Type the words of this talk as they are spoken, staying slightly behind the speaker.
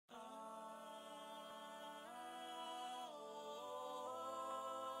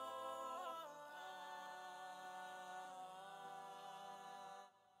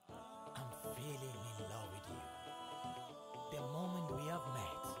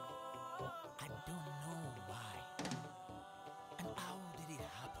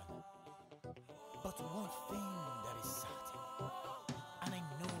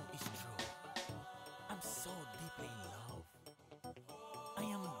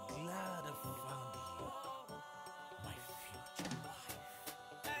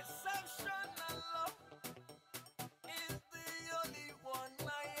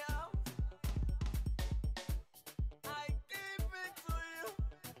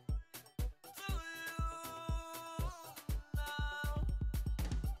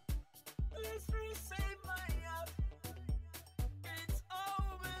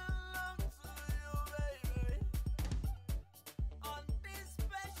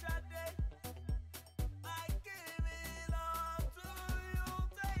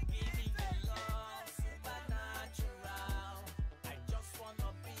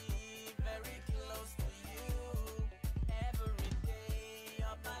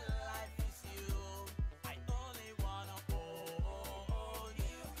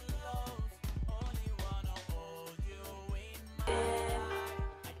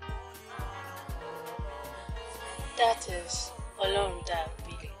That is Olorunda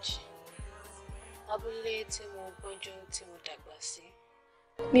village. Abúlé tí mo gbọ́njú tí mo dàgbà sí.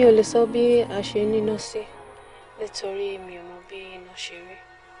 Mi ò lè sọ bí a ṣe níná sí nítorí mi ò mọ bí iná ṣe rí.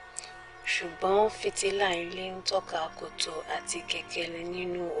 Ṣùgbọ́n fìtílà ilé ń tọ́ka kòtò àti kẹ̀kẹ́lẹ̀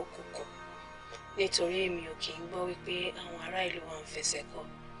nínú òkùnkùn. Nítorí mi ò kì í gbọ́ wípé àwọn ará ìlú wa ń fẹsẹ̀ kọ.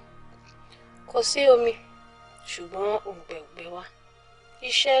 Kò sí omi, ṣùgbọ́n òǹgbẹ wá.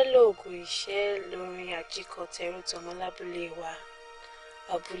 Iṣẹ́ lóògùn iṣẹ́ lórin àjíkọ tẹrú tọmọ lábúlé wa,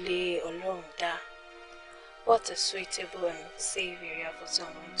 abúlé Olorunda. What a suitable and safe area for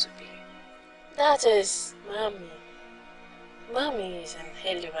someone to be. That is Mommy. Mommy is an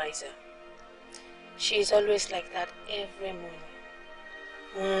early riser. She is always like that every morning.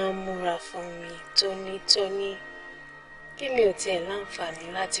 Wọ́n múra fún mi tónítóní. Bí mi ò tiẹ̀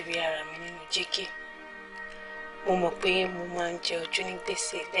láǹfààní láti rí ara mi nínú jíkí. Mo mọ̀ pé mo máa ń jẹ ojú ní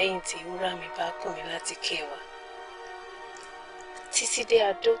gbèsè lẹ́yìn tí wúrà mi bá kùn mí láti kẹwàá. Títí dé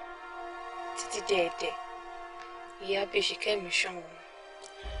Adó, títí dé Ẹdẹ, ìyá Bèṣìkẹ́mi ṣọ̀wọ́n.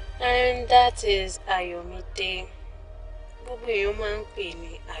 And that is Ayọ̀mídé. Gbogbo èèyàn máa ń pè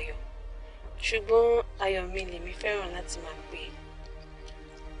ní Ayọ̀. Ṣùgbọ́n Ayọ̀mí lèmi fẹ́ràn láti máa pè é.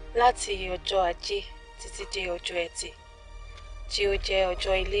 Láti ọjọ́ Ajé títí dé ọjọ́ Ẹtì, tí ó jẹ́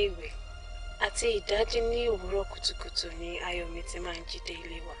ọjọ́ ilé ìwé. Àti ìdájí ní òwúrọ̀ kùtùkùtù ni Ayọ̀mí ti máa ń jí dé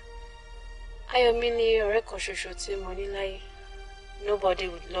ilé wa. Ayọ̀mí ni ọ̀rẹ́ kan ṣoṣo tí mo ní láyé. Nobody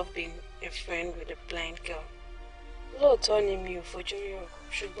would love being a friend with a blind girl. Lóòótọ́ ni mi ò fojú rí o,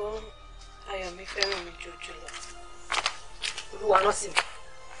 ṣùgbọ́n Ayọ̀mí fẹ́ràn mi jòjò lọ. Oluwasina.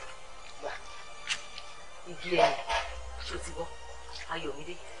 Gbà. Igi ẹ̀ ṣó ti gbọ́.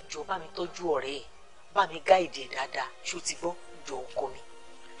 Ayọ̀mídé, jọ̀ọ́ bá mi tọ́jú ọ̀rẹ́ ẹ̀. Bá mi gáìdì ẹ̀ dáadáa. Ṣó ti gbọ́? Jọ̀ọ́ ọkọ mi.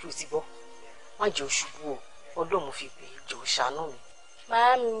 Ṣó ti gbọ́? Má jẹ́ òṣùbù o. Ọlọ́run fi pè é, jọ̀ọ́ ṣàánú mi.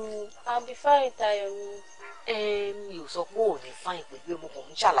 Màámi, I'll be fine with Ayọ̀mí. Mi ò sọ pé ò ní fáìn pẹ̀lú mo kàn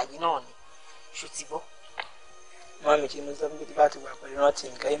ń ṣàlàyé náà ni. Ṣó ti gbọ́? Màámi ṣe mo sọ pé tí bá ti wà pẹ̀lú rántí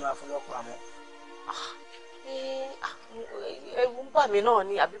nǹkan yìí máa fún lọ́pàá mọ́. Ẹ̀rù ń bà mí náà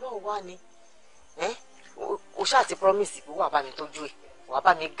ni, àbí báwo wá ni? O ṣáà ti promise pé wà bá mi tọ́jú ẹ̀, wà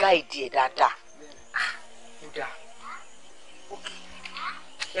bá mi gáìdì ẹ̀ dáadáa. Ó dáa.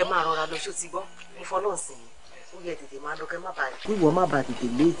 Ẹ máa rọra lọ, ṣó ti gbọ́? Mo fọlọ́ sìn yín. Ó yẹ tètè máa lọ kẹ́ má bàa. Wíwọ má bàa tètè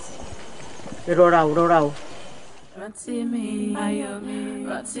léètì. Ẹ rọra o, rọra o. Rántí mi, Ayọ̀mí,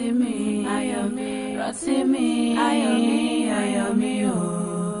 rántí mi, Ayọ̀mí, rántí mi, Ayọ̀mí, Ayọ̀mí o.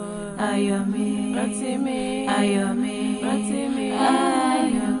 Ayọ̀mí, rántí mi, Ayọ̀mí, rántí mi,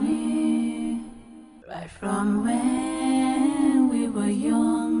 Ayọ̀mí. Right from when we were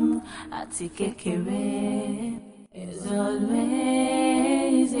young, àti kékeré, is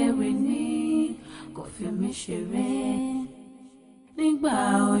always here with me, kò fi mí ṣeré. Nígbà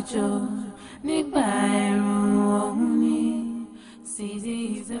òjò, nígbà ẹ̀rùn ọ̀hún ni, Sidi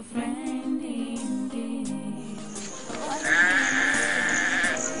is a friend indeed.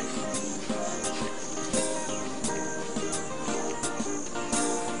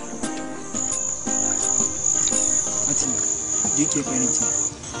 Auntie, do you take anything?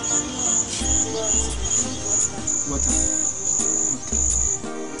 Water. Okay.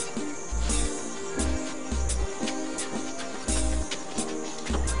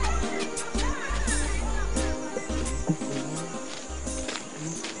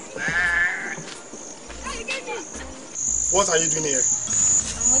 What are you doing here?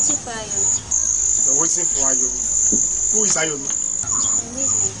 I'm waiting for Ayọ̀mí. You're waiting for Ayọ̀mí. Who is Ayọ̀mí?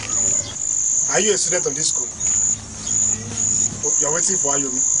 I Are you a student of this school? You're waiting for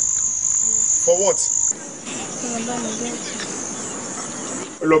Ayọ̀mí. For what?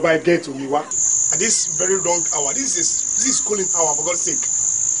 Loba, get to me. What? At this very wrong hour. This is schooling hour, for God's sake.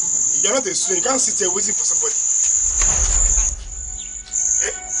 You're not a student. You can't sit here waiting for somebody.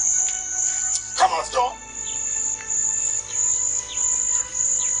 Eh? Come out, John.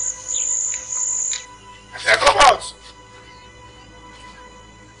 I said, come out.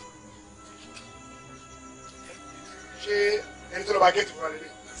 Ṣé ẹni tó lọ bá gẹ́ẹ̀tì fún wa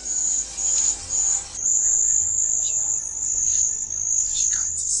lélẹ̀?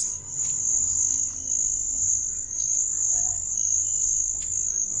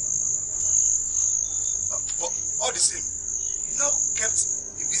 All the same, you now kept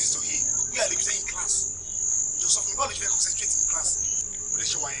a visitor here. We are living in class. Just of me, all the people concentrate in class. But they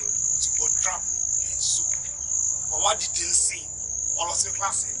show why to go trap in soup. But what did they say? All of the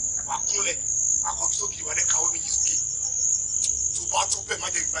class, Bakunle, Akobisoki, when they call me, is okay. To battle pay,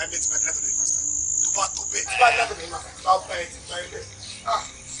 my environment, my letter to the master. To battle pay, my letter to the master. I'll pay it, my letter.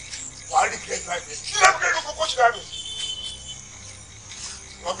 Why did you get my best? You never get no coach driving.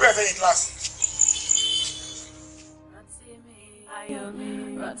 I'm better in class.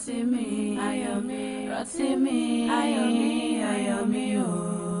 Rotimi, Ayomi, Rotimi, Ayomi, Ayomi,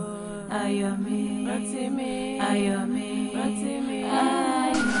 oh, Ayomi, Rotimi, Ayomi, Rotimi,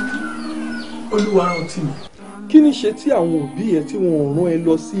 Ayomi. Oluwasina, kí ni ṣe tí àwọn òbí ẹ tí wọ́n rán ẹ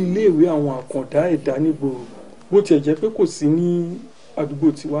lọ sí iléèwé àwọn àkàndá ẹ̀dá nígboro bó tiẹ̀ jẹ́ pé kò sí ní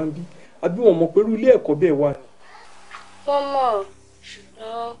àdúgbò tiwa ń bí àbí wọ́n mọ̀ pé irú ilé ẹ̀kọ́ bẹ́ẹ̀ wà ní. Wọ́n mọ̀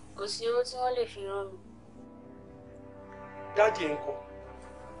ṣùgbọ́n kò sí owó tí wọ́n lè fi rán mi. Dáàdì ẹ̀ ń kọ́.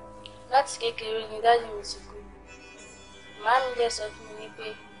 Láti kékeré ni dáàdì mi ti kú. Màá mi dẹ̀ sọ fún mi pé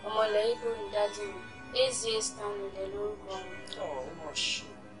ọmọ ilẹ̀ Ìgbò ni dáàdì mi. AZS Town ilẹ̀ lórúkọ mi. Ọ̀rọ̀ ṣe.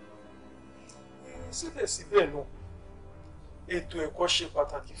 Síbẹ̀síbẹ̀ náà ètò ẹ̀kọ́ ṣe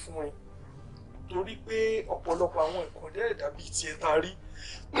pàtàkì fún ẹ torí pé ọ̀pọ̀lọpọ̀ àwọn ẹ̀kọ́ dẹ́rẹ̀ dàbí tiẹ̀ ta rí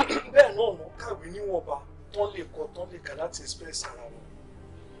bẹ́ẹ̀ náà wọ́n kàwé níwọ̀nba tán lè kọ́ tán lè kà láti express ara wọn.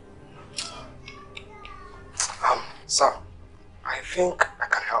 Sir, I think I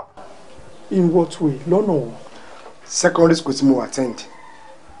can help. In what way? Lọ́nà wo? Secondary school tí mo attend,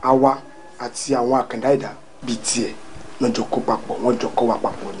 àwa àti àwọn àkàndá ẹ̀dá bíi tiẹ̀ wọ́n jọ kó papọ̀, wọ́n jọ kọ́ wa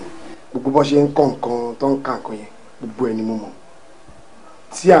papọ̀ ni. Gbogbo bó ṣe ń kọ́ nǹkan tó ń kà nǹkan yẹn, gbogbo ẹni mo mọ̀.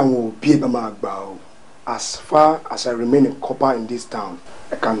 Tí àwọn òbí ẹ̀ bá máa gbà ọ́, as far as I remain a copper in this town,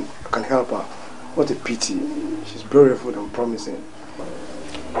 I can help her. What a pity. She's beautiful and promising.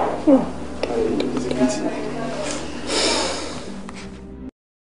 It's a pity.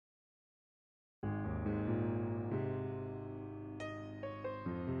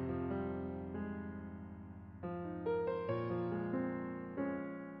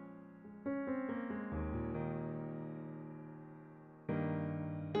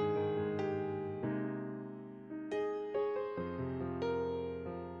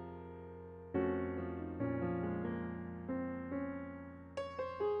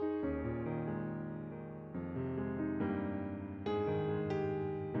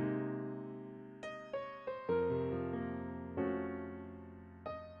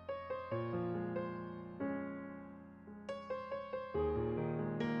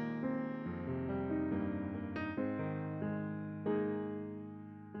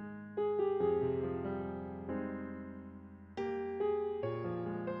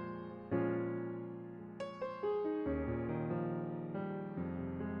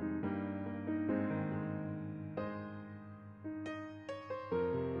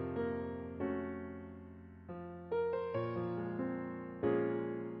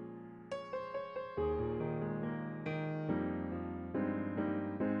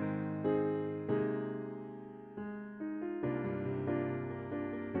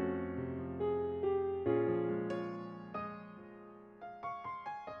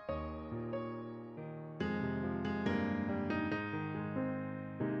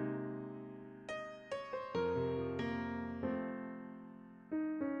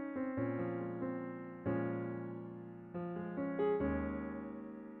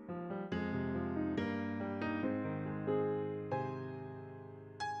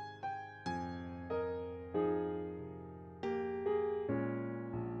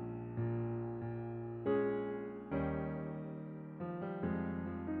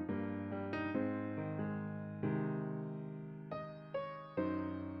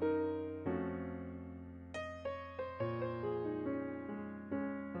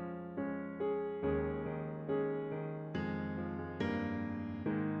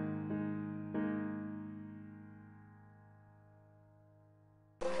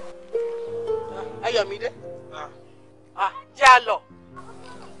 Ayọ̀mídé. Jẹ́ a lọ.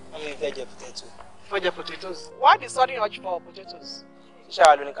 Wọ́n ní fẹ́ jẹ potato. Fẹ́ jẹ potatoes. Why the sudden urge for potatoes? Tíṣà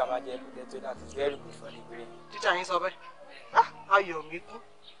wa ló ní ká máa jẹ potato that is very good for the brain. Tíṣà yín sọ bẹ́ẹ̀. Ayọ̀míkú.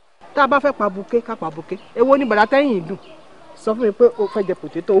 Tá a bá fẹ́ pa buké ká pa buké. Èwo ni bàdá tẹ́yìn dùn? Sọ fún mi pé o fẹ́ jẹ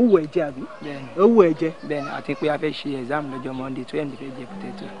potato, ó wù ẹ́ jẹ àbí? Bẹ́ẹ̀ni. Ó wù ẹ́ jẹ. Bẹ́ẹ̀ni, àti pé a fẹ́ ṣe exam lọ́jọ́ Monday tó ẹ̀mí fẹ́ jẹ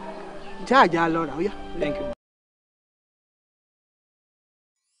potato. Jáàjà lọ rà ó yá. Thank you.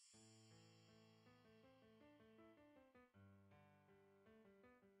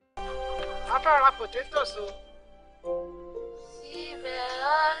 A fẹ́ ra potatoes o. Síbẹ̀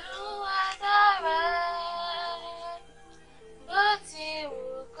Olúwa dára, bó ti wù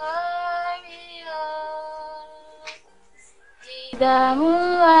kó rí o. Ìdààmú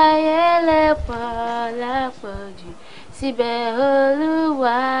ayé lè pọ̀ lápọ̀jù, síbẹ̀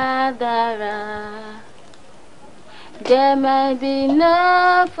Olúwa dára. There might be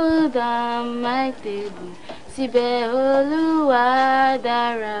no food on my table, síbẹ̀ Olúwa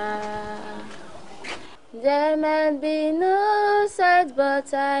dára. There might be no sight,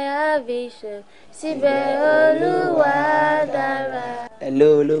 but I have vision, síbẹ̀ Olúwa dára. Hello,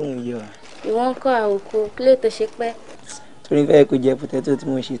 olóhùn yọ. Ìwọ́n kọ́ àwòkọ́ kílé tó ṣe pẹ́. torí fẹ́ kó jẹ potato tí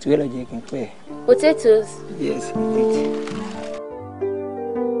mo ṣe tí ó lọ jẹ́ kí n pẹ́. Potatoes? Yes, indeed.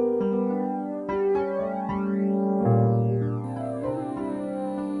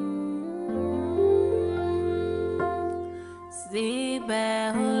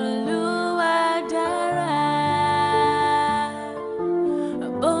 Síbẹ̀ Olúwa dára,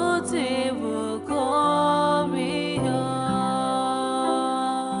 bó ti wù kó rí o.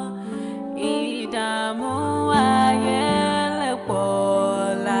 Ìdààmú ayé lè pọ̀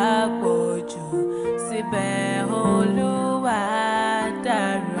lápọ̀jù, síbẹ̀ Olúwa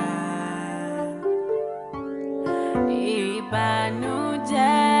dára.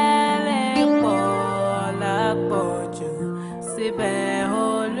 Ìbànújẹ́ lè pọ̀ lápọ̀jù, síbẹ̀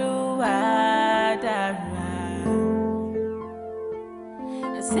Olúwa dára.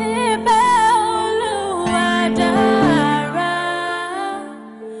 Síbẹ̀ Olúwa dára.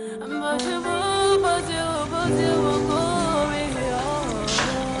 Bó ti wù kó rí o.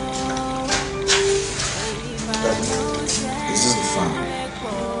 Is this the fan?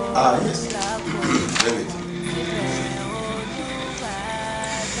 Yes. David.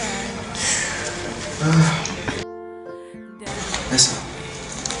 Listen.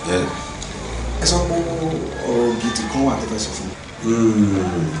 Yeah. Ẹ sọ pé ọ̀rọ̀ gidi kan wà tẹ́fẹ́ sọ fún mi.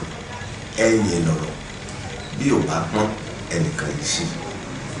 Ẹ̀yin lọ̀rọ̀ bí ò bá pọ́n ẹnìkan yìí sí.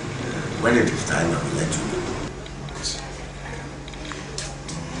 When it is time, I will let you know.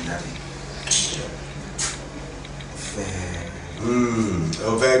 Daddy. O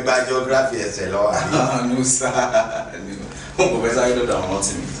fẹ́ gba geography ẹsẹ̀ lọ́wọ́ àbí? No sir. No. Mo fẹ́ sáré lọ́dọ̀ àwọn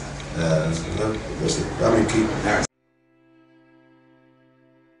ọtí mi. Let me keep.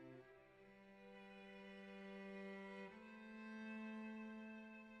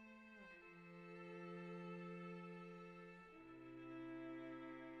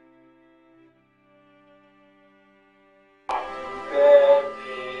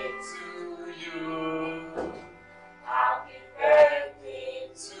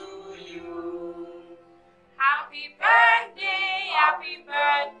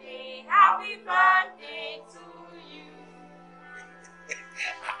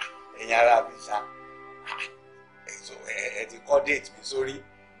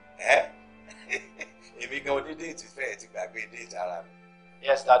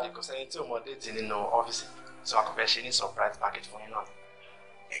 Yes, Daddy, because I need to more dates in the office, so I can fetch any surprise package for you now.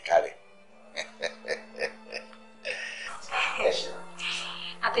 Carry.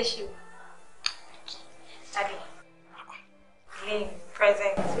 Attention. Daddy. Lynn,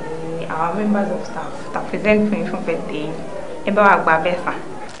 present. Our members of staff that present for you for birthday. About Besa.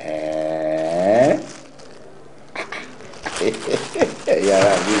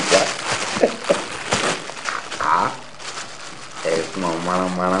 Yara Vita. It's no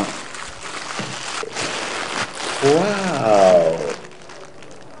mana. Wow.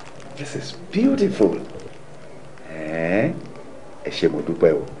 This is beautiful. Ẹ ṣé mo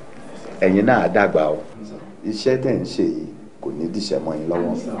dúpẹ́ o. Ẹ̀yin náà dàgbà o. Iṣẹ́ tẹ́ ń ṣe yìí kò ní díṣẹ́ mọ́ yín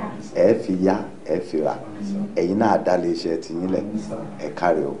lọ́wọ́. Ẹ fi yá, ẹ fi rà. Ẹ̀yin náà dá lé iṣẹ́ tí yín lẹ̀. Ẹ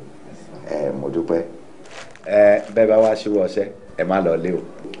káre o. Mo dúpẹ́. Bẹ́ẹ̀ bá wá ṣíwọ́ ọṣẹ́, ẹ má lọ lé o.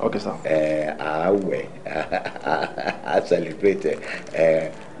 Okay, sir. Àwẹ̀ a celebrate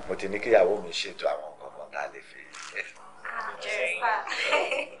mo ti ní kíyàwó mi ṣètò àwọn nǹkan kan tá a lè fi.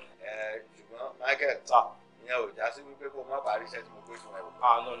 Ṣùgbọ́n Michael ìyẹn ò já sí wípé kó má parí iṣẹ́ tí mo gbé fún ẹ.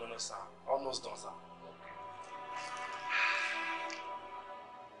 No, sir. Almost done, sir.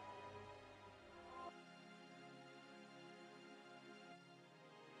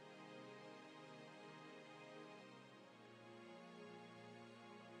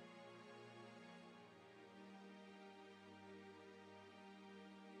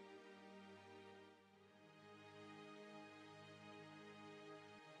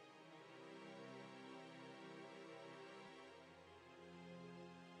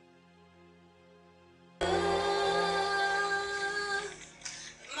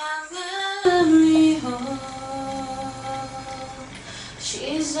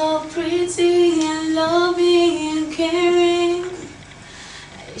 She's so pretty and loving and caring.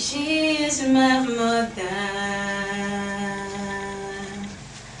 She is my mother,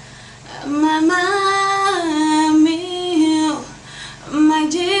 my mommy, my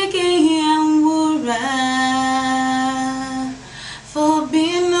Jackie and Wura, for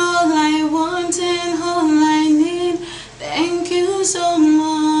being all I want and all I need. Thank you so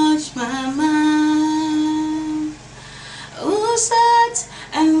much, Mama. Who sat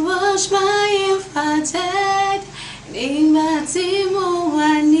and watched my infant head? Nígbà tí mo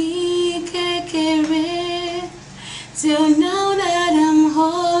wà ní kékeré, till now that I'm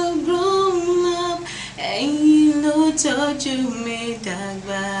all grown up, ẹ̀yin ló tọ́jú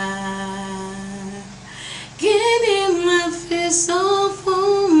dàgbà. Kini ma fi sọ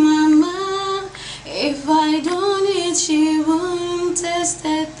fún mama? If I don't eat, she won't taste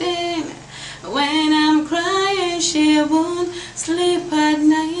a thing. When I'm crying, she won't sleep at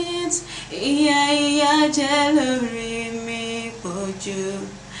night. Iya jalori mi poju.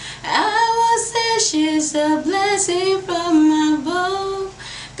 I will say she's a blessing from above.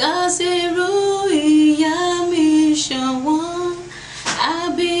 Cause iru iya mi ṣọ̀wọ́n.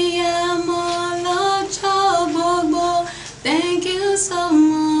 Abiyamọ lọ́jọ́ gbogbo. Thank you so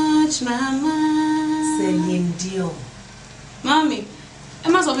much, Mama. Celine Dion. Mami, ẹ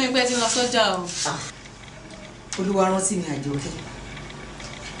má sọ fún mi pé ẹ ti lọ sọ́jà o. Olúwa rántí mi Àjọkẹ́.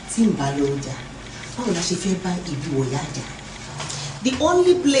 Tí n bá lọ ọjà, báwo la ṣe fẹ́ bá ìlú Ọ̀yá jà? The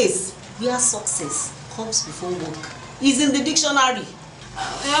only place where success comes before work is in the dictionary.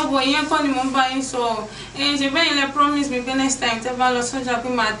 Ẹ̀wọ̀ ìyẹn kọ́ ni mo ń bá yín sọ. Ṣe bẹ́ẹ̀ lẹ promise me pé next time tẹ́ bá lọ sọ́jà pé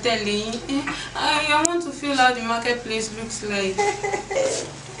màá tẹ̀lé yín. I want to feel how the marketplace looks like.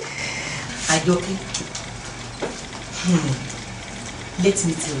 Àjọkẹ́, let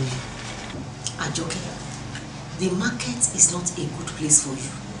me tell you, Àjọkẹ́, the market is not a good place for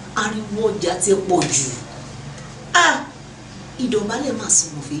you. Ariwo ọjà ti pọ̀ jù. Ìdọ̀bálẹ̀ máa sùn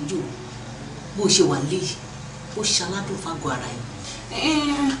mọ̀ fẹ́jọ́. Bó ṣe wà léyìí, ó ṣaládùn fágọ̀ ara ẹ̀.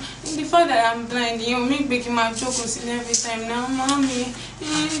 The fact that I'm blind, you make me my jokes every time now, Mommy.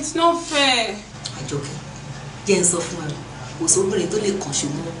 It's not fair. Àjọkẹ́, jẹ́ n sọ fún ẹ, kò sóbìnrin tó lè kàn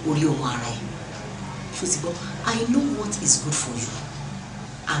ṣùgbọ́n orí ọmọ ara ẹ̀. Ṣùgbọ́n I know what is good for you.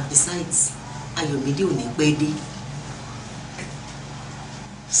 And besides, Ayọ̀mídé ò ní pẹ́ dé.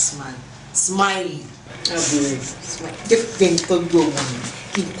 Smile. Smile. Smile. Jẹ́ n tọ́jú ọmọ mi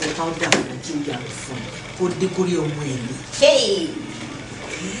kí n kọ́ powder rẹ̀ kí n yàrá fún un. Kó dé kórí ọmọ ẹ̀ mi. Hey!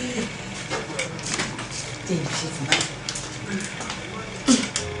 Jẹ́ n ṣe fún báyìí.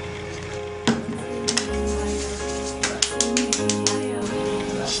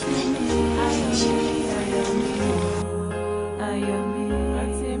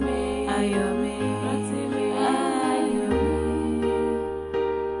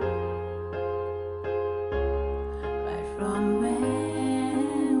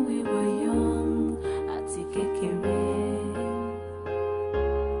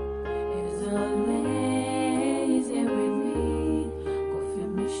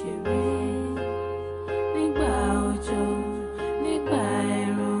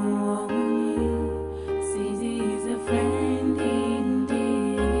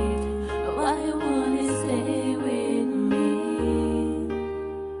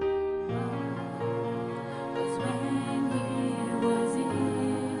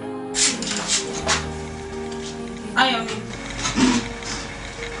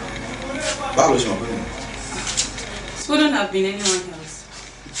 Couldn't have been anyone else.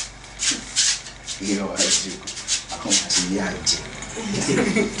 You know, I do. I don't see the idea.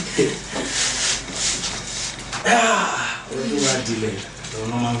 What do I delay? Don't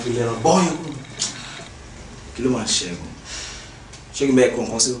know my feeling. Boy, kí ló máa ṣẹ́gun. Ṣẹ́gun bẹ́ẹ̀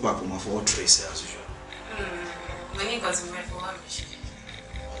kọ̀ọ̀kan sí papọ̀ máa fọwọ́ trace as usual. Mo ní nǹkan tí mo fẹ́ fọwọ́ mi ṣe.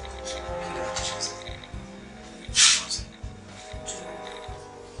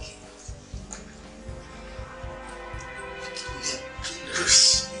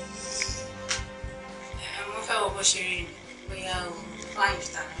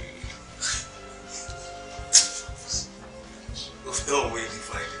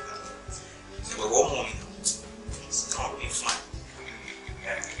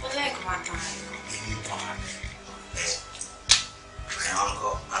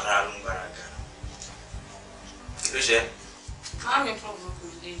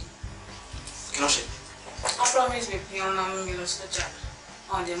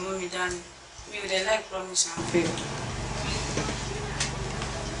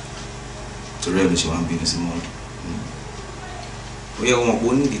 Torí ẹ̀ ló ṣe wá ń bínú sí mọ́ọ̀dù. Ó yẹ wọn pé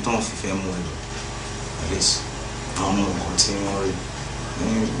ó nídìí tán fífẹ́ mú ẹ lọ. At least àwọn ọmọ nǹkan tí wọ́n rí.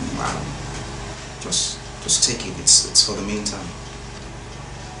 Just take it. It's for the meantime.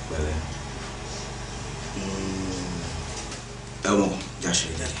 Pẹ̀lẹ́. Ẹ wọ́n já ṣe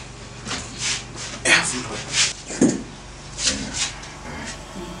jáde. Ẹ á fún lọ.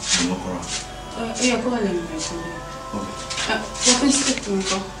 Ẹ mọ̀ kọ́ra. Ẹ kọ́ ọ̀lẹ́ mi bẹ̀rẹ̀ kọ́lé. What is it,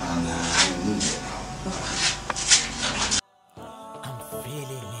 Uncle? And I need it now. I'm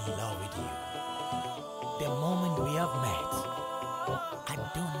feeling in love with you. The moment we have met, I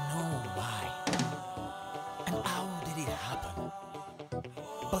don't know why and how did it happen.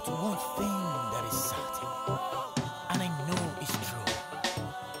 But one thing that is certain, and I know it's true,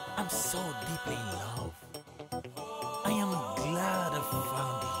 I'm so deeply in love. I am glad of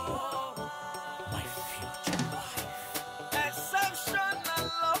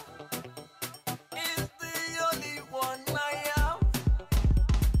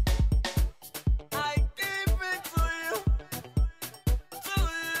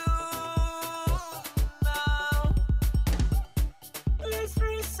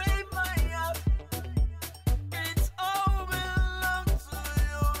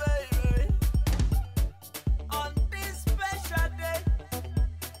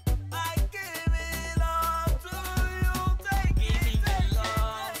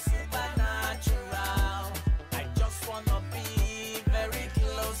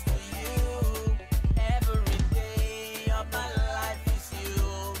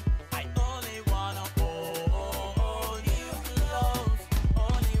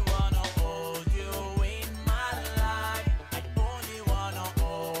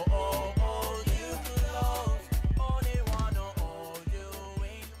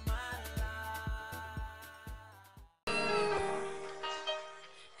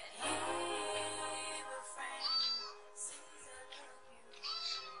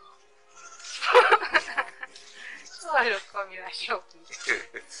bá mi ra ṣọ́ọ̀bù.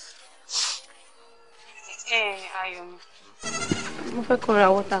 Ayọ̀ mi. Mo fẹ́ kó ra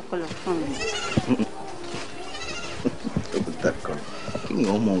watercolor fún mi. Watercolor. Kí ni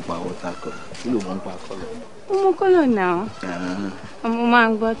wọ́n mọ̀ ń pa watercolor? Kí ló mọ̀ ń pa color? Mo mọ color náà. Mo máa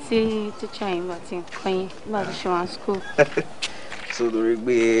ń gbọ́ tí teacher yín bá ti ń kọ́ yín nígbà tó ṣe wá school. So lórí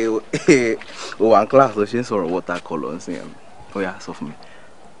pé o wà ní class ló ṣe ń sọ̀rọ̀ watercolor nsìn ẹ̀. Ó yá sọ fún mi.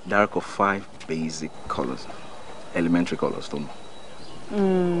 Dárúkọ 5 basic colors, elementary colors tó mọ̀.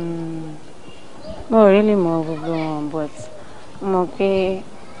 Mo really mọ gbogbo wọn, but mo pé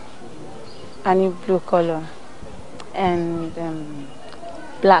I need blue color and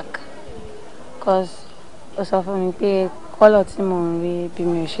black, cause ó sọ fún mi pé color tí mo ń rí bí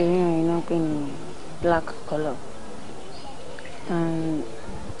mi ò ṣe ríran yìí náà pé ní black color, and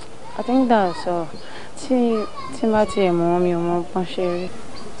I think that's all. Tí bá tiẹ̀ mọ̀ mi ò mọ bọ́n ṣe rí.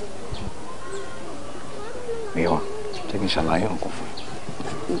 Mìíràn jẹ́ kí n ṣàlàyé nǹkan fún ẹ.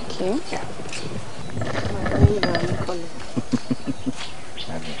 Okay. Yeah.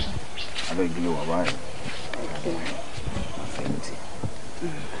 Abẹ́ ìdílé wà báyìí. Àfẹ́yìntì.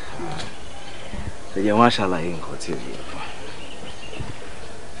 Ṣé jẹ́ wọ́n á ṣàlàyé nǹkan tí ó yẹ fún ẹ.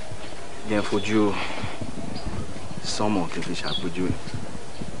 Jẹ́ fojú sọ́mọ̀ kí n fi ṣàpèjú ẹ̀.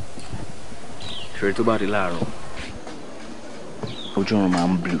 Ṣé tó bá di láàárọ̀, ojú ọ̀run máa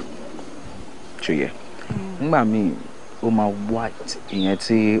ń blue. Ṣé yẹ? Nígbà míì ó máa white, ìyẹn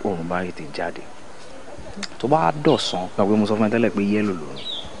tí oòrùn bá tètè jáde. Tó bá dọ̀sán, gbàgbé mo sọ fún ẹ tẹ́lẹ̀ pé yellow lòrùn.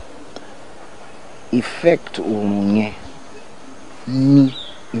 Effect oòrùn yẹn ní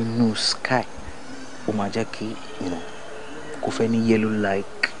inú sky ó máa jẹ́ kí kó fẹ́ ní yellow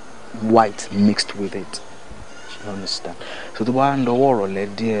like white mixed with it. You understand? So tó bá ń dọwọ́ ọ̀rọ̀lẹ́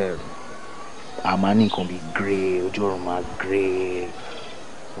díẹ̀, a máa ní nǹkan bíi grey, ojú ọ̀run máa grey,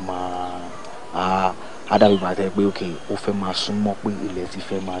 ó máa dàbí bàtẹ́ pé okay ó fẹ́ máa súnmọ́ pé ilẹ̀ ti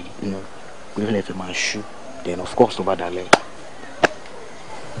fẹ́ máa pé ilẹ̀ fẹ́ máa ṣú. Then of course tó bá dalẹ̀.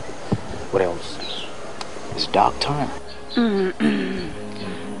 What else? It's dark time.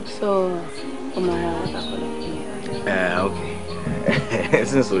 So ó máa ra watercolor. Okay.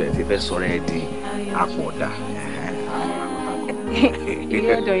 Since o ti fẹ́ sọ̀rọ̀ ẹ di àpọ̀dà.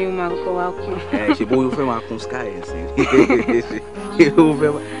 Ilé ọ̀dọ̀ yìí máa kọ́ wá kún. Ṣe bó o fẹ́ máa kun sky ẹ̀ sí. O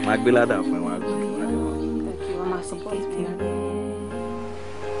fẹ́ máa gbé ládàá fún ẹ wá gbé. Wọ́n máa support me.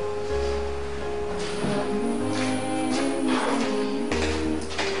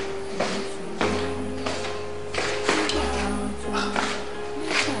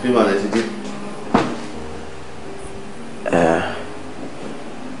 Bí màá lẹ ti dé.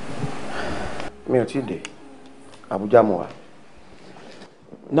 Mi ò tí ì dé. Abuja mo wà.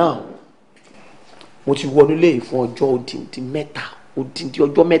 Now, mo ti wọnú ilé fún ọjọ́ odindi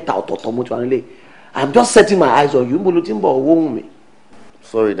ọjọ́ mẹ́ta ọ̀tọ̀ọ̀tọ̀ mo ti wà nílé. I'm just setting my eyes on you. Mo ló ti ń bọ̀ owó wù mí.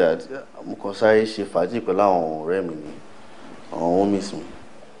 Sorry dad, mo kàn sáré ṣe fàájì pẹ̀lú àwọn ọ̀rẹ́ mi ni. Àwọn homies mi.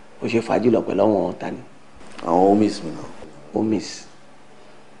 O ṣe fàájì lọ pẹ̀lú àwọn ta ni? Àwọn homies mi náà. Homies.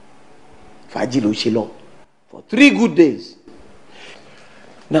 Fàájì ló ṣe lọ for 3 good days.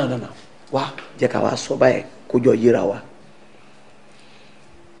 No. Wá jẹ́ ká wá sọ báyìí kó jọ yíra wa.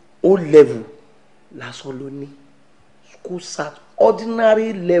 O level lásán ló ní. School sat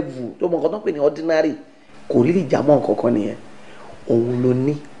ordinary level tó mọ nǹkan tó ń pè ní ordinary kò rí lè jámọ́ nǹkan kan nìyẹn. Òun ló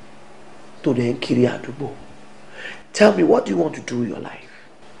ní tó dẹ̀ ń kiri àdúgbò. Tell me, what do you want to do with your life?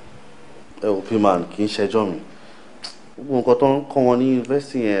 Ẹ wò P-man kì í ṣẹjọ́ mi. Gbogbo nǹkan tó ń kọ́ wọn ní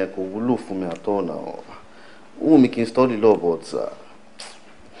yunifásitì yẹn kò wúlò fún mi àtọ́ ọ̀nà. Ó wù mí kí n study law but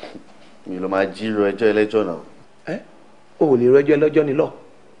mi ló máa jírò ẹjọ́ ẹlẹ́jọ́ náà. O ò lè rẹjọ́ ẹlẹ́jọ́ ní law.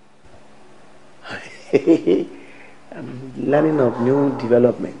 I'm learning of new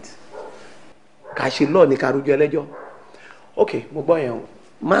development. Kà ṣe law ní ká rújọ́ ẹlẹ́jọ́. Okay, mo gbọ́ yẹn o.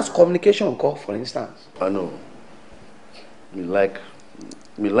 Mass communication kọ́ for instance. I know. Me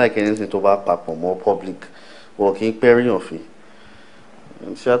like anything tó bá papọ̀ mọ́ public. Well, kì í pẹ́rí ọ̀fìn.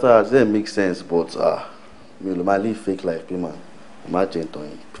 Theatre dey make sense but mi ló máa live fake life P-man. Má jẹ́ ìtàn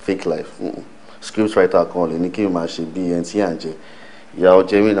yìí fake life. Script writer kan lè ní kí n máa ṣe bí ẹni tí yà ń jẹ. Ìyá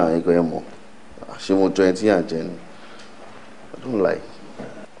ọjẹ́ mi náà ẹgbẹ́ ẹ̀ mọ̀. Ṣé mo jọ ẹni tí yà ń jẹ ni? I don't like.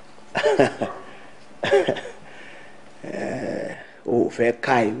 O ò fẹ́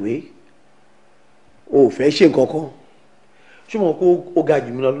ka ìwé. O ò fẹ́ ṣe nǹkan kan. Ṣé mo kó o ga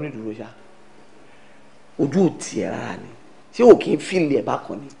jù mí lọ lórí ìdúró ṣá? Ojú ò tiẹ̀ rárá ni. Ṣé o kì í fìlì ẹ̀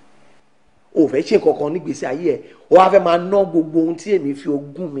bákan ni? O ò fẹ́ ṣe nǹkan kan nígbèsí ayé ẹ̀. O wá fẹ́ máa ná gbogbo ohun tí èmi fi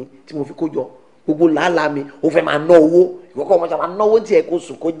ogún mi tí mo fi kó jọ. Gbogbo làálàá mi o fẹ́ máa ná owó. Ìkọ́kọ́ ọmọ ṣe máa náwó tí ẹ kó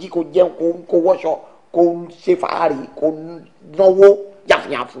sùn kó jí kó jẹun kó wọṣọ kó ṣe fàárì kó náwó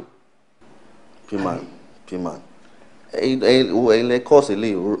yàfùyàfù. P-man ilẹ̀ course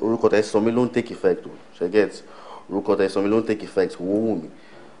ilé orúkọ tẹ sọ mi ló ń take effect o ṣe get orúkọ tẹ sọ mi ló ń take effect owó wù mí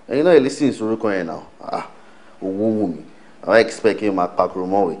ẹ̀yin náà listen sí orúkọ yẹn náà owó wù mí àwọn expect kí n máa pakuru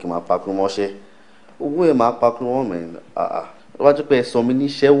mọ́ òwe kí n máa pakuru mọ́ṣẹ́ owó yẹn máa pakuru mọ́ mẹ́rin wájú pé ẹ sọ mi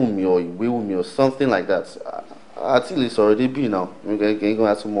níṣẹ́ wù mí or ìwé wù mí or something like that àti lè sọ̀rọ̀ débì náà kí n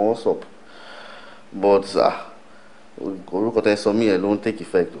àti mọ what's up but orúkọ tẹ sọ mí yẹn ló ń take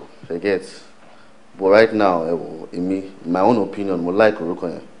effect o ṣe get. But right now, my own opinion, I like orúkọ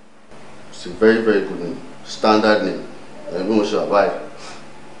yẹn. It's a very, very good name. Standard name. Everyone should abide.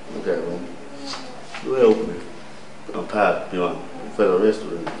 Okay, do help me. I'm tired, you know. I'm fed up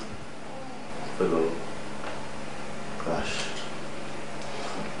restaurant. Fed up. Gosh.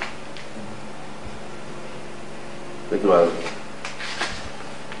 Thank you, Alan.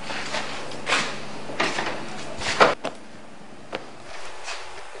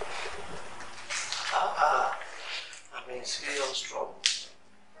 Serious trouble.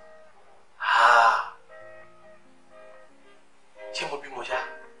 Ṣé mo bímọ ṣá?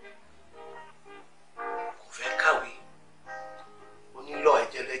 Kò fẹ́ kàwé. Onílọ̀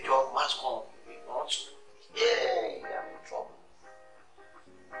ẹ̀jẹ̀ lẹ́jọ́ mass com not. I'm in trouble.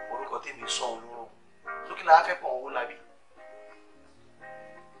 Orúkọ tèmi sọ òun lóró. Sókè la fẹ́ pọ̀ owó labí.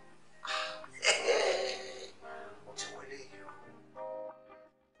 Mo ti wọlé yìí o.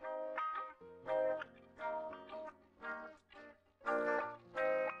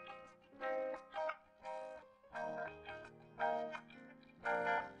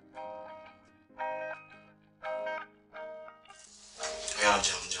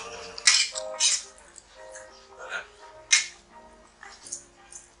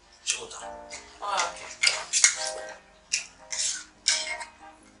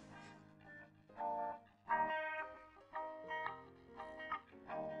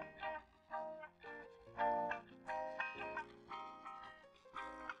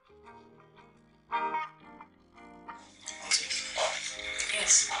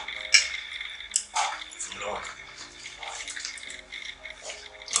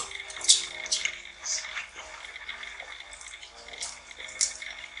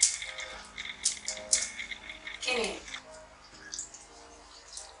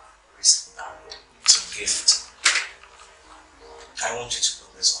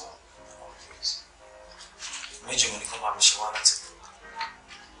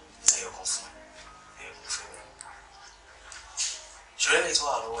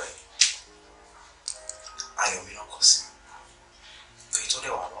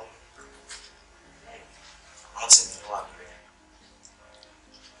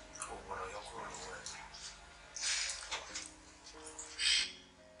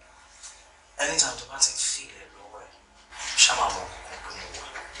 Anytime the party feel it, Lord, Shama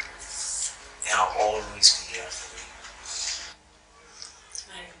and I'll always be here for you.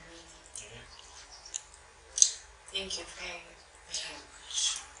 I agree. Thank you very, very much.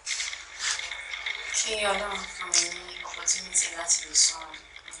 Kí Ọlọ́run fún mi ní opportunity láti lè sọ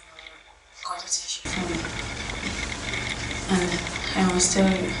nǹkan tó ti ṣe fún mi. And I must tell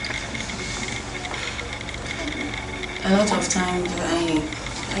you, a lot of times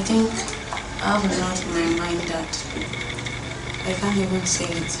I think I have a lot in my mind that I can't even say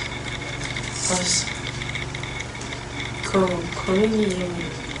it because really hear me.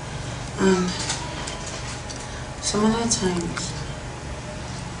 And some other times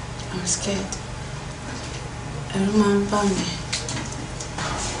I'm scared. I remember me.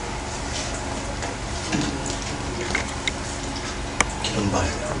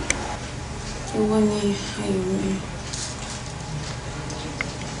 You want me,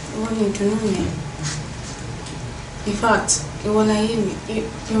 what are you doing? In fact, you wanna hear me.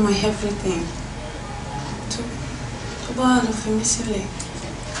 You're my everything. To buy all of me silly.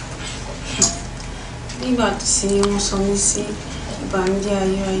 Nígbà tí wọ́n sọ mí sí ìbànújẹ́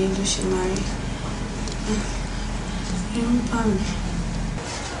ayérayé ló ṣe máa rí. Ẹ̀rù bà mí.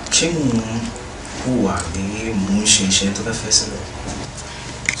 Ṣé mò ń hùwà bí mò ń ṣe iṣẹ́ tó fẹ́ sílẹ̀?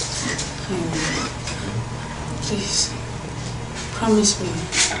 Please, promise me.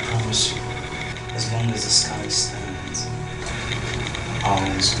 I promise you, as long as the sky stands, I'll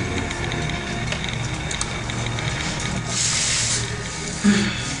always be here for you.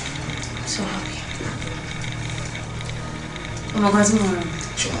 I'm so happy. Oh my God, tomorrow.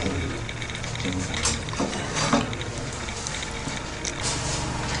 Sure.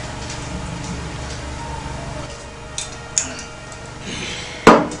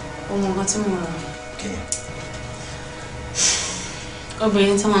 Oh my God, tomorrow. Okay.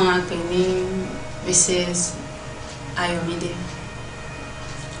 Obìnrin tí wọ́n máa pè ní Mrs. Ayọ̀mídé.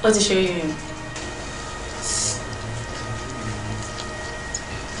 Ó ti ṣe rí rẹ̀.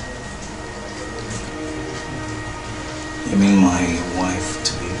 You mean my wife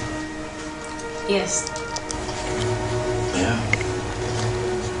to be? Yes. Yeah.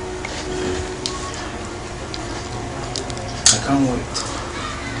 I can't wait.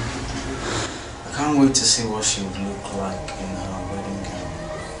 I can't wait to see what she would look like in her wedding gown.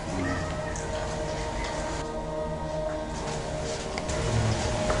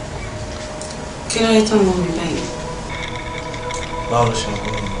 Kí ló dé tó ń mú mi báyìí? Báwo ló ṣe ń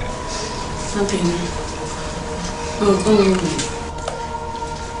gbọ́ mi? Má bínú. Mo ò gbọ́ mi.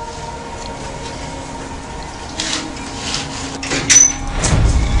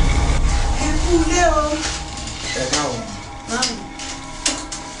 Ẹ kú ilé o. Ẹ káwọ́.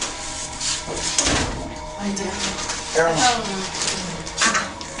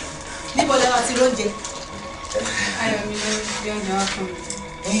 Níbo lẹ wá ti róúnjẹ? Ayọ̀ mi ló ń gbé oúnjẹ wá fún mi.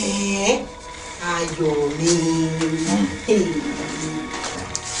 Ayọ̀ mi.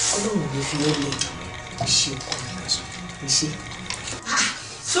 Ọlọ́run ní fi ó lè ṣe ọkọ mi lọ́sùn.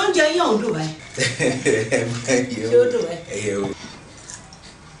 Ṣé oúnjẹ yín ọ̀hún dùn báyìí? Ṣé ó dùn báyìí? Ẹyẹ o.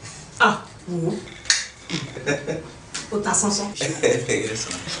 Wò ó. Ó ta sánsán.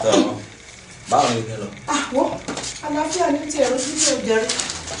 Báwo ni kẹ lọ? Wọ́n àlàáfíà ní tiẹ̀ ló sí ní ọjàre.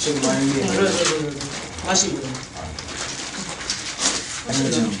 Ṣé mo máa ń gbé ẹ̀rọ? Má ṣe ìlú. Ẹni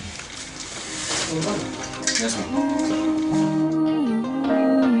jẹun. Yes, ma'am.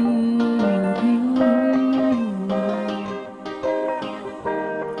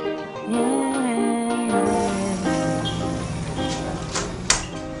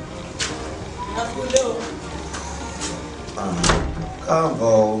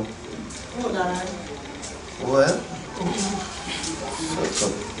 Káàbọ̀. Ó dára ní. Well, so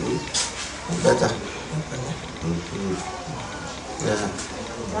better. Yeah.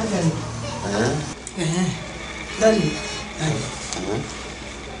 Daddy,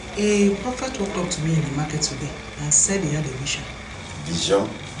 a prophet walked up to me in the market today and said he had a vision. Vision?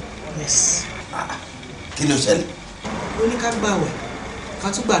 Yes. Kí ló ṣẹlẹ̀? Ó ní ká gbààwẹ̀,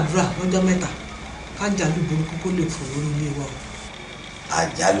 ká tún gbàdúrà lọ́jọ́ mẹ́ta, ká jàlú burúkú kó lè fò lórí ilé wa.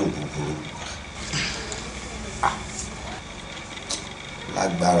 Àjálù búburú.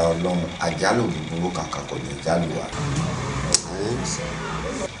 Lágbára Ọlọ́run, àjálù búburú kàkà kò ní jálù wa.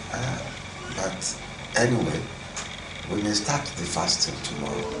 But anyway, we may start the fasting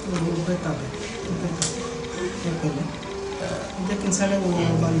tomorrow. Better. Jẹ́ kí n sáré wo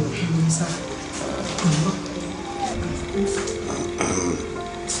ọba lọ kí n sá.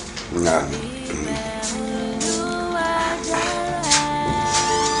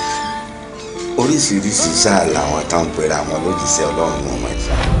 Oríṣiríṣi sáà làwọn táwọn pèrè àwọn lójíṣẹ́ Ọlọ́run wọn máa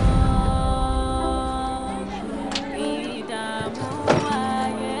ṣá.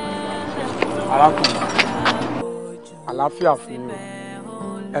 Arákùnrin, àlàáfíà fún yín.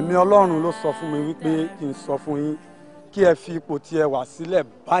 Ẹ̀mí Ọlọ́run ló sọ fún mi wípé kí n sọ fún yín kí ẹ fi ipò tí ẹ wà sílẹ̀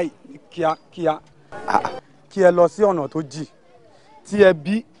báyìí ní kíákíá. Kí ẹ lọ sí ọ̀nà tó jì. Tí ẹ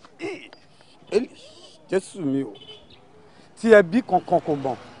bí Jésù mi o. Tí ẹ bí kankan kò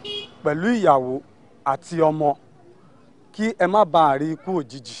mọ̀ pẹ̀lú ìyàwó àti ọmọ kí ẹ má bàa rí ikú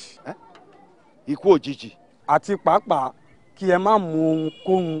òjijì. Ikú òjijì. Àti pàápàá kí ẹ má mú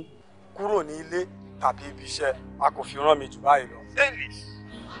ohunkóhun kúrò ní ilé tàbí ibi iṣẹ́. A kò fi rán mi jù báyìí lọ.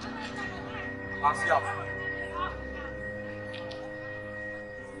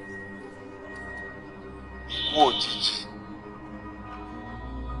 Ikú òjijì.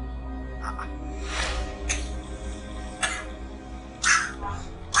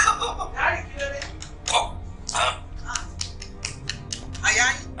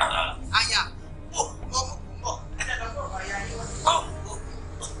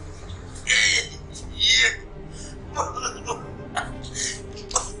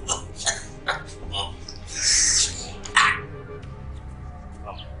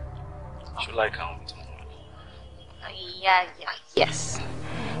 Yes.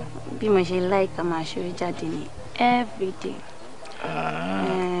 Bí mo ṣe like a máa ṣeré jáde ní every day.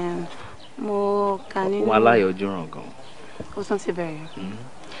 Mo kà nínú. Wọ́n aláyọ̀jú ràn gan. Ó tún ti bẹ̀rẹ̀.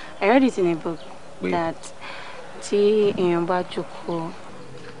 I read it in a book that tí èèyàn bá jókòó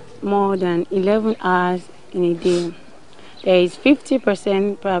more than 11 hours in a day, there is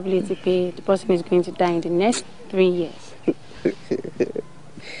 50% probability that the person is going to die in the next 3 years.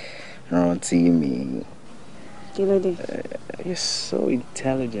 Rántí mi. You're so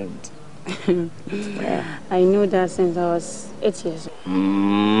intelligent. I know that since I was 8 years old.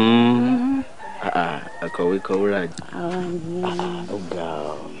 Akọ̀wé kọ̀wé Oh,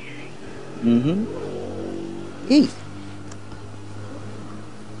 God. Hey.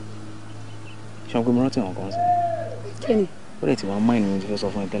 Ṣé wọn pé mo rántí àwọn kan sí? Kí ni? Ó lè ti wọ́n máìnì mo ti fẹ́ sọ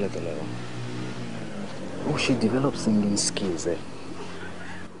fún ẹ tẹ́lẹ̀tẹ́lẹ̀ o. Oh, she developed singing skills.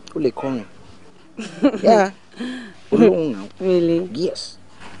 Only calling. Yeah. Alone now. Really? Yes.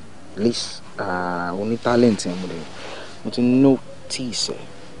 At least, only talent but notice.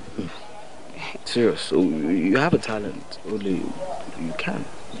 Serious. So you have a talent. Only you can.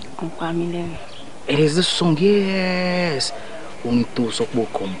 It is the song. Yes. Only to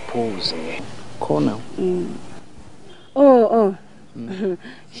support compose. Call now. Oh.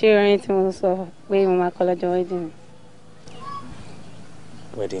 Ṣé orin tí mo sọ pé mo máa kọ lọ́jọ́ wedding?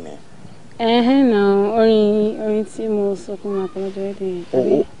 Wedding, No, orin tí mo sọ pé mo máa kọ lọ́jọ́ wedding.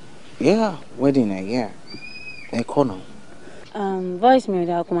 Oh, yeah, wedding, yeah. Call now. Voice mi ò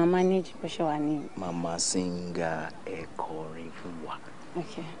dáa kó máa manage bó ṣe wà ní. Mama singer, calling fún wa.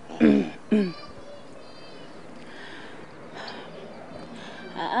 Okay.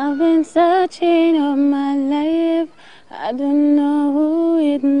 I've been searching all my life. I don't know who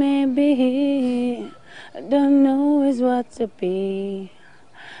it may be. I don't know is what to be.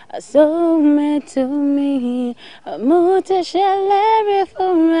 So meant to me. Mo ti ṣèlérí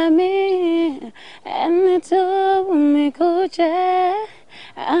fúnra mi. Ẹni tó wù mí kó jẹ́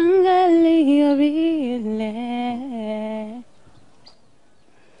áńgẹ́lì orílẹ̀.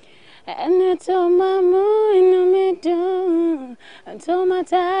 Ẹni tó máa mú inú mi dùn. Tó máa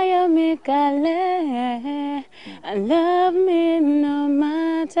tayọ̀ mi kalẹ̀. And love me no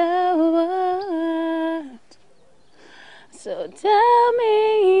matter what. So tell me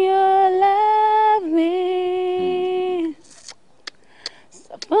you love me.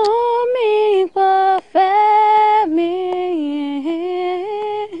 So for me, perfect me.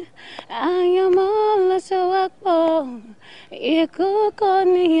 I am all so akpo. Ikú kò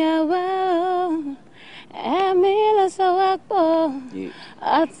níyàwó. Ẹ̀mí ló so akpo.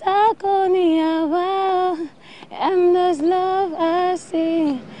 Ọ̀tá kò níyàwó. And this love I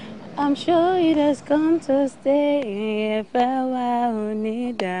see, I'm sure it has come to stay. Ìfẹ́ wa ò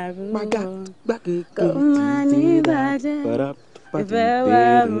ní dàrú. Kò má ní bàjẹ́. Ìfẹ́ wa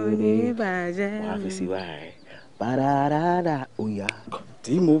ò ní bàjẹ́. Wàá fi sí wáyé. Bàdàdàdà òyà.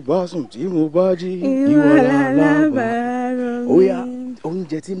 Tí mo bá sùn, tí mo bá jí, ìwọ lálábàárò mi. Òyà,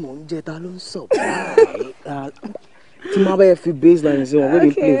 oúnjẹ tí mò ń jẹ ta ló ń sọ báyìí. Tí máa bá yẹ fi baseline sí wọn,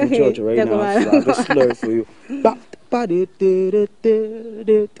 we're playing for church right now, so I'll just slow it for you.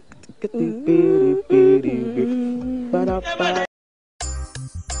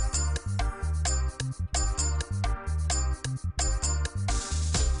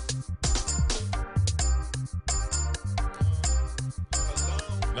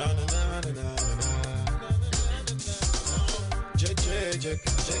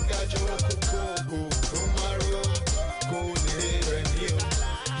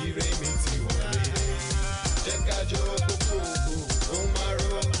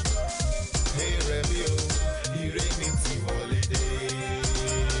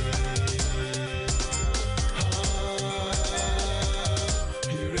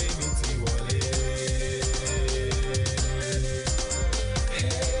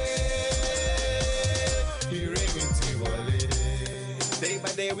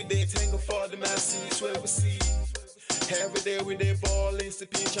 We day tango for the masses where we see. Every day we day balling,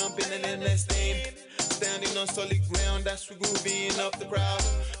 sipping, jumping, and then next thing. Standing on solid ground, that's we grooving up the crowd.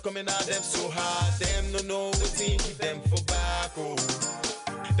 Coming out them so hard, them no know what team keep them for back. Oh,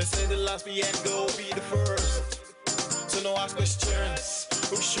 they say the last be and go be the first. So no ask questions,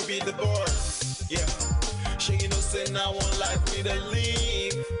 who should be the boss? Yeah, she you know say now one life we the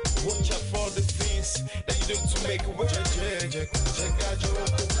leave. Watch out for the things that you do to make it work. Check out your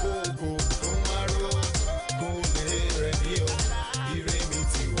go tomorrow. Go there radio. Ire mi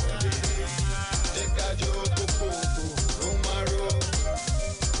ti wọlé. Check out your go tomorrow.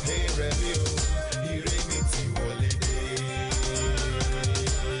 Hey radio. Ire mi ti wọlé.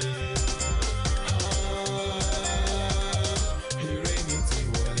 Ire mi ti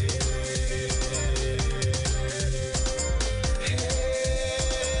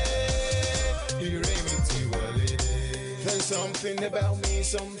wọlé. There's something about me,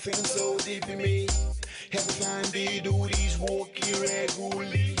 something so deep in me. Every time they do these walk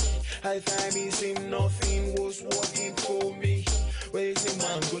irregularly, I find me saying nothing was working for me. What is a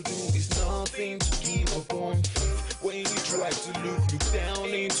man go do is nothing to give up on faith. When you try to look down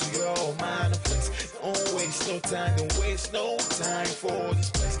into your mind of things, don't waste no time, don't waste no time for this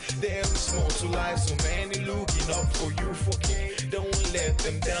place. There is more to life, so many looking up for you, forget. Don't let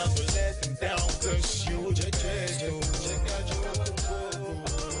them down, don't let them down, cause you just do. Check out your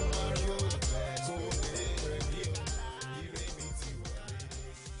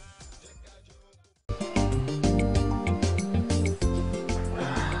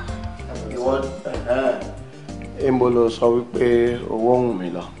You want? níbo ló sọ wípé owó wù mí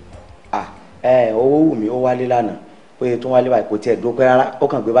lọ. Owó wù mí ó wálé lánàá pé tó wálé báyìí kò tiẹ̀ dúró pé rárá ó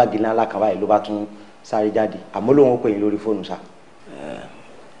kàn gbé báàgì ńlá kan báyìí ló bá tún sáré jáde àmọ́ lòun ó pè yín lórí fóònù sá.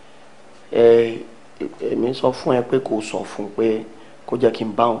 Èmi sọ fún ẹ pé kò sọ fún pé kó jẹ́ kí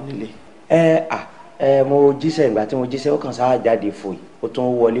n bá òun nílé. Mo jíṣẹ́ ìgbà tí mo jíṣẹ́ ó kàn sáà jáde fòyì ó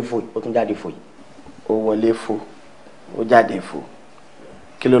tún wọlé fòyì ó tún jáde fòyì. Ó wọlé fò ó jáde fò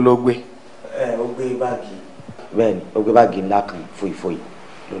kí ló gbé. Ó gbé báàgì bẹ́ẹ̀ ni ó gbé báàgì ńlá kan fòyì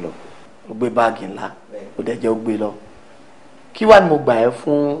ló lọ. Ó gbé báàgì ńlá ó dẹ̀ jẹ́ ó gbé lọ. Kí wàá ni mo gbà ẹ́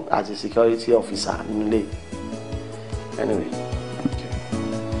fún as a security officer nílé. Anyway.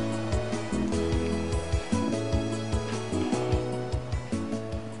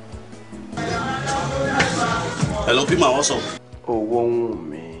 Hello, Pima, what's up? Owó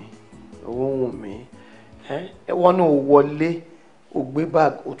wù mí. Ẹ wọ́n náà wọlé, ó gbé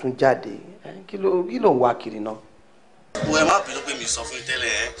báàgì, ó tún jáde. Kí ló ń wá kiri náà? Wo ẹ má bínú pé mi sọ fún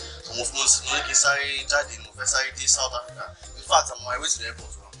tẹ́lẹ̀ ẹ́. Mo ní kí n sáré jáde, mo fẹ́ sáré dé South Africa. In fact, I'm on my way to the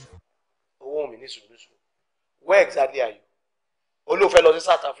airport now. Owó mi ní sùúrù. Where exactly are you? Olú fẹ́ lọ sí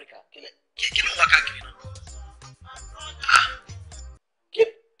South Africa. Kí ló ń wá káàkiri náà?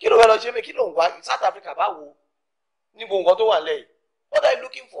 Kí ló fẹ́ lọ ṣe mí? Kí ló ń wá South Africa báwo? Níbo nǹkan tó wà lẹ́yìn? What are you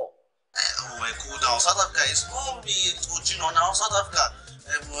looking for? Cool down. South Africa is not me. Now South Africa.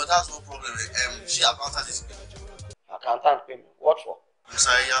 But that's no problem. She accountant is paying. Accountant pay me. What for? I'm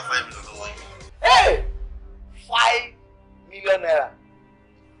sorry, you have 5 million. Hey! 5 million naira.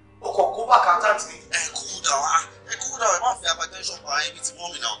 Go back accountant me. Cool down. Cool down. I'm not fair attention for IBT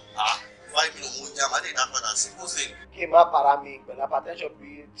mommy now. 5 million more jam. I think that's a simple thing. Kí má para mi pẹ̀lú attention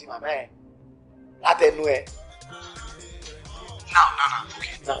bí ti màmá ẹ̀. Látẹnu ẹ̀. Now,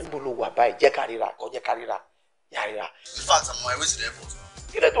 okay. Now, níbo ló wà báyìí? Jẹ́ ká ríra, kò jẹ́ ká ríra. Yà ríra. In fact, I'm on my way to the airport.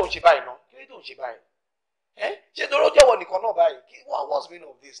 Kí ló tó ń ṣe báyìí náà? Ṣé tó ló jẹ́wọ́ nìkan náà báyìí? What's the meaning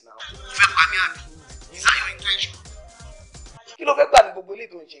of this now? Ó fẹ́ pa mí àbí? Is that your intention? Kí ló fẹ́ gbà ní gbogbo ilé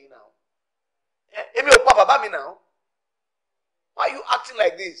tó ń ṣe yìí náà? Èmi ò pa bàbá mi náà. Why are you acting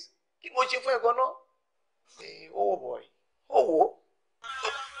like this? Kí mo ṣe fún ẹ gan-an? Oh boy. Oh.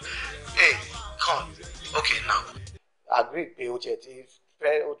 Hey, come. Okay, now. Agree pé o jẹ ti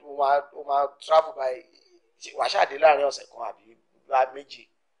fẹ́ o máa travel by wàá ṣáàdé láàrin ọ̀sẹ̀ kan àbí méjì.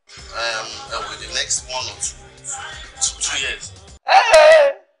 With the next 1 or 2 years.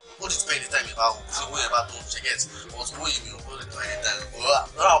 Ó ti spend the time ìbá o ṣe owó yẹn bá tó ṣe get but owó yìí mi ò kó lè tó ẹni time lọ́la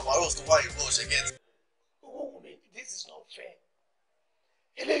àpárọ̀ tó wá ìbọn ṣe get. Owó mi this is not fair.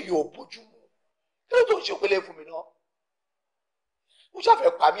 Eléyìí ò bójú mu kí ló tó ń ṣe òpèlè fún mi náà? Ó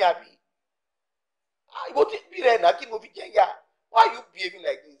ṣàfẹ́ pa mí àbí? Ìbò tí bí rẹ̀ náà kí mo fi jẹ́ ya. Why are you behaving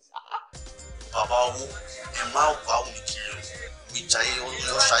like this? Bàbá owó ẹ má wà ó mi kiri mi jayé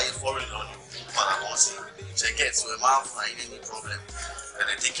olóyún ṣayé fọ́rin lọ́nà padà wọ́n sí ṣẹ́gẹ̀t so ẹ má fún ayé ní problem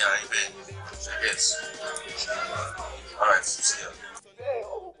ẹ̀rẹ̀ take care ayé bẹ́ẹ̀ ṣẹ́gẹ̀t. Alright, see ya.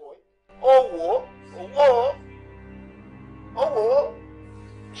 Owó.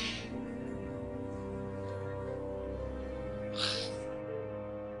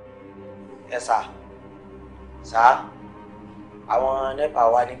 Yes, sir. Sá àwọn NEPA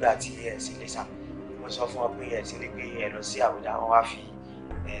wá nígbà tí ẹ sì lè sá mo sọ fún ọ pé ẹ sì lè gbé ẹ lọ sí Àbújá wọn wá fi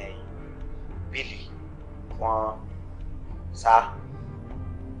bíìlì wọn sá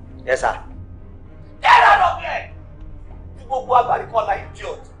ẹ sá. ẹ lọ lọ bẹ́ẹ̀ tí gbogbo àgbàrí kọ́ la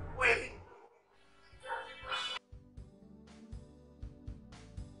idiot wéèrè.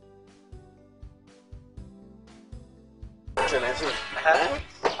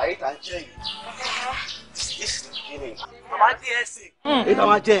 Ayé ta ń jẹ́ yìí. Bàbá DSC. Èyí tá a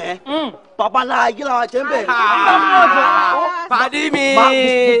máa jẹ ẹ́. Bàbá náà ayé la máa jẹ ń bẹ̀. Pàdé mi.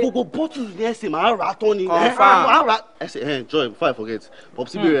 Gbogbo bọ́tù ní ẹsẹ̀ máa rà á tán ni. Ẹsẹ̀ Joy before I forget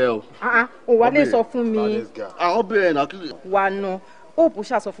Popsi bèrè o. O wà lè sọ fún mi. Àwọn bèrè náà kí ló. Wà nù. Hope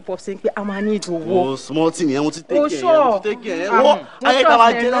ṣá sọ fún Popsi pé a máa ní ìdòwò. O small thing yẹn mo ti take care yẹn mo ti take care yẹn. Wọ́n ayé tá a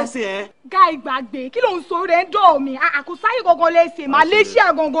máa jẹ lẹ́sẹ̀ ẹ́. Guy gbàgbé kí ló ń sọ rẹ̀ ń dọ̀ mí àkùsáyé gangan lè ṣe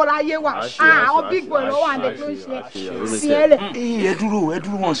Malaysia gangan láyé wa àwọn big boy lọ́wọ́ àndẹ̀ tó ń ṣe sí ẹlẹ̀. ẹ dúró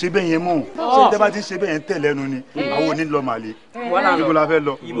wọn ṣe bẹ́ẹ̀ yẹn mọ́ ṣé tẹ́ bá ti ń ṣe bẹ́ẹ̀ yẹn tẹ̀lé ẹnu ni àwọn ò ní lọ Mali ibo la fẹ́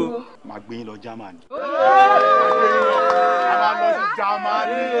lọ máa gbé yín lọ Germany.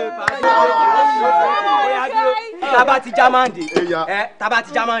 Tábà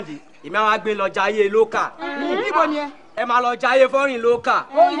ti Germany èmi àwọn agbé lọ jayé lókà. Níbo ni ẹ? Ẹ máa lọ jayé fọ́rin lókà.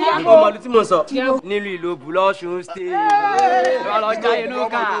 Níbo mọ̀lú tí mo sọ? Nílùú Ìlóbù lọ́ṣun state. Ẹ máa lọ jayé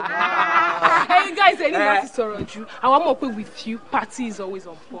lókà. Hey guys, ẹni bá ti sọ̀rọ̀ jù. Àwa mọ̀ pé with you, party is always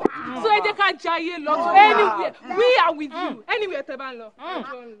on point. So ẹ jẹ́ ká jayé lọ. So anywhere, we are with you. Anywhere tẹ́ bá ń lọ.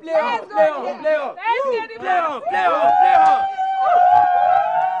 Play on, play on, play on. Play on, play on, play on.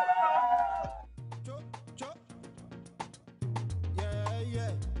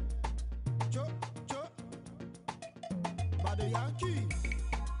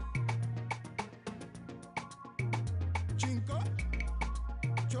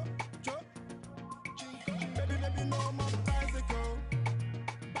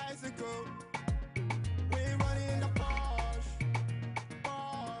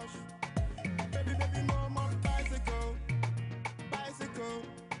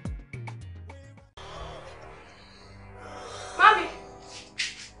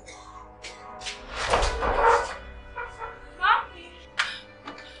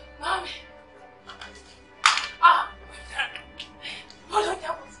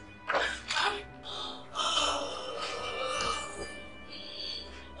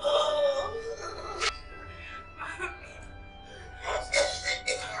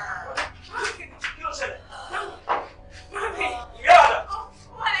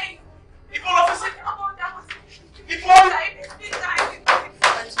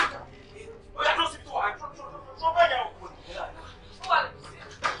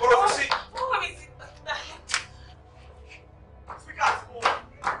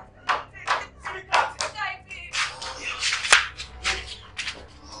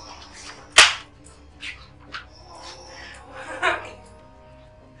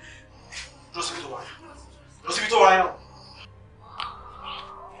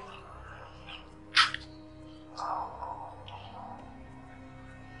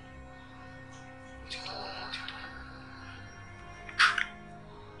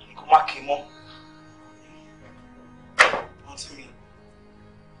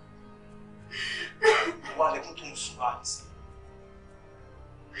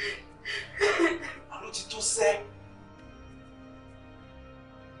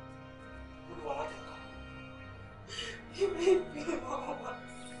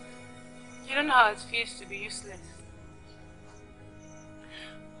 You don't know how it feels to be useless.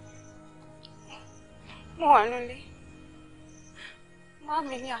 Mo wà nílé.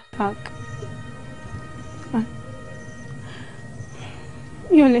 Mommy ní attack.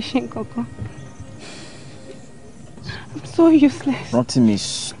 Mi ò lè ṣe nǹkan kan. I'm so useless. Rotimi,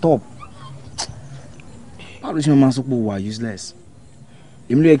 stop. Báwo ló ṣe máa sọ pé wà useless?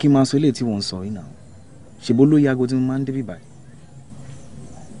 Èmi ló yẹ kí n máa sọ eléyìí tí wọ́n ń sọ yìí náà. Ṣèbó ló yàgò tí mo máa ń débí báyìí.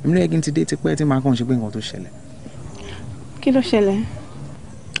 Èmi ló yẹ kí n ti dé tipẹ́ tí màá kàn ṣe pé nǹkan tó ṣẹlẹ̀. Kí ló ṣẹlẹ̀?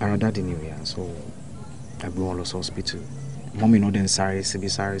 Ara dáàdì ni òyà, so a gbé wọn lọ sí hospital. Mọ́mí náà dẹ̀ ń sáré síbi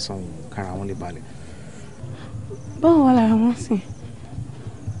sáré sọ̀hún kára wọn lè balẹ̀. Báwo wà lára wọn sìn?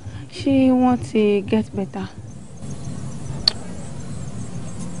 Ṣé wọ́n ti get better?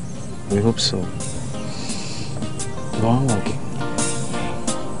 We hope so. Wọ́n wà okay.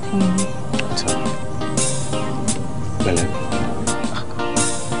 It's all right. Bẹ̀lẹ̀.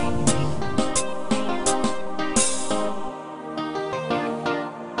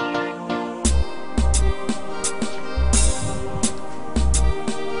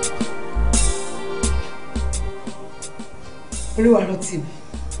 Oluwasina,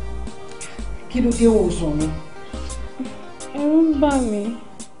 kí ló dé òsùn mi? Ẹ̀rù ń bà mí.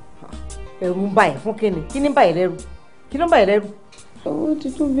 Ẹ̀rù ń bà ẹ́ fún kíni? Kí ni ń bà ẹ́ lẹ́rù? Kí ló ń bà ẹ́ lẹ́rù? Ó ti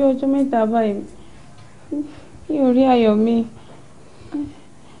tó bí ọjọ́ mẹ́ta báyìí. Mi ò rí ayọ̀ mi.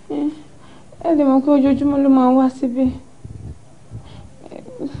 Ẹ lè mọ̀ pé ojoojúmọ́ ló máa wá síbí.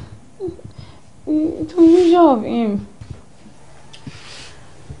 It's unusual of him.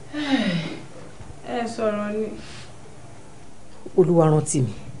 Ẹ sọ̀rọ̀ ni.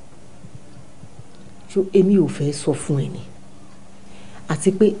 Oluwasina, ṣó èmi ò fẹ́ sọ fún ẹ ni.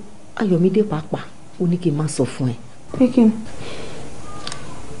 Àti pé Ayọ̀mídé pàápàá ó ní kí n má sọ fún ẹ. Pekin.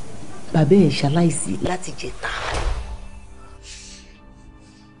 Bàbá ẹ̀ ṣaláìsí láti jẹta.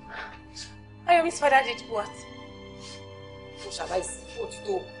 Ayomi's father did what? Ó ṣaláìsí, ó ti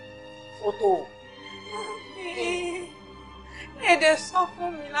tó, ó tó. Èdè sọ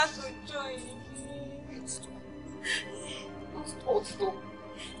fún mi látọjọ́ yìí. Ó ti tó.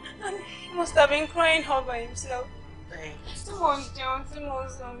 And he must have been crying all by himself. Tí mo jẹun tí mo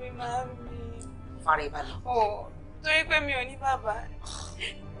sọ mi máa ń bí. Fara ìbàdàn. Oh, torí pé mi ò ní bàbá.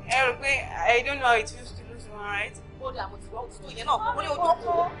 Ẹ rò pé I don't know how it feels to lose one, right? Ó dà mo ti wá òtítọ́ yẹn náà kó mo ní ojú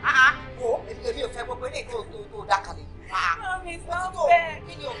ọkọ̀. Wo èmi ò fẹ́ gbogbo eléyìí tó dákàlẹ̀. Mami sọ bẹ́ẹ̀.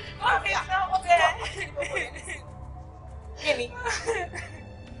 Mami sọ bẹ́ẹ̀. Kí ni?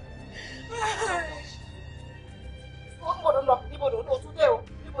 Níbo ló lọ? Níbo ló lọ? Tún dé o.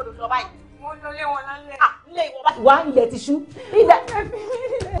 Níbo ló lọ báyìí? Mo lọ lé wọn lálẹ́. Ilé ìwọ bá ti wá ilẹ̀ ti ṣú. Ilẹ̀.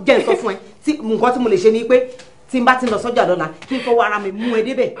 jẹ́ sọ fún ẹ tí nǹkan tí mo lè ṣe ni pé tí n bá ti lọ sọ́jà lọ́la kí n fọwọ́ ara mi mú ẹ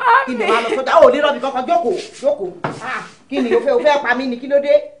débẹ̀ kí n lè máa lọ sọ́jà ó lè rọ́ọ̀bì kankan jókòó kí ni o fẹ́ pa mí ni kí ló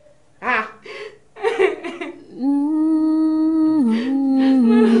dé.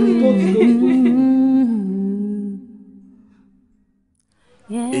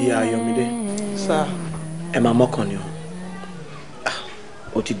 Ìyá Ayọ̀mídé sá ẹ máa mọ́kàn ni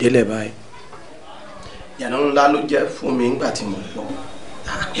o ti délẹ̀ báyìí. Ìyànà ńlá ló jẹ́ fún mi nígbà tí mo gbọ́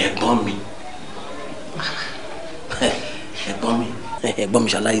ẹ̀gbọ́n mi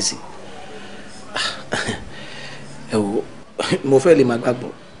ṣaláìsí. Ẹ wo mo fẹ́ lè máa gbàgbọ́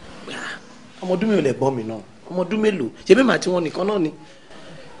ọmọ ọdún mélòó lẹ̀gbọ́n mi náà ọmọ ọdún mélòó ṣe bí màá tí wọn nìkan náà ni.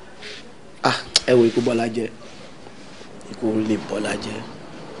 Ẹ wo ikú Bọ́lá jẹ́ ikú lè Bọ́lá jẹ́.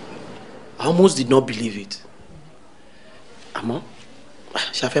 I almost did not believe it. Àmọ́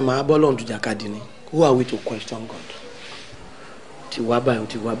ṣàfẹ́ máa bọ́ lọ́run dùjà káàdì ni. Who are we to question God? Ti wá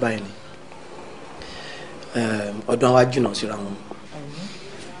báyìí ni. Ọdún àwa jìnnà síra wọn.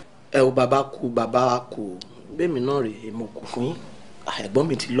 Ẹ wo bàbá kú bẹ́ẹ̀mi náà rè é mo kù fún yín. Ẹ̀gbọ́n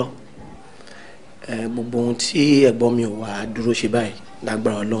mi ti lọ. Gbogbo ohun tí ẹ̀gbọ́n mi ò wá dúró ṣe báyìí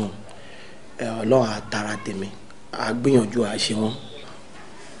lágbára Ọlọ́run. Ọlọ́run àtàrà tèmi á gbìyànjú à ṣe wọ́n.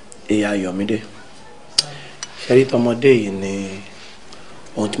 Ìyá Ayọ̀mídé ṣẹ́rí tọmọdé yìí ni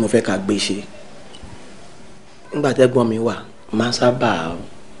ohun tí mo fẹ́ ká gbé ṣe. Nígbà tẹ́gbọ́n mi wà máa sábà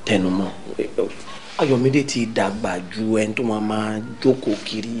tẹnumọ́ Ayọ̀mídé ti dàgbà ju ẹni tó máa jókòó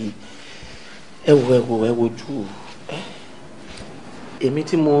kiri. Ẹ wojú èmi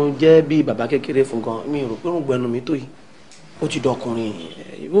tí mo jẹ́ bí bàbá kékeré fún gan mi rò pé òun gbẹnu mi tó yìí ó ti dọkùnrin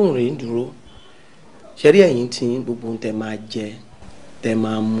ìbóhùn rẹ̀ ń dúró. Ṣẹ́rí ẹ̀yin tí gbogbo ohun tẹ máa jẹ tẹ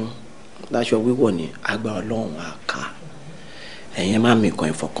máa mú láṣọ wíwọ̀ ní agbára Ọlọ́run àká ẹ̀yin má mi kan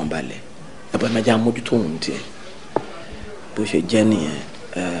ìfọkànbalẹ̀ ẹ̀bùn ẹ̀ máa já mójútó òun tiẹ̀ bó ṣe jẹ́ nìyẹn.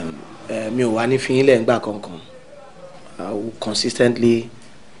 Mi ò wá ní fi yín lẹ́yìn gbà kankan. I will consistently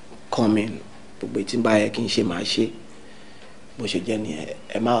come in gbogbo tí n bá yẹ kí n ṣe máa ṣe bó ṣe jẹ́ nìyẹn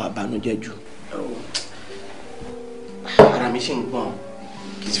ẹ má wàá bànújẹ́ jù. Ara mi ṣì ń gbọ̀n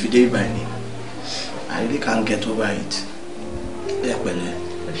kì í fi dé ibà ni I really can't get over it. Ẹ pẹ̀lẹ́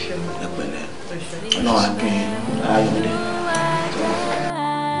Ọlọ́run á dùn yín Ayọ̀mídé.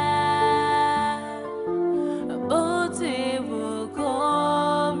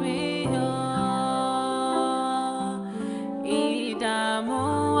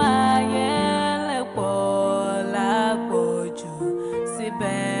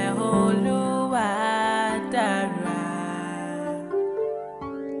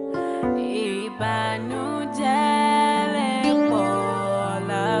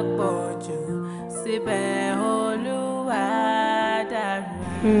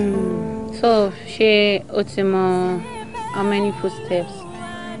 So ṣé o ti mọ how many footsteps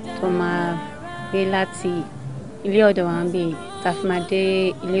tó máa gbé láti ilé ọ̀dọ̀ wa ń bè tá a fi máa dé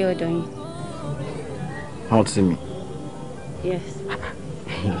ilé ọ̀dọ̀ yín? How to me? Yes.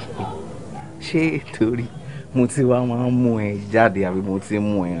 Ṣé torí mo ti wá máa ń mú ẹ jáde àbí mo ti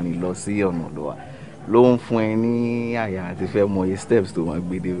mú ẹ rìn lọ sí ọ̀nà lọ́wọ́ ló ń fún ẹ ní àyà àti fẹ́ mọ iye steps tó máa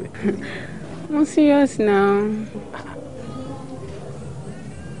gbé débẹ̀? I'm serious now.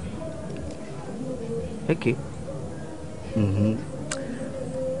 Okay.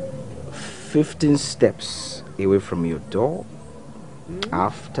 15 steps away from your door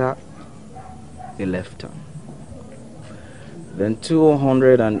after a left turn. Then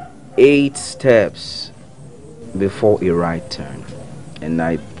 208 steps before a right turn. And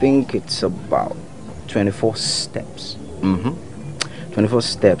I think it's about 24 steps. 24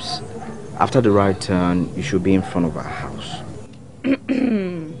 steps. After the right turn, you should be in front of our house.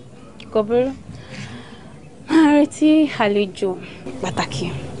 Gabriel, àrètí àlejò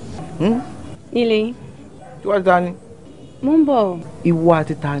pàtàkì. Nílé yín. Tí wàá ta ni? Mo ń bọ̀. Ìwọ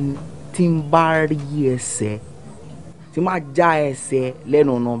àti ta ni tí ń bá rí ẹsẹ̀ tí máa já ẹsẹ̀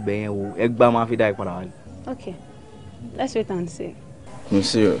lẹ́nu ọ̀nà bẹ̀yẹn o ẹgbàá máa fi dá ìpadà wálé. Okay, let's wait and see. I'm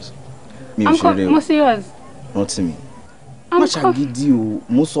serious. I'm serious. Rántí mi. Má ṣàgídí o,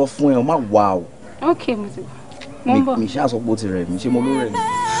 mo sọ fún ẹ o, má wà o. Okay, mo ti bọ̀. Mo ń bọ̀. Mi ṣáà sọ pé ó ti rẹ̀ mí, ṣé mo ló rẹ̀ mí?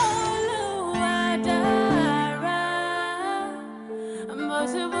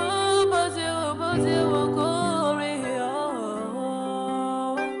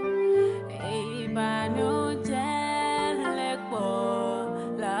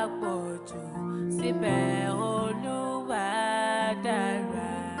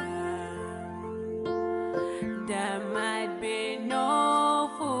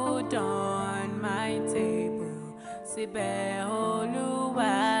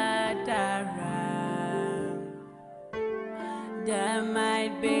 There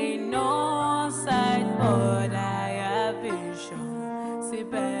might be no sight, but I have vision.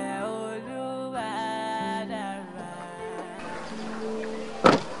 Síbẹ̀ Olúwa dára.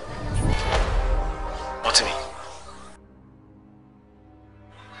 What's me?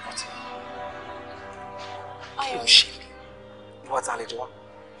 What's àlejò?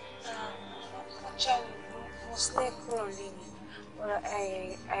 Actually, mostly crawling, but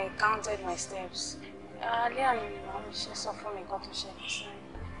I counted my steps. Earlier, she saw from me got to share this.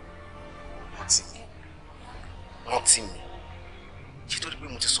 Rántí mi. Ṣé tó di pé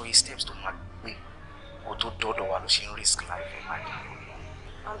mo ti sọ yí steps tó máa gbé kó tó dọ́dọ̀ wa ló ṣe ń risk life ẹ̀ máa dé.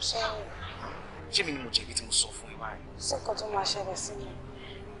 I'm sorry. Ṣé mi ni mo jẹ̀bi tí mo sọ fún ẹ báyìí? Ṣé nǹkan tó máa ṣẹlẹ̀ sí mi?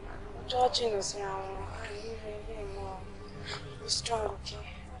 Ọjọ́ jìnnà sí àwọn be strong, okay?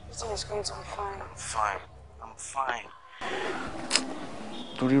 Everything is going to be fine. I'm fine.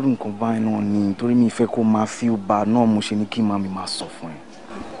 Torí irú nǹkan báyìí náà ni torí mi fẹ́ kó máa feel bad náà mo ṣe ní kí màmí máa sọ fún ẹ.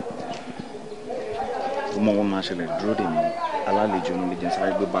 Ọmọ wọn máa ṣẹlẹ̀ dúró dè mí alálejò ní lẹ́jẹ̀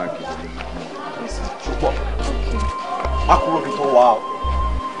sáré gbé báàgì lórí mi. Ṣùgbọ́n má kúrò bí tó wà o.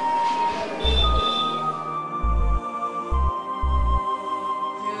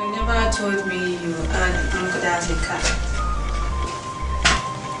 You never told me you had an uncle that has a car.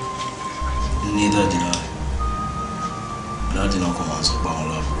 Neither did I. But I did not come out to bound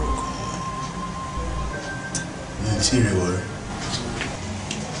love broke. Serious.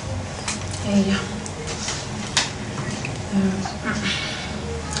 Yeah.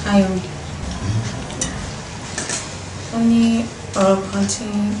 I only ọ̀rọ̀ kan tí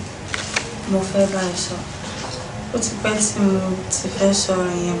mo fẹ́ bá ẹ sọ. Ó ti pẹ́ tí mo ti fẹ́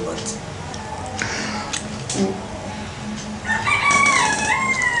sọ̀rọ̀ yẹn but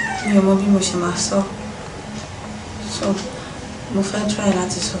mi ò mọ bí mo ṣe máa sọ. So mo fẹ́ try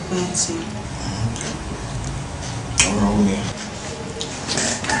láti sọ fún ẹ tí. Ọ̀rọ̀ wo ni?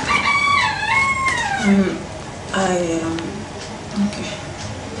 Okay.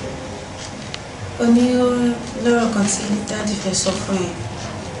 Ó ní lọ́rọ̀ kan tí dáàdì fẹ́ sọ fún ẹ.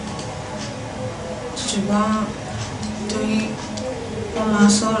 Ṣùgbọ́n torí wọ́n máa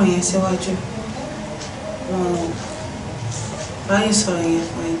sọ̀rọ̀ yẹn síwájú. Wọ́n ráyè sọ̀rọ̀ yẹn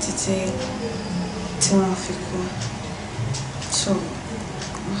fún ẹ títí tí wọ́n fi kú. So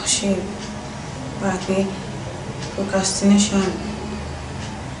mo ṣe bá pé procrastination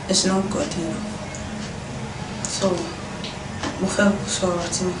is not good enough. So mo fẹ́ sọ̀rọ̀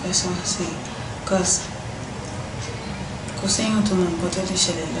tí mo fẹ́ sọ sí i because kò séyàn tó mọ nǹkan tó lè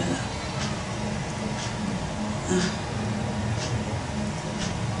ṣẹlẹ̀ lọ́la.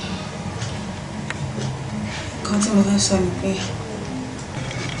 Nǹkan tí mo fẹ́ sọ ni pé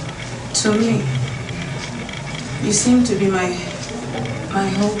to me you seem to be my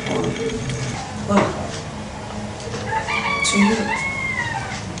whole world, but to you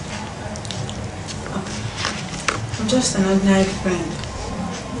I'm just an ordinary friend.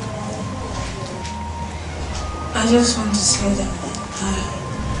 I just want to say that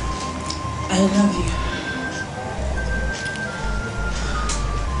I love you.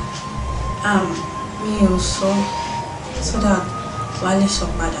 Me also, so that while it's so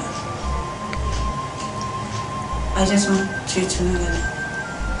bad, I just want you to know that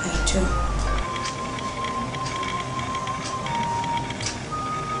I do.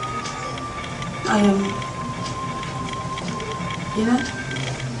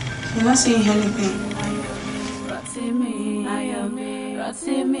 You're not saying anything.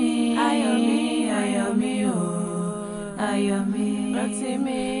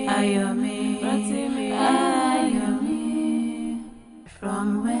 From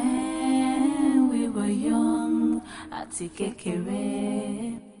when we were young, àti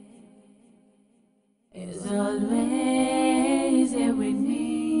kékeré is always here with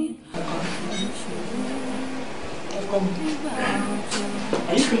me.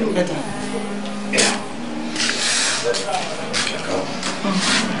 Are you feeling better? Yeah.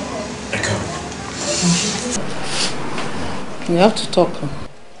 You have to talk.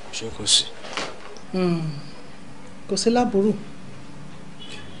 Ṣé kò sí? Kò sí láburú.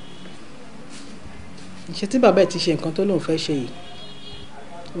 Ṣé tí bàbá ẹ̀ ti ṣe nǹkan tó lóun fẹ́ ṣe yìí?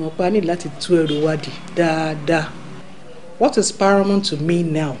 Wọ́n pa ní láti tú ẹrù wádìí dáadáa. What is paramount to me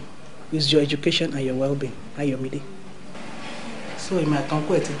now is your education and your well-being, Ayọ̀mídé. So èmi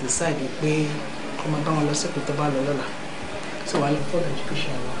àtànkù ẹ̀ ti decide pé kó máa bá wọn lọ sípò tó bá lọ lọ́la. So wàá lọ for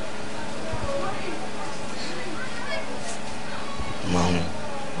education wa. Mom,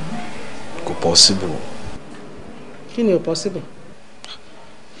 kò possible. Kí ni ò possible?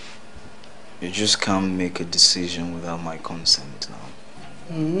 You just can't make a decision without my consent now.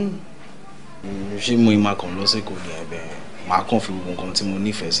 Ṣé mo ìmọ̀ kan lọ sí kò ní ẹ̀bẹ̀? màá kàn fi gbogbo nǹkan tí mo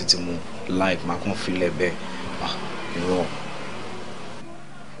nífẹ̀ẹ́ sí tí mo like màá kàn fi lẹ̀ bẹ́ẹ̀ irọ́.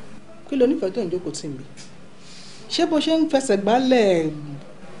 kí ló nífẹ̀ẹ́ tó ń jókòó tì mí ṣé bó ṣe ń fẹsẹ̀ gbálẹ̀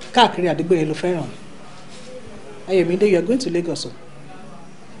káàkiri àdúgbò yẹn ló fẹ́ràn Ayọ̀mídé, you are going to Lagos o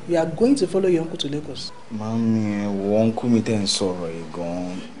you are going to follow your uncle to Lagos. Màámi ẹ̀wọ̀ uncle mi tẹ̀ ń sọ̀rọ̀ yìí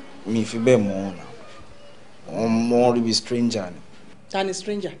gan-an mi fi bẹ́ẹ̀ mọ̀ ọ́n náà wọ́n mọ̀ rí bí stranger ni. Ta ni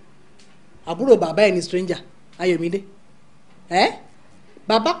stranger? Àbúrò bàbá ẹ̀ ni stranger Ayọ̀mídé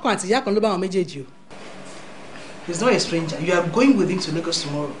bàbá kan àti ìyá kan ló bá wọn méjèèjì o. He is not a stranger. You are going with him to Lagos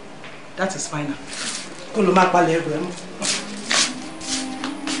tomorrow. That is final. Kó ló máa palẹ̀ ẹrù ẹ mọ́.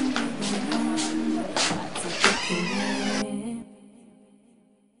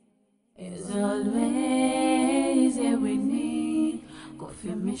 It's always here with me. Kò fi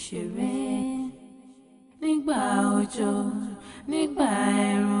mí ṣeré. Nígbà òjò, nígbà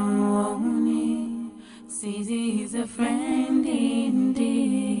ẹ̀rùn ọ̀hún ni. Sisi is a friend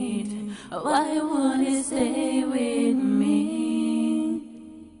indeed. Why won't he stay with me?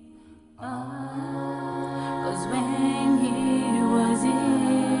 'Cause when he was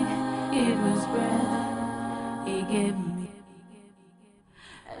here, it was breath he gave me.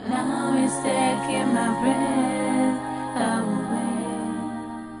 And now he's taking my breath away.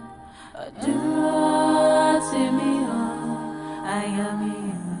 Do to me, oh, I am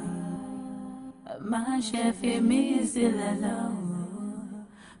here. My chef, me still alone.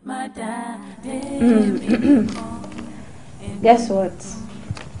 My daddy. Guess what?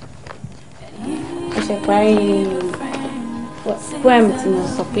 I should parí poem tí mo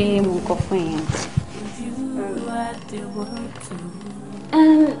sọ pé mo kọ fún yẹn.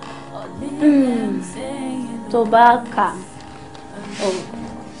 Tó bá kà, oh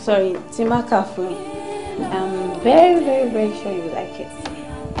sorry, tí má kà fún yẹn, I'm very very very sure you like it.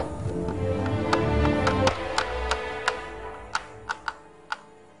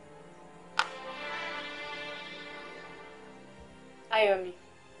 Ayọ̀mí,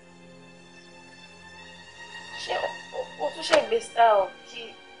 ṣé o tún ṣe gbé style kí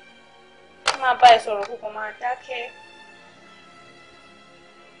máa bá ẹ sọ̀rọ̀ kó kàn máa dákẹ́?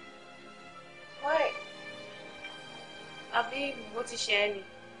 Why? Àbí bó ti ṣe ẹ́ ni?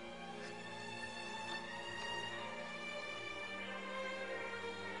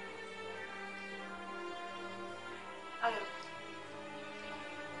 Ayọ̀mí.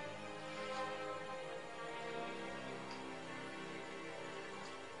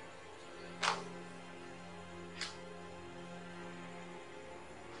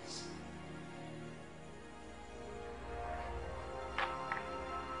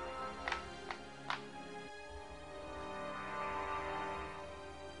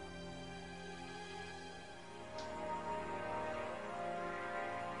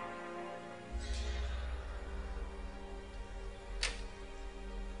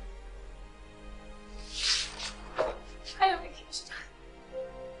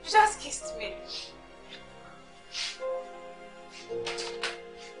 You just kissed me.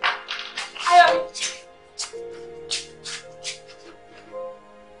 Ayọ̀mí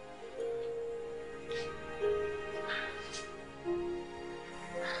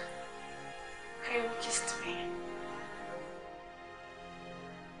kissed me.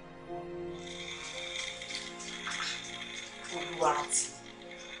 Oluwati.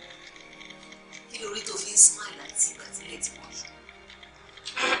 Kí lórí tó fi ń smile àti ìgbà tí ilé ti wọ́n yìí?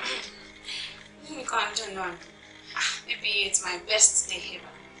 I don't know. Maybe it's my best day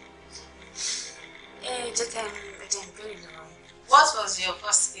ever. What was your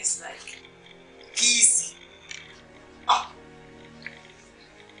first kiss like? Kiss.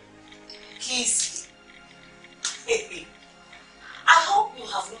 Kiss. I hope you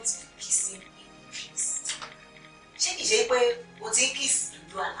have not been kissing in dreams. Ṣé kìí ṣe pé o ti ń kiss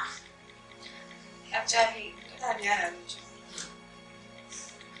lójú àlá? Actually, that is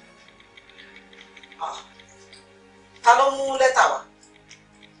Ta ló mú lẹ́tà wá?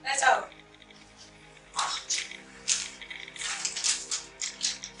 Lẹ́tà wá.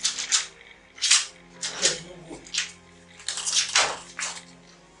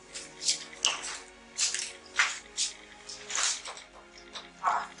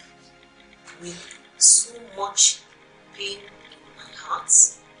 With so much pain in my heart,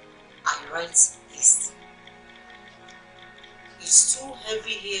 I write this. It's too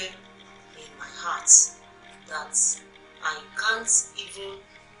heavy here in my heart that I can't even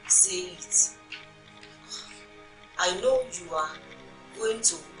say it. I know you are going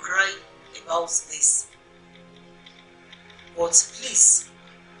to cry about this, but please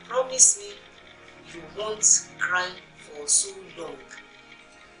promise me you won't cry so long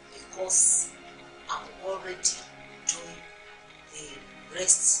because I'm already doing the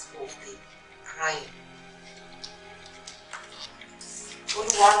rest of the crying.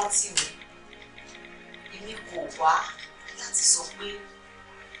 Olúwa rántí mi, èmi kò wá láti sọ pé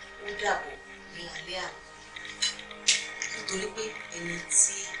ó dàbọ̀ ní alẹ́ àná. Nítorí pé ẹni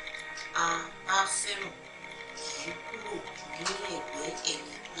tí a bá fẹ́ràn kì í kúrò ní ẹ̀gbẹ́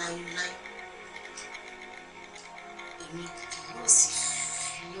ẹni láéláé. Èmi kì yóò sì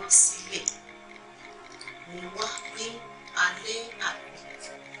fi ọ́ sílẹ̀. Mo wá ní alẹ́ àná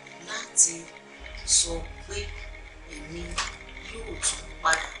láti sọ pé èmi yóò tún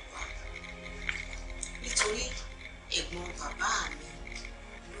padà wá. Nítorí ẹ̀gbọ́n bàbá mi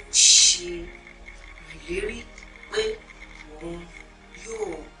ló ṣe ìlérí pé òun yóò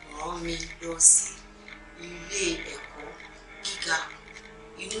rán mi lọ sí ilé ẹ̀kọ́ gíga.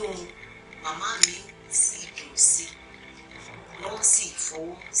 Inú màmá mi sì dùn sí i, wọ́n sì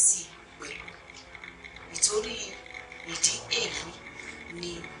fọwọ́ sí i pẹ̀lú. Nítorí ìdí èyí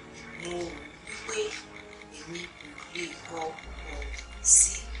ni mo rò wípé èmi kò lè kọ ọ̀rọ̀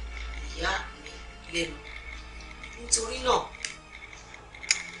sí ìyá mi lẹ́nu. Nítorí náà,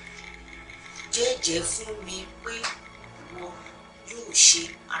 jẹ́jẹ́ fún mi pé ìwọ yóò ṣe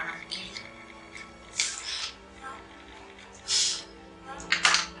ara gírí.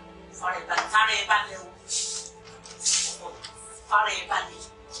 Fara ẹ balẹ̀ o. Fara ẹ balẹ̀.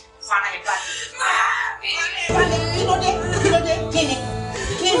 Kí ló dé? Kí ni?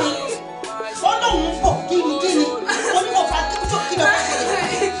 Ọlọ́run pọ̀ kí ni? Onímọ̀ fà kí ló fà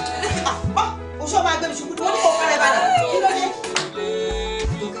ṣẹlẹ̀? Oṣù ọba agbẹ́mi ṣubú tí wọ́n ní kò fara ẹ balẹ̀. Kí ló dé?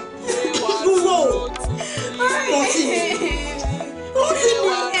 Dúró.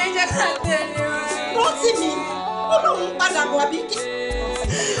 Rántí mi. Ọlọ́run padà bọ̀ àbí kí?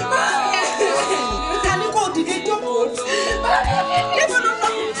 Ká ní kò dìde jókòó. Níbo ló lọ?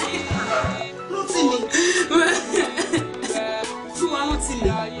 Rántí mi. Olúwa rántí mi.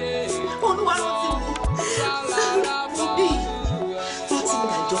 Bí rántí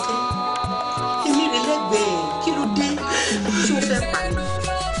mi Àjọkẹ́. Èmi rè lẹ́gbẹ̀ẹ́. Kí ló dé? Ṣé o fẹ́ pa mí?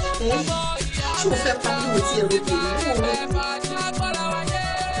 Ṣé o fẹ́ pa mí wò tí ẹ̀rọ tèmi?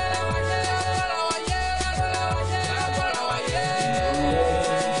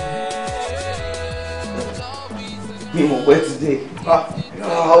 Mi ò pẹ́ ti dé.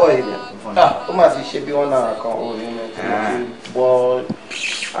 How are you there? Ó mà ti ṣe bí wọ́n náà kan òun ní mi tí mo ti bọ́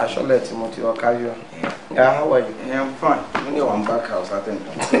aṣọ́lẹ̀ tí mo ti wọ káyọ̀. How are you? I'm fine. Mo ní one back house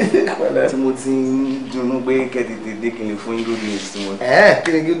látẹ̀ntàn. Tí mo ti ń dunnú pé kẹ́tẹ̀tẹ̀ dé kí n lè fún yín good news tí mo.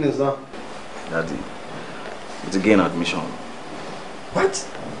 Kí ni good news náà? Daddy, mo ti gain admission. What?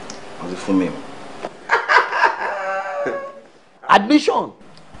 Mo ti fún mi. Admission?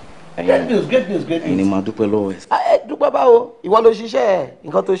 Great news. Ẹ̀yin ni màá dúpẹ́ lọ́wọ́ ẹ̀. Dúpẹ́ báwo? Ìwọ ló ṣiṣẹ́ ẹ̀,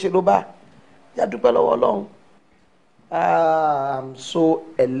 nǹkan tó ṣe ló bá. Yá dúpẹ́ lọ́wọ́ Ọlọ́run. I'm so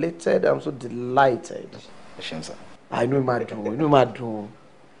elated, I'm so delighted. Ẹ ṣeun sir. Inú mi máa dùn.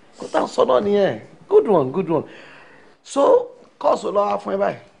 Kó tá à ń sọ náà nìyẹn. Good one. So, course wo ló wá fún ẹ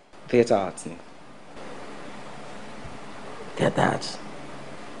báyìí? Theatre arts ni. Theatre arts?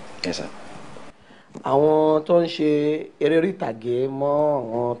 Yes sir. Àwọn tó ń ṣe eré orí ìtàgé mọ́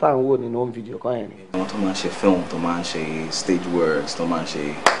àwọn tá à ń wò nínú home video kan yẹn ni. Àwọn tó máa ń ṣe film, tó máa ń ṣe stage works, tó máa ń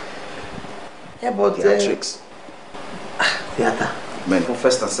ṣe theatrics. Theatre. Men for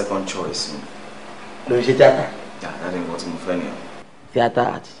first and second choice. Ló ń ṣe theatre? Yeah, that ain't what mo fẹ́ nìyẹn. Theatre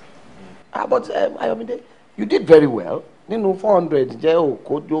arts. But Ayọ̀mídé, you did very well. Nínú 400 jẹ́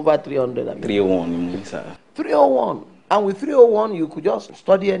òkò over 300. 301 ni mo ní sir. 301. And with 301 you could just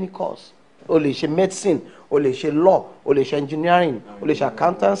study any course. O lè ṣe medicine, o lè ṣe law, o lè ṣe engineering, o lè ṣe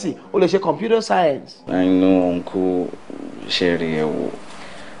accountancy, o lè ṣe computer science. I know uncle Sherry ó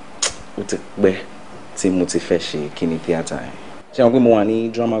ti pẹ́ tí mo ti fẹ́ ṣe kíní theatre yẹn. Ṣé wọn pé mo wà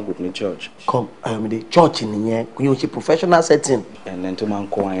ní drama group ní church? Come Ayọ̀mídé, church nìyẹn kò yóò ṣe professional setting. And then tó máa ń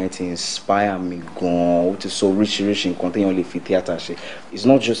kọ́ ayẹyẹ ti inspire mi gan-an, ó ti sọ oríṣiríṣi nǹkan téèyàn lè fi theatre ṣe. It's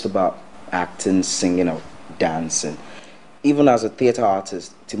not just about acting, singing or dancing. Even as a theatre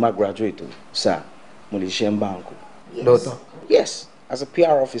artist, tí ma graduate, sir, mo lè ṣe ń báńkù. Lóòótọ́. Yes, as a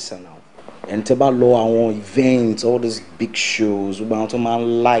PR officer now. And tẹ́ bá lọ àwọn events, all these big shows, gbogbo àwọn tó máa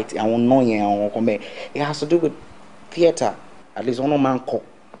ń light, àwọn náà yẹn, àwọn kan bẹ́ẹ̀. It has to do with theatre. At least one man kọ.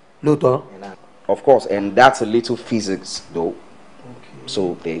 Lóòótọ́. Of course, and that's a little physics though. Okay.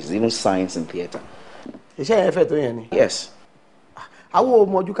 So there's even science in theatre. Iṣẹ́ yẹn fẹ́ tó yẹn ni? Yes. Àwọn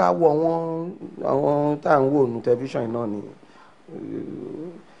ọmọjú ká wo àwọn tá à ń wò ní tẹlifíṣàn náà ni.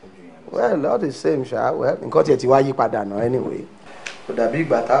 Well, all the same ṣá, well, nǹkan tiẹ̀ ti wá yí padà náà anyway. Kò dàbí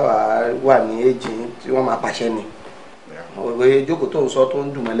ìgbà táwa wà ní èjì tí wọ́n máa pàṣẹ ni. Òwe jókòó tó ń sọ tó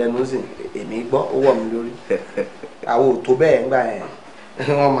ń dùn mọ́ lẹ́nu sí èmi gbọ́ ó wọ̀ mí lórí. àwọn ò tó bẹ́ẹ̀ ńgbà yẹn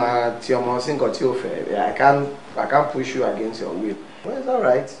wọ́n máa ti ọmọ sí nǹkan tí ó fẹ́ I can't push you against your will. Well, it's all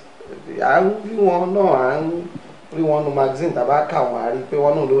right. À ń rí wọn náà à ń rí wọn nu magazine tàbá kà wọn àrí pé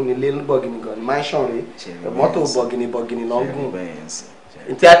wọn náà ló ní ilé bọ̀gìnì gan ní mansion rẹ̀ mọ́tò bọ̀gìnì náà gùn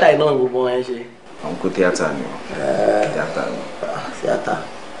ní tíátà iná gbogbo wọn ẹ ṣe. àwọn kó tíátà ni tíátà ni. tíátà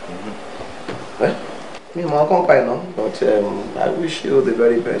mi mọ ọkàn pa iná but I wish you the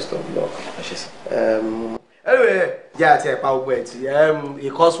very best of luck. Anyway jẹ́ àti ẹ̀pá ogbó ẹ̀ tí a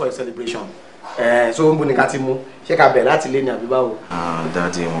cause for a celebration so ń bu ní ká ti mú ṣé ká bẹ̀rẹ̀ láti lé ní àbí báwo.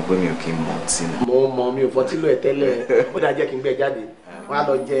 dáadé mo pé mi ò kí n mọ ọtí náà. mo mọ mi ò fọtí lò ẹ tẹ́lẹ̀ ó dáa jẹ́ kí n gbé jáde wọ́n á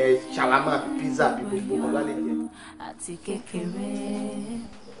lọ jẹ ṣàlámà pizza bí gbogbo wọn bá lè jẹ. àti kékeré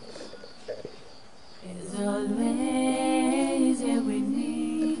is always every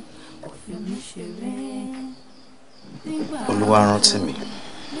day kò fi mí ṣeré. Olúwa rántí mi.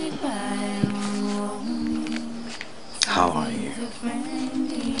 How are you?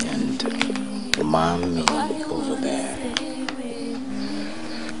 And mommy over there.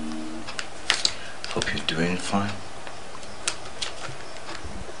 Hope you're doing fine.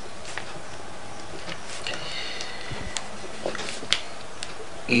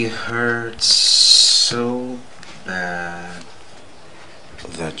 It hurts so bad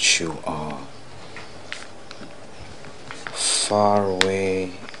that you are far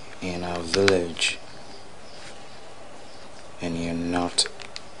away in our village and you're not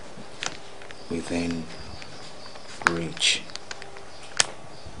within reach.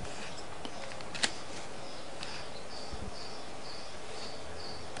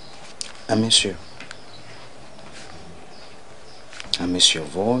 I miss you. I miss your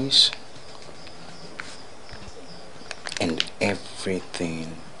voice and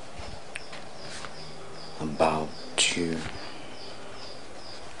everything about you.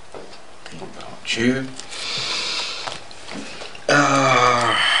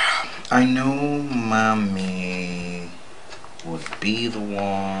 I know mommy would be the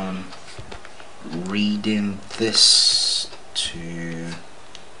one reading this to.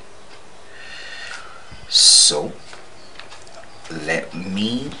 So let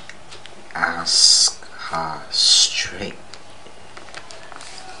me ask her straight.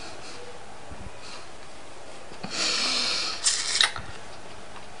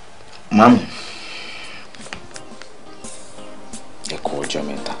 Mommy, ẹ kú ọjọ́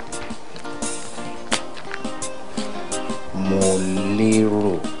mẹ́ta. Mo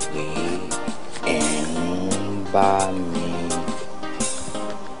lérò pé ẹ ń bá mi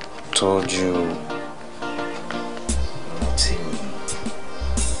tọ́jú rántí mi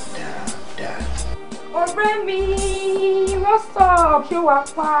dáadáa. Ọ̀rẹ́ mi, what's up? Ṣé wàá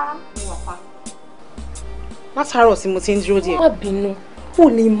pa? Látàárọ̀ tí mo ti ń dúró díẹ̀. Má bínú. O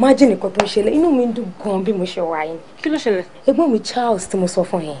lè imagine nǹkan tó ń ṣẹlẹ̀, inú mi ń dùn gan bí mo ṣe wà yìí. Kí ló ṣẹlẹ̀? Ẹ̀gbọ́n mi Charles tí mo sọ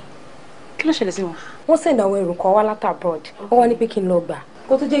fún yẹn. Kí ló ṣẹlẹ̀ sí wọn? Wọ́n send àwọn ẹrù kan wá láti abroad. Wọ́n wá ní pé kí n lọ gbà.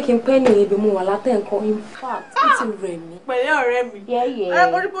 Kó tó jẹ́ kí n pẹ́ ní ibi mu wà látẹ̀ nǹkan. In fact, ó ti rẹ̀ mí. Pẹ̀lẹ́ ọ̀rẹ́ mi.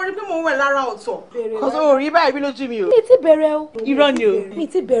 Orí pé mo ń wẹ̀ lára ọ̀tọ̀. Kò sọ orí báyìí bí lójú mi o. Mi ti bẹ̀rẹ̀ o. Irọ́ ni o. Mi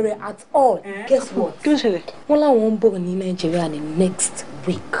ti bẹ̀rẹ̀ at all. Guess what? Kí ló ṣẹlẹ̀? Wọ́n láwọn ń bọ̀ ní Nigeria ní next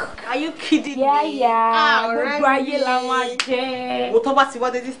week. Are you kidding me? Gbogbo ayé la máa jẹ́. Mo tọ́ bá ti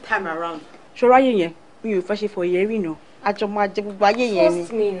wá dé this time around. Ṣọ́ra ayé yẹn, mi ò fẹ́ ṣe fọ ìyẹn rí nà. Àjọ máa jẹ gbogbo ayé yẹn ni.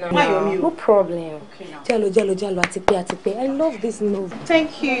 Trust me now. No problem. Jalo, àti pé. I love this movie.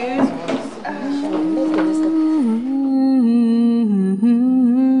 Thank you.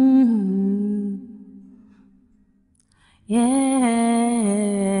 Yeah.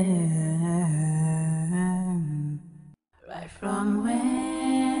 Right from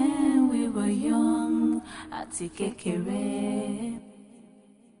when we were young, àti kékeré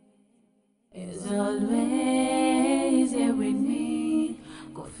is always here with me.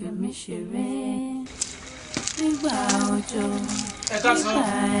 Kò fi mí ṣeré. Nígbà òjò, nígbà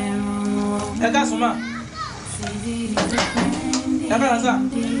ẹ̀rùn. Ẹ káàsán mà. Ẹ káàsán sà.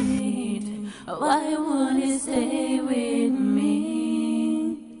 Why would he stay with me?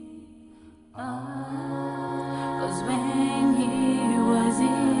 'Cause when he was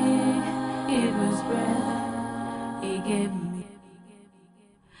here, it was breath he gave me.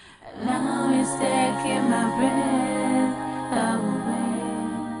 And now he's taking my breath away.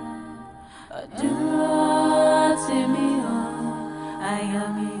 Dúró tì mí o, àyà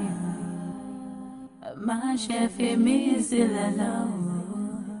mi o. Má ṣe fi mí sílẹ̀ lọ́wọ́.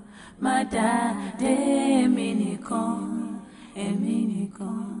 Má dá dé èmi nìkan.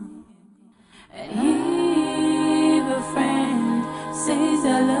 And if a friend says I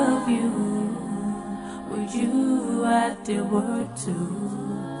love you, would you add the word to?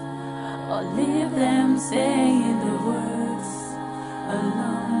 or leave them saying the words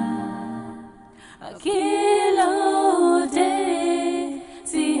alone. Kilo day,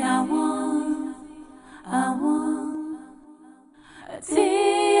 see I want,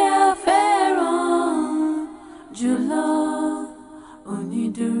 see I fẹ́ràn jùlọ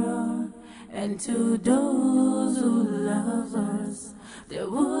onídùúró, and to those who love us, they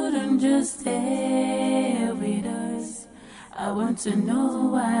wouldn't just stay with us. I want to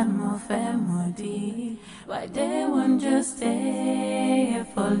know why my family, why they won't just stay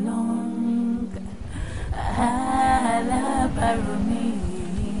for long. Alábàárò mi,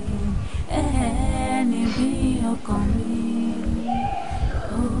 ẹni bí ọkàn mi,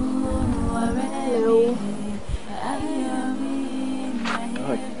 ọ̀rẹ́ mi, ayọ̀ mi, my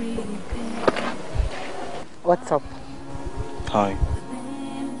everything. What's up? Hi.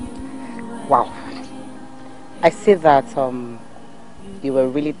 Wow. I see that you were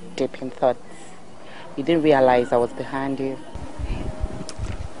really deep in thoughts. You didn't realize I was behind you.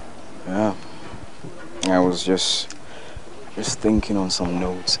 Yeah. I was just thinking on some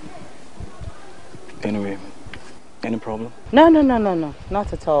notes. Anyway, any problem? No,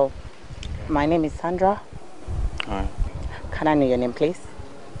 not at all. My name is Sandra. Alright. Can I know your name, please?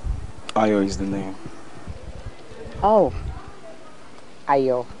 Ayo is the name. Oh,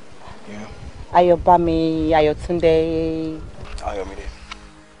 Ayo. Yeah. Ayobami, Ayotunde. Ayomide.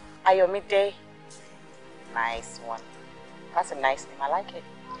 Ayomide. Nice one. That's a nice name. I like it.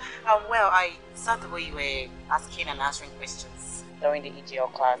 Well, I saw the way you were asking and answering questions during the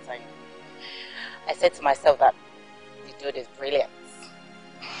EGL class, and I said to myself that the dude is brilliant.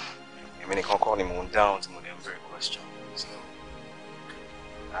 I mean, you can call him on down to my very question. So,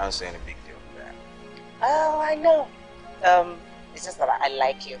 I don't see any big deal with that. Oh, I know. It's just that I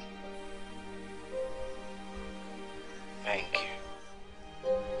like you. Thank you.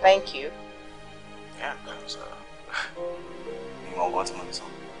 Thank you? Yeah, because, you won't go to my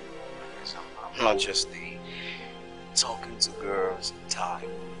song. I'm not just the talking to girls type.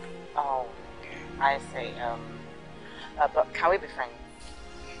 Oh, I say, but can we be friends?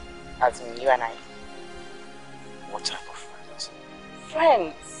 As in you and I. What type of friends?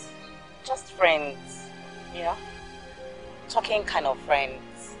 Friends. Just friends, you know? Talking kind of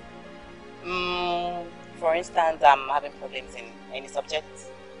friends. For instance, I'm having problems in any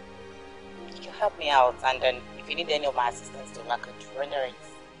subject. You can help me out, and then if you need any of my assistance, I could render it.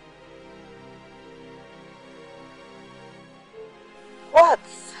 What?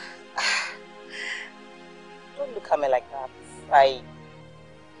 Don't look at me like that. I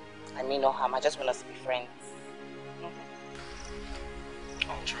mean no harm. I just want us to be friends.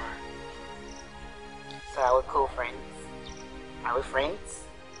 I'll try. So are we cool friends? Are we friends?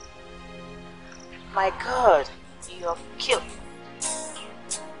 My God, you're cute.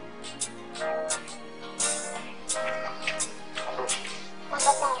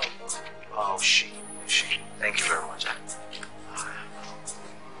 Oh, she. Thank you very much.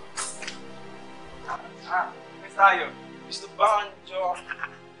 Mr. Ayo, Mr. Banjo.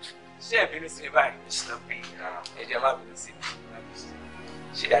 Ṣé ẹ bínú sí mi báyìí? Mr. B. Ẹ jẹ́ má bínú sí mi.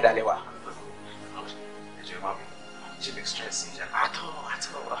 Ṣé dáadáa lẹ wà? Ẹ jẹ́ má bínú. Ṣé big stress yìí? Àtọ̀.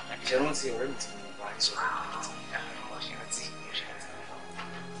 Ṣé rántí ọ̀rẹ́ mi ti wà ní sọ̀rọ̀ àti ìyá ṣe rántí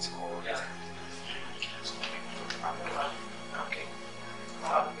ti kọ́ lẹ́tà. Okay.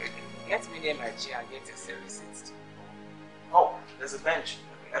 Get me near my chair and get a service seat. Oh, there's a bench.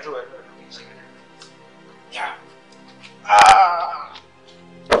 Everywhere. Yeah.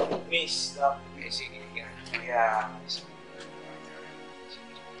 Mr. Yeah.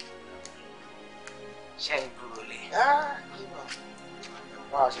 Shall we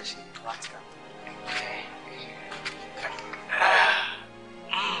Wow, she practical.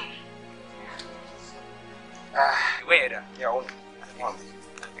 Where? Yeah, only. One.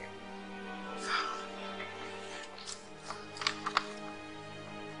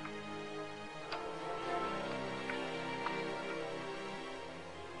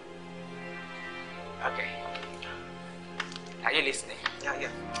 Okay. Are you listening?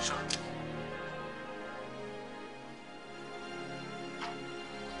 Yeah, sure.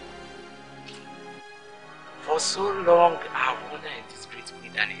 For so long, I wandered in this great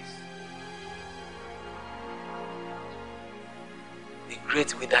wilderness. The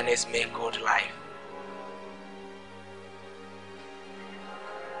great wilderness made God life.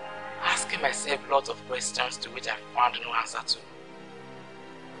 Asking myself lots of questions to which I found no answer to.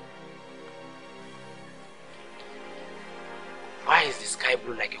 Why is the sky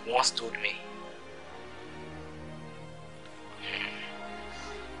blue like it once told me?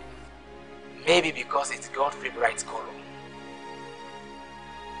 Maybe because it's God's favorite color.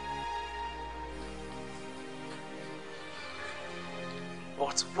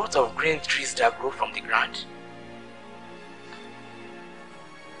 But what of green trees that grow from the ground?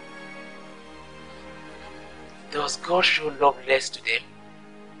 Does God show love less to them?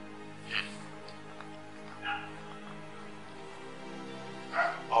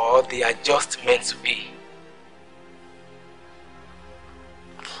 Or they are just meant to be?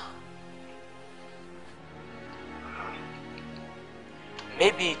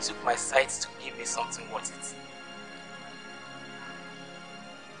 Maybe he took my sight to give me something worth it.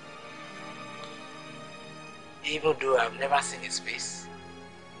 Even though I've never seen his face.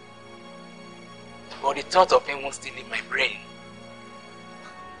 But the thought of him won't still leave my brain.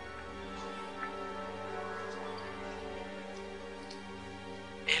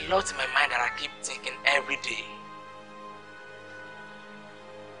 A lot in my mind that I keep thinking every day.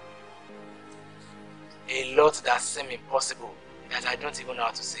 A lot that seem impossible that I don't even know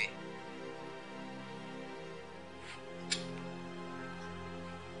how to say.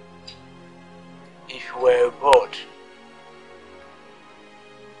 If you were a bird,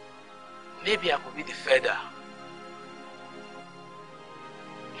 maybe I could be the feather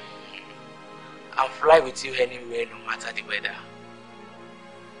and fly with you anywhere, no matter the weather.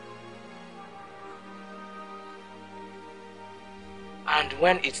 And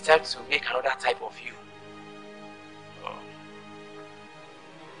when it's time to make another type of you,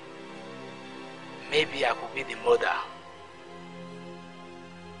 maybe I could be the mother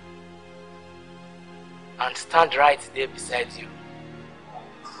and stand right there beside you,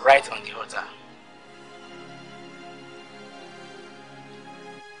 right on the altar.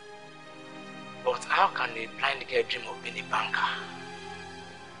 But how can a blind girl dream of being a banker?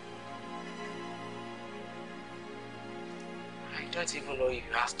 I don't even know if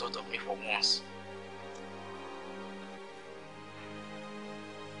you have thought of me for once.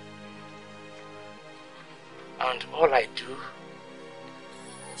 And all I do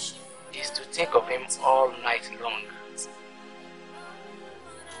is to think of him all night long.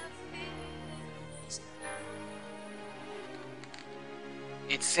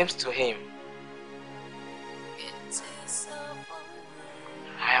 It seems to him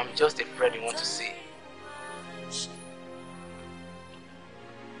I am just a friend you want to see.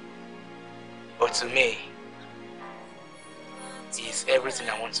 But to me, he is everything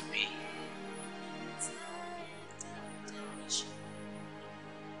I want to be.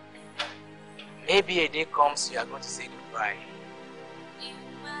 Maybe a day comes you are going to say goodbye.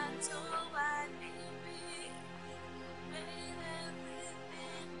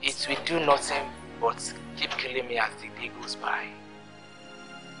 It will do nothing but keep killing me as the day goes by.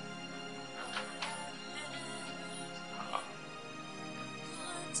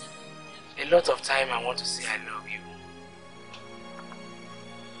 A lot of time I want to say I love you.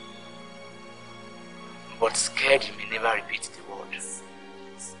 But scared you may never repeat the word.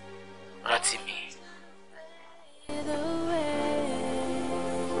 Rati me.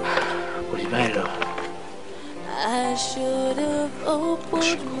 I should have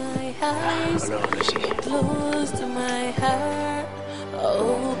opened my eyes, closed my heart,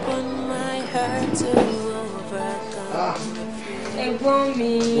 opened my heart to overcome. Ẹ̀gbọ́n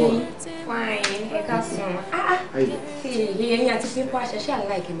mi, fine, ẹ ká sùn. Ìyẹn àti pípọ̀ àṣẹṣẹ́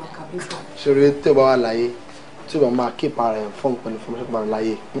àláìkè máa kà pípọ̀. Ṣeré tí o bá wà láyé, tí o bá máa keep ara ẹ̀ fún nǹkan information tó bá wà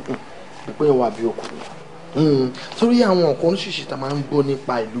láyé, ìpín yẹn wà bí òkú. Torí àwọn nǹkan oríṣiríṣi tá a máa ń gbọ́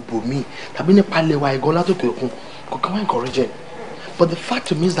nípa ìlú bòmíì tàbí nípa ilẹ̀ wa ìgan látòkè òkun kò kàn wá encouraging. But the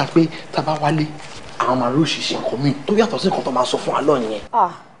fact remains that pé tá a bá wálé àwọn máa rí òṣìṣẹ́ nǹkan míì tó yàtọ̀ sí nǹkan tó máa sọ fún wa lọ́ọ̀ yẹn.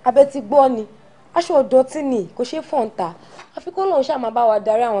 Abẹ ti gbọ́ ni, aṣọ ọ̀dọ́tí ni kò ṣeé fọ̀ǹta. Àfikún lòun ṣáà máa bá wa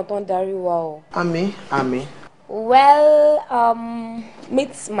darí àwọn tó ń darí wa o. Àmín, àmín. Well,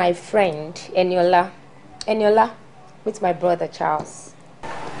 meet my friend Eniola. Eniola, meet my brother Charles.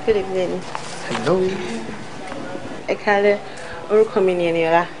 Good evening. Hello. Ekale, orúkọ mi ni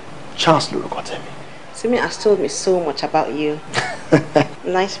Eniola. Charles lórúkọ tèmi. Simi has told me so much about you.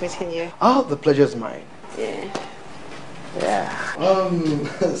 Nice meeting you. Oh, the pleasure is mine. Yeah. Yeah.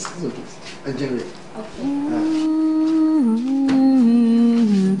 Excuse me, please. Enjoy.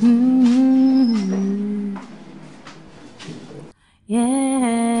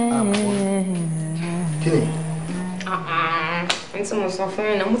 Kini? Nti mo sọ fún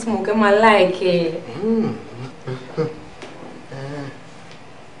yín na mo ti mo ke ma like e.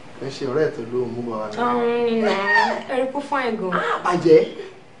 Ẹ ṣe ọ̀rẹ́ tó ló mú bá wa. Ni na, ẹ rí kó fine gan. Bàjẹ́.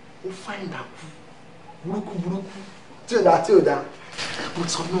 Ó fine da ku. Burúkú. Tí ó dá. Mo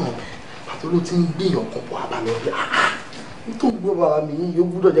sọ náà, pàtó ló ti ń gbìyàn kan bọ̀ àbálẹ̀ bí. Tó gbọ́ bàbá mi yóò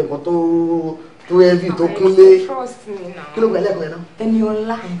gbúdọ̀ jẹ́ nǹkan tó heavy tó kúnlé. Trust me now. Kí ló gbà lẹ́kọ̀ọ́ yẹn náà?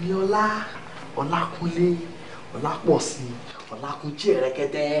 Eniola. Ọlákúnlé, Ọlápọ̀sí, Ọlákúnjí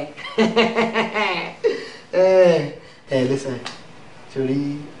rẹ̀kẹ̀tẹ̀. Listen. Torí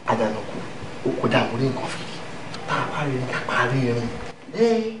àjànàkú ó kọjá àmúrí nǹkan fi tá a bá rí ní kápá rí irin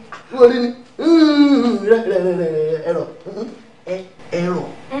wọ́n rí ni ẹ̀rọ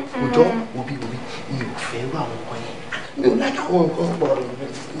òjò òbí mi ò fẹ́ rú àwọn nǹkan yẹn mi ò láti àwọn nǹkan pọ̀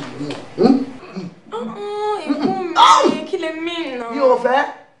ìkún mi kí lè mí nà. mi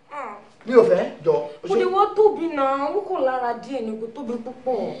ò fẹ́ jọ. kò lè wọ́n tóbi náà ó kò lára díẹ̀ ni kò tóbi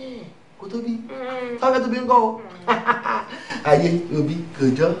púpọ̀. Kò tóbi sáfẹ́ tóbi ń kọ́ o ayé òbí kò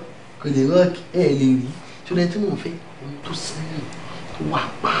jọ kò lè rọ́ọ̀kì ẹ̀ lè rí ṣọlẹ̀ tí mò ń fẹ́ ohun tó sẹ́yìn tó wà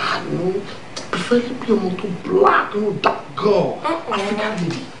pàánù preferably ọmọ tó black no dark girl African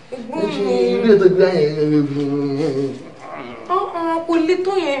lady ó ṣe ilé ètò ìgbé ayẹyẹ kò lè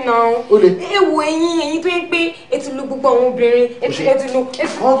tó yẹn náà ewu ẹyin tó yẹ pé etí lo gbogbo àwọn obìnrin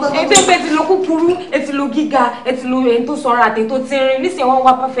etí lo kúkúrú etí lo gíga etí lo ẹni tó sọ̀rọ̀ àti tó tínrín nísìnyí wọ́n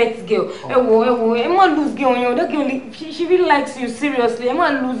wá perfect girl ẹ wo ẹ má lose girl yẹn that girl she really likes you seriously ẹ má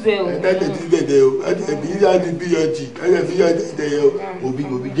lose ẹ o. ẹ dájẹ́ ti dẹ̀dẹ̀ o ẹ bí yá ni bí yọ jì ẹ fi yọ dẹ̀dẹ̀ yẹ o òbí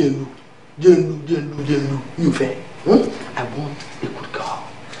jẹ́ lu mi ò fẹ́ I want a good girl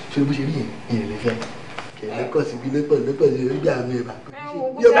ṣé bó ṣe rí yẹn lè fẹ́ kẹ̀lẹ́kọ̀ síbi lẹ́pọ̀ sí orí àmì ẹ̀bà.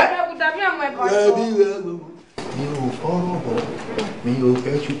 dàbí àwọn ẹ̀bà sọ. mi ò fọ́rọ̀ bọ̀ mi ò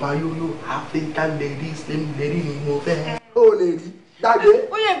fẹ́ ṣùpá yóyó African lady slim lady ni mo fẹ́. ó lè rí dágbé.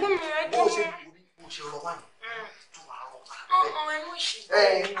 ó yẹ kí mi rẹ dé. ó ṣe rọ wáyé tó wà rọ wá. ẹ mú ìṣe.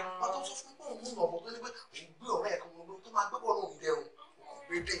 pàtó sọ fún bọ́ọ̀ mú ọmọ tó ní pé òun gbé ọ̀rẹ́ ẹ̀kan wọn tó máa gbé bọ́ọ̀lù òun dẹrùn òun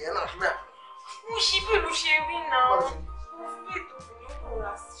gbé yẹn náà síbẹ̀. mo ṣí bí ìlú ṣe rí náà mo fi ètò ìlú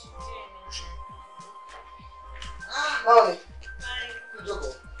rà sí díẹ̀ ni. Báwo ni?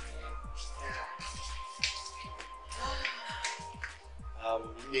 Ìjókòó.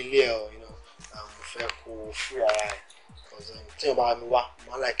 Ilé ẹ̀ mo fẹ́ kó free ara ẹ̀ tí yóò bá mi wá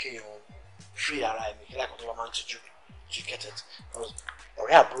máa láì kéèyàn free ara ẹ̀ mi kí láìpẹ́ tó bá máa ń tijú you get it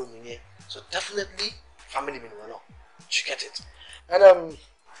ọ̀rẹ́ àbúrò mi yẹn so definitely family mi nìwọ̀n náà you get it and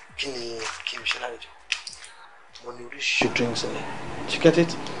kí ni ṣe lálejò mo ní oríṣiríṣi drinks in it you get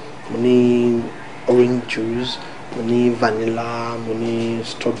it mo ní orange juice mo ní vanilla mo ní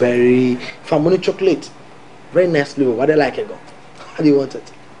strawberry mo ní chocolate very nice flavor what do you like it gan how do you want it.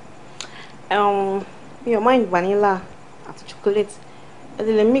 Mi ò mind vanilla àti chocolate ẹ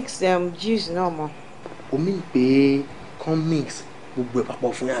lè mix juice náà mọ́. Omi pé kàn mix gbogbo ẹ̀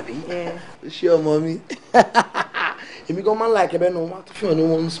papọ̀ fún yàbí ṣé ọmọ mi èmi gan máa ń like ẹbẹ náà wọn á tún fihàn ní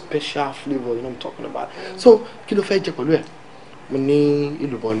one special flavour you know I'm talking about so kí ló fẹ́ jẹ pẹ̀lú ẹ̀ mo ní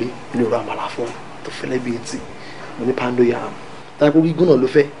ìlùbọ̀lé ilé ìrọ̀ àmàlà fún tó fẹ́lẹ́ bíi etí mo ní pando yam táyà kó gígùn náà ló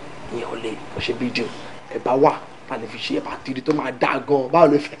fẹ́ ìyẹn ò lè kó ṣe bíi jù ẹ̀bá wà láti fi ṣe ẹ̀bá tìrì tó máa dáa gan báwo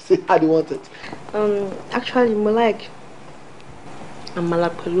ló fẹ́ sí how do you want it. Actually mo like àmàlà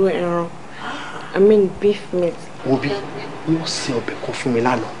pẹ̀lú ẹran I mean beef meat. wo bí wọ́n ṣe ọbẹ̀ kan fún mi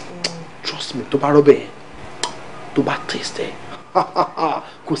lánàá trust me tó bá rọ́bẹ̀ yẹn tó bá taste ẹ̀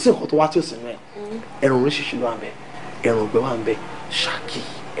kò sí nǹkan tó wá tí ò sí mẹ́ ẹran oríṣiríṣi ló wà ń bẹ ẹran ọgbẹ́ wà ń bẹ ṣáàkì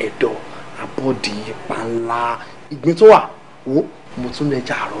ẹ̀dọ̀ abọ́dì panla ìgbín tó wà wo mo tún lè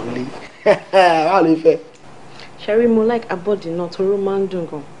jà àrọ̀ lé wà lè fẹ́. ṣẹ́rí mo like abọ́dì náà torí ó máa ń dùn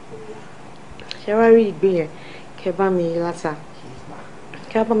gan ṣẹ́rí rí ìgbín yẹn kẹ́ bá mi láta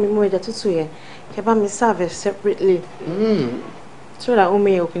kẹ́ bá mi mú ẹja tútù yẹn kẹ́ bá mi serve separately so that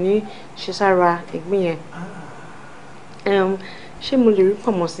omi yẹn ò kì ní ṣe sára ìgbín yẹn ṣé mo lè rí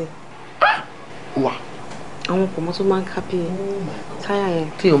pọ̀mọ́ sí. wà. àwọn pọ̀mọ́ tó máa ń ká bíi táyà yẹn.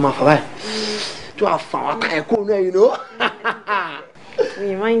 tí o máa fà báyìí tí wàá fà wá ká ẹ kó náà yìí nù.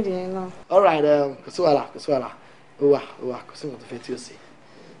 mi mind yẹn náà. all right kò sí wàhálà ó wà kò sí nǹkan tó fẹ́ tí o ṣe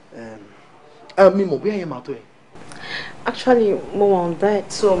mi mọ̀ bóyá yẹn máa tó yẹn. Actually mo wà on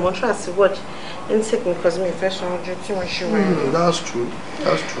diet so mo try to watch intake because mi fẹ́ sọ ojú tí wọ́n ṣe wáyé.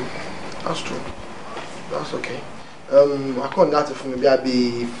 That's okay. I can't that for me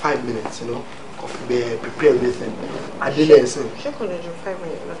be 5 minutes, you know. Coffee be prepare everything. I did listen. She could do 5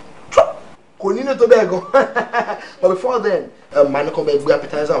 minutes. Kò ní to beg. But before then, man come back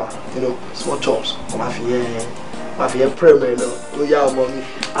appetizer, you know, small chops. Come have here premier, you know. Oh yeah, mommy.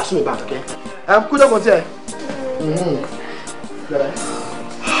 Ask me back, okay? Could I go there?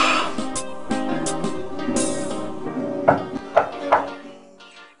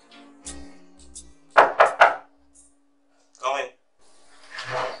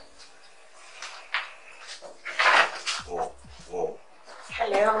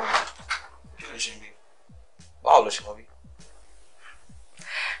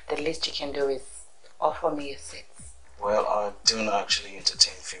 The least you can do is offer me a seat. Well, I don't actually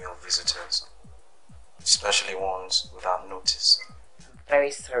entertain female visitors. especially ones without notice. I'm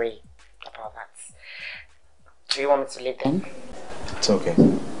very sorry about that. Do you want me to leave then? It's okay.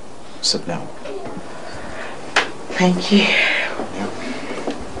 Sit down. Thank you.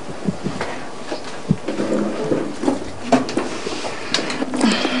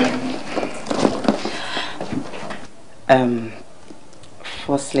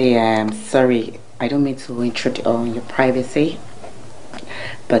 Firstly, I'm sorry. I don't mean to intrude on your privacy,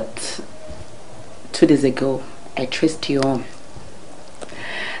 but 2 days ago, I traced you on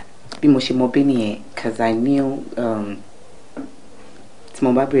because I knew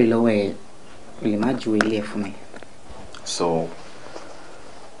for me. So,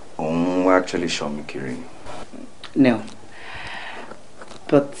 actually show me Kiri? No.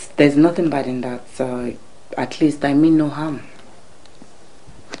 But there's nothing bad in that, so at least I mean no harm.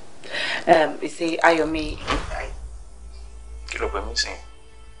 You see, Ayomi. Kilo pe mi sin.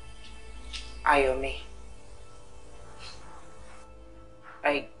 Ayomi.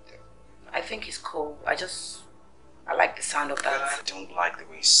 I think it's cool. I like the sound of that. I don't like the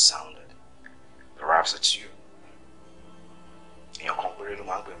way it sounded. Perhaps it's you. In your company,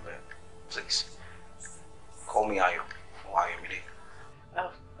 please. Call me Ayo or Ayomide.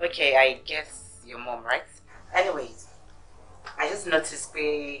 Oh, okay. I guess your mom, right? Anyways, I just noticed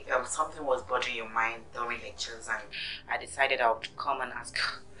something was bothering your mind during lectures, and I decided I would come and ask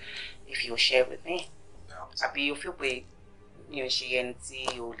if you'll share with me. I'll be you feel way she and see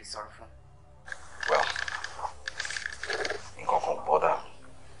you sorry for. Well, bother.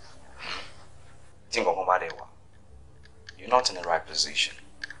 You're not in the right position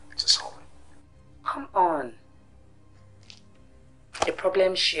to solve it. Come on. The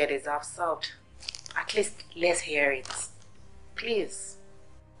problem shared is half solved. At least let's hear it. Please.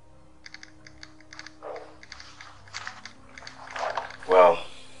 Well,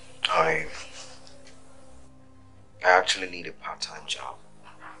 I actually need a part-time job.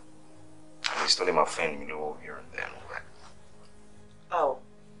 I'm installing my friend, here and there. Oh,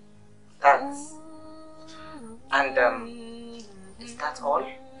 that's... And, is that all?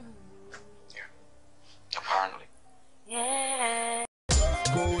 Yeah, apparently. Yeah.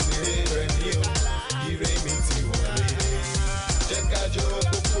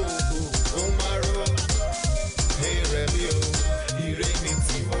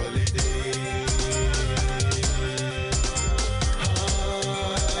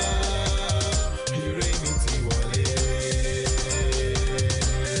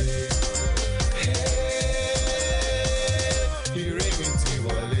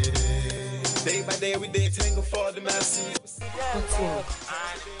 Day by day we did tango for the masses.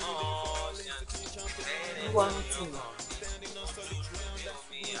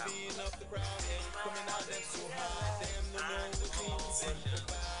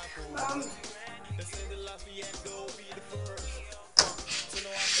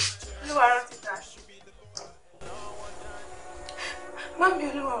 Mommy,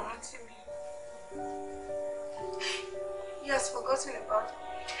 Oluwasina. He has forgotten about it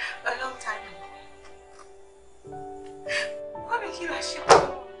a long time ago. Mommy, kill a sheep.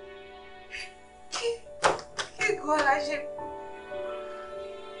 Kill a sheep.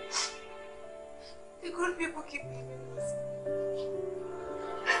 The good people keep leaving us.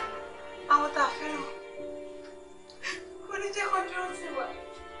 I want to fail. Who did you control Siwa?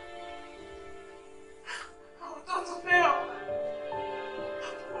 I want to fail.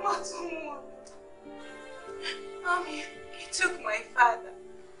 What more? Mommy, he took my father.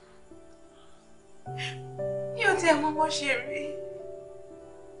 You tell Mama Sherry.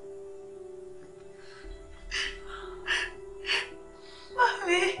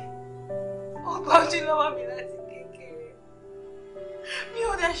 Mommy, oh God, you know what I mean? That's kékeré. Me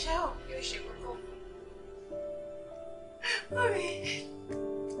on the shelf, you should go. Mommy,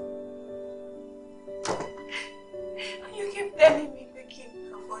 you keep telling me the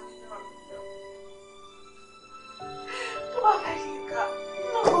king of money.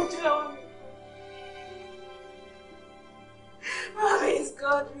 Mommy, is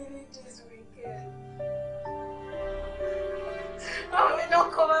God really this wicked? Mommy,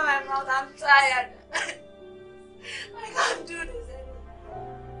 don't cover my mouth. I'm tired. I can't do this anymore.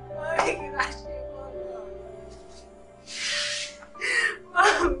 Mommy, can I shave my mouth?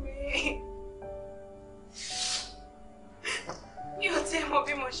 Mommy. You tell me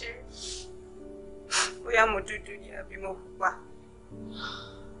be more sure. We are more dudu ni abi mo pupa.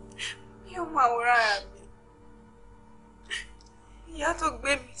 You ma ora mi. Ìyá tó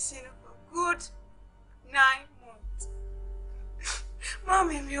gbé mi sínú for good 9 months.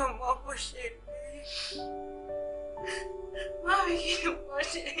 Mommy, mi ò mọ bó ṣe rí. Mommy, kí ni mo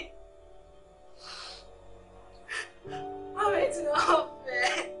ṣe? Mommy, it's not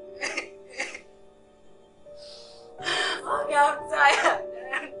fair. Mommy, I'm tired.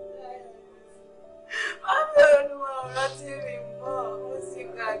 Mommy, I don't know how to be more. What's it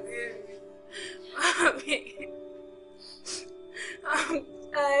gonna give me? Mommy, I'm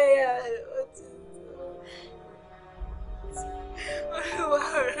tired. What to do? I don't know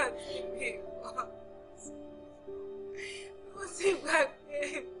how to be more. What's it gonna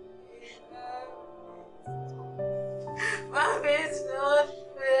give me? Mommy, it's not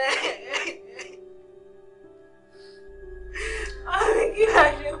fair. Mommy, can I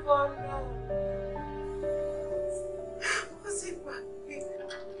do for now? What's it gonna give me?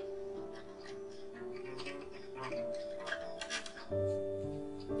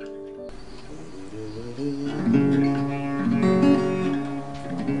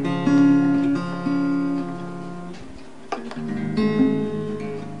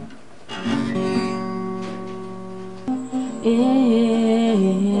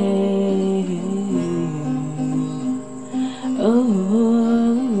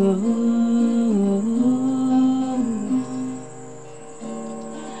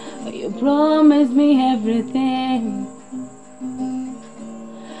 You promised me everything.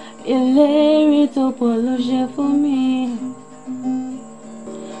 Ìlérí tó pọ̀ ló ṣe fún mi.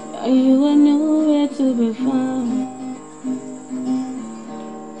 You were nowhere to be found.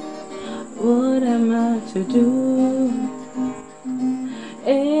 What am I to do?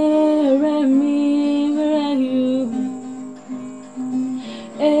 Remy, where are you?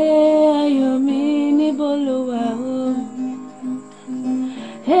 Ayomi, níbo lo wà o?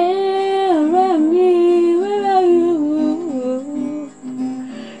 Remy, where are you?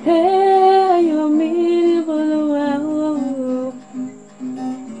 Ayomi, níbo lo wà o?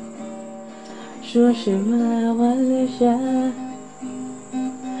 Ṣọ́ọ̀ṣì máa wálé ṣá.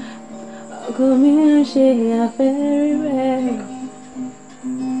 Ọkọ mi ń ṣe àfẹ́rí rẹ̀.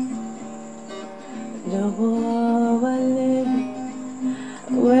 Jọ̀wọ́ wálé.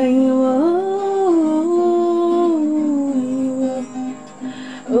 When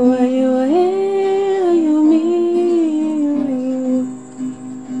you were here, you mean.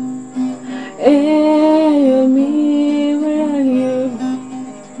 Hey, you mean, where are you?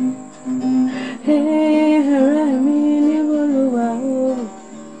 Hey, Remy, níbo lo wà o?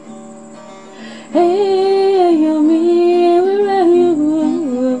 Hey, you mean, where are you?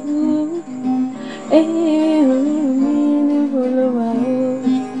 Hey, Remy, níbo lo wà o?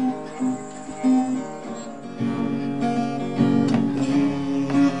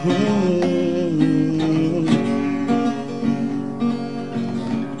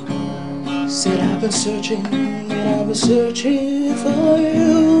 Said I've been searching and I've been searching for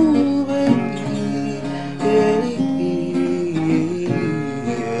you, baby.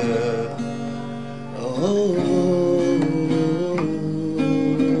 Yeah. Oh.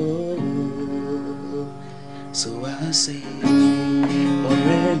 So I say,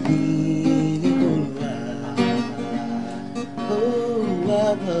 already,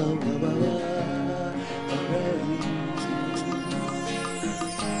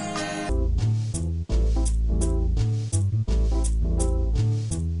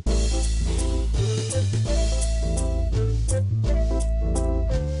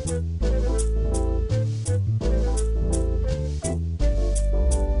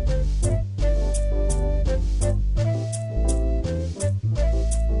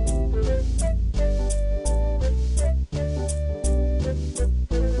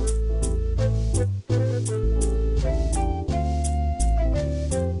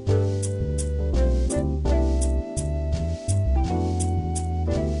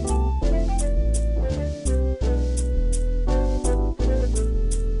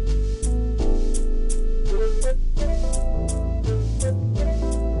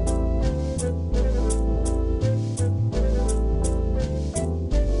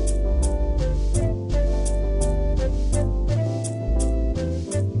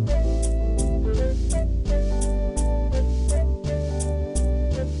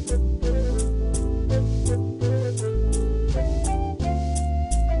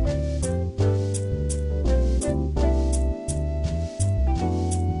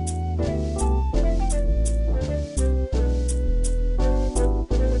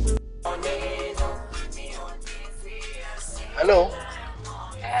 Hello.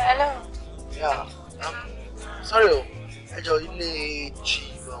 Hello. Yeah. Sorry o. Ẹjọ́ ilé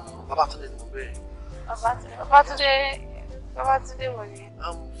Chief Babatunde ni mo béèrè. Babatunde wo ni?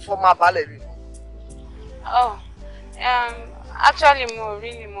 Former baálẹ̀ rí. Oh. Actually mo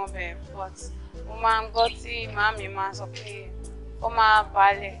really mo bẹ̀ but mo máa ń gbọ́ tí màámi máa sọ pé ó máa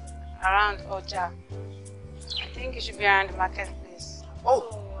balẹ̀ around ọjà. I think you should be around the marketplace. Oh,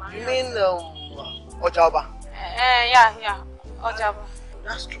 you mean Ojaba? Yeah, Ojaba.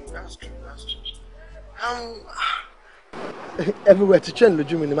 That's true. Everywhere to change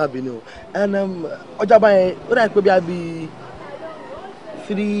lójú mi ni má bínú. And Ojaba yẹn, ó dà pé bí a bí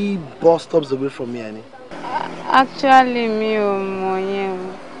 3 bus stops away from me, ani. Actually, mi ò mọ̀ yẹn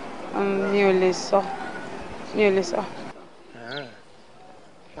o. Mi ò lè sọ.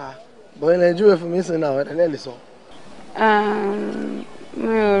 But in Nigeria for me, so now, I don't listen. Mi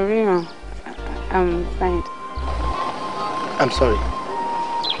ò ríran. I'm fine. I'm sorry.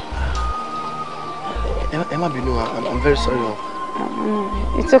 Emma Binu, I'm very sorry.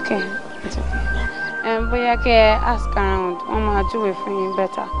 It's okay. Bóyá kẹ́ ask around. Wọ́n máa júwe fún yín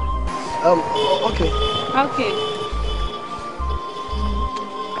better. Okay. Okay.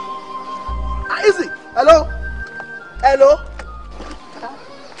 Easy. Hello.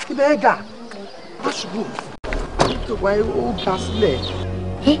 Ibega. Mashubu. To why o gasle.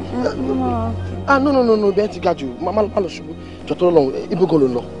 No, be ti gaju. Mama lo shubu. Joto lo ibo go lo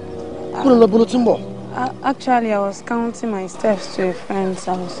lọ. Ko lo bolo timbo. Actually, I was counting my steps to a friend's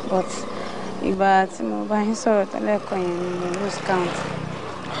house, but ìgbà tí mo bá yín sọ̀rọ̀ tẹ́lẹ̀ kan yẹn ni mo lose count.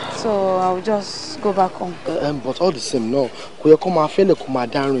 So I'll just go back home. But all the same, no. Kò yẹ kó máa fẹ́lẹ̀ kó máa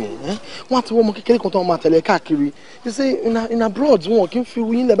dárìn. Wọ́n ti wọ́n ọmọ kékeré kan tó máa tẹ̀lé káàkiri. You see, in abroad, wọn kì í fi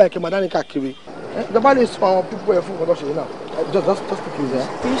yín lẹ́bàá kí máa dárìn káàkiri. Ìjọba lè sọ àwọn pípọ̀ ẹ̀ fún ọ̀dọ́ ṣe náà. Just take it easy.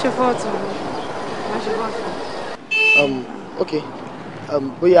 Kì í ṣe fọ́ọ̀tù. Okay.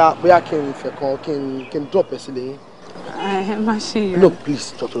 Bóyá kí n fẹ́ kan kí n drop ẹ̀ sílẹ̀ yín. Má ṣe yọ. No,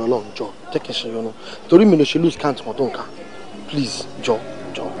 please, Dr. Ọlọ́run, jọ̀ọ́, jẹ́ kí n ṣe yọnu. Torí mi ló ṣe lose count kan tó nǹkan. Please, jọ̀ọ́,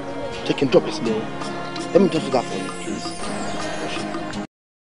 jẹ́ kí n drop ẹ̀ sílẹ̀ yín. Let me just do that for you, please.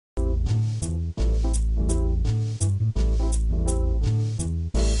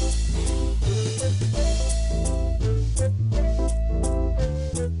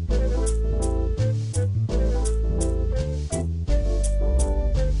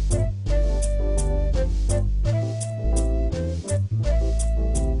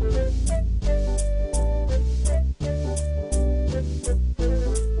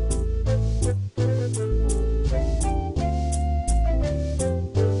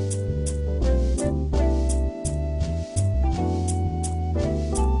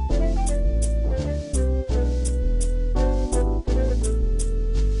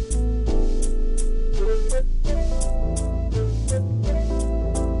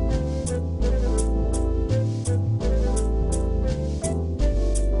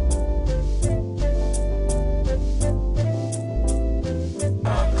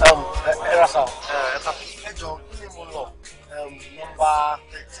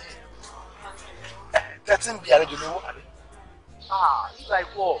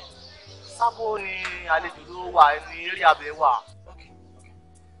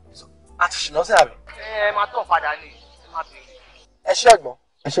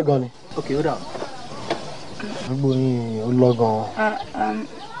 Ẹ ṣé gan ni. Okay, ó dà. Gbogbo yín ó lọ gan.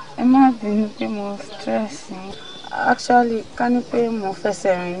 Ẹ má bínú pé mo stress yín. Actually, ká ní pé mo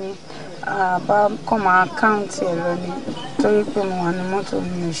fẹsẹ̀ rìn ni, bá kọ́ máa count ẹ̀ lọ ni. Torí pé mo wà ní mọ́tò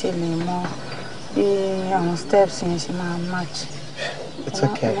mi ò ṣe lè mọ bí àwọn steps yẹn ṣe máa match. It's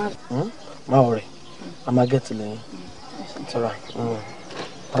okay. Má worry. I'm gonna get to you. It's alright.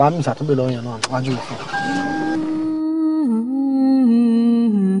 Bàbá mi ṣàtúnbẹ̀ lọ́wọ́ yẹn náà wájú ìfún.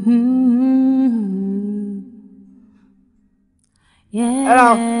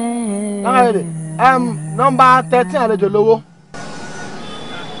 Hello. Number 13 àlejò lówó.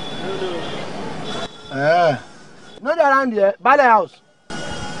 No dey around here. Bale house.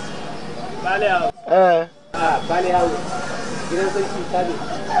 Bale house. Bale house. You don't say you study.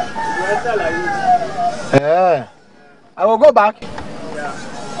 You enter like I will go back. Yeah.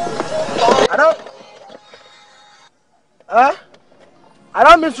 I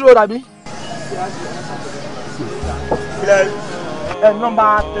don't miss road, abi.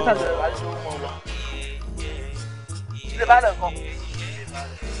 Number 13. Ilé balẹ̀ kan.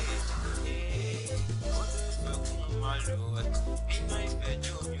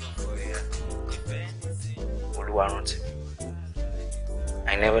 Oluwasina,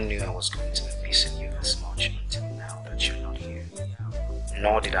 I never knew I was going to be missing you this much until now that you're not here.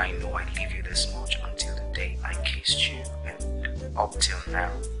 Nor did I know I'd leave you this much until the day I kissed you, and up till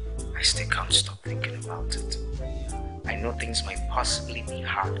now, I still can't stop thinking about it. I know things might possibly be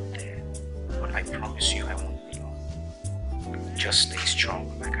hard there, but I promise you I won't be long. Just stay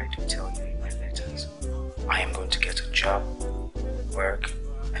strong like I do tell you in my letters. I am going to get a job, work,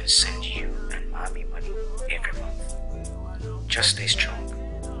 and send you and mommy money every month. Just stay strong.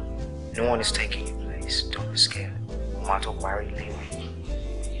 No one is taking your place. please don't be scared. Mo máa tó parí ilé-ìwé.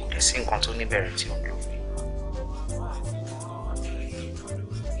 Kò dẹ̀ sí nǹkan tó níbẹ̀rẹ̀ tí ò ń lò.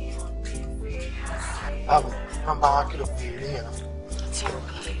 I'm back to the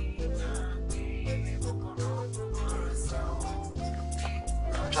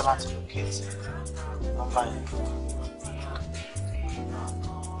try not to locate number.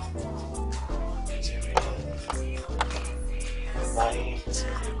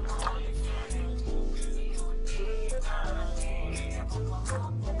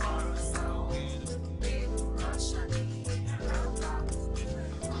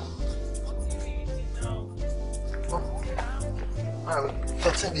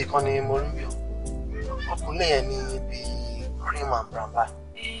 Fẹ́tí bí kan ni mo rí bí ọkùnrin yẹn ní bí cream and brown bag.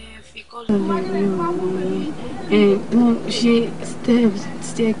 She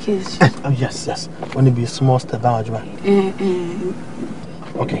staircase. Oh yes. Only be small step down, Ajuma.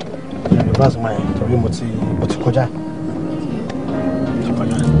 Okay. The bus my torí mo ti kọjá.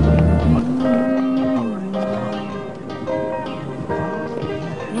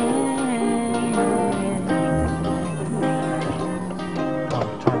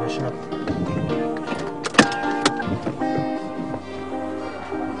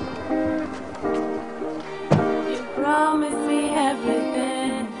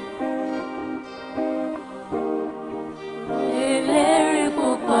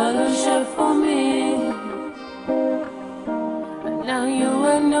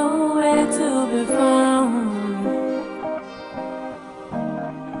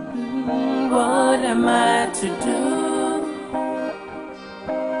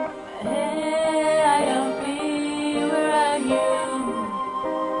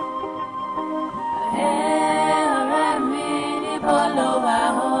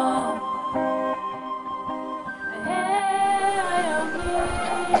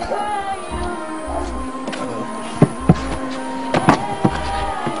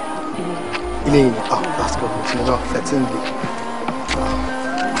 That's good. It's not fitting me.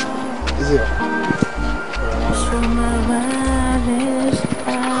 Is it?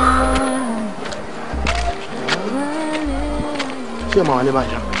 Ṣé ọmọ wa lè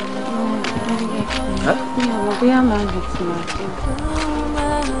bàjẹ́? Bóyá máa lè ti máa ṣe.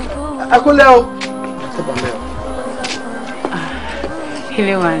 Ẹ kúnlẹ̀ o. Ṣé bàbá mi o?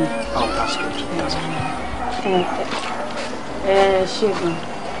 Ilé wa ni. Oh, that's good. Ṣégun.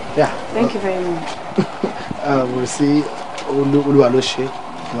 Yeah. Thank you very much. We'll see. Olúwa ló ṣe.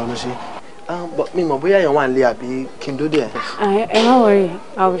 But mi mọ̀ bóyá èèyàn wà nílé àbí kí n dó dé. Don't worry,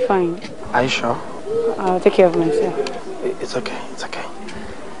 I'll be fine. Are you sure? I'll take care of myself. It's okay.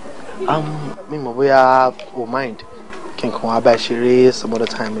 Mi mọ̀ bóyá o mind kí n kàn wá bá ṣeré some other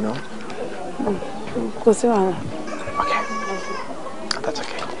time, you know? Kò sí wàhálà. Okay. That's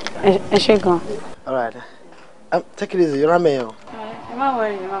okay. Ẹ ṣé gan. All right. Take it easy. You're not me. Don't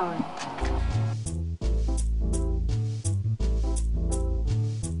worry.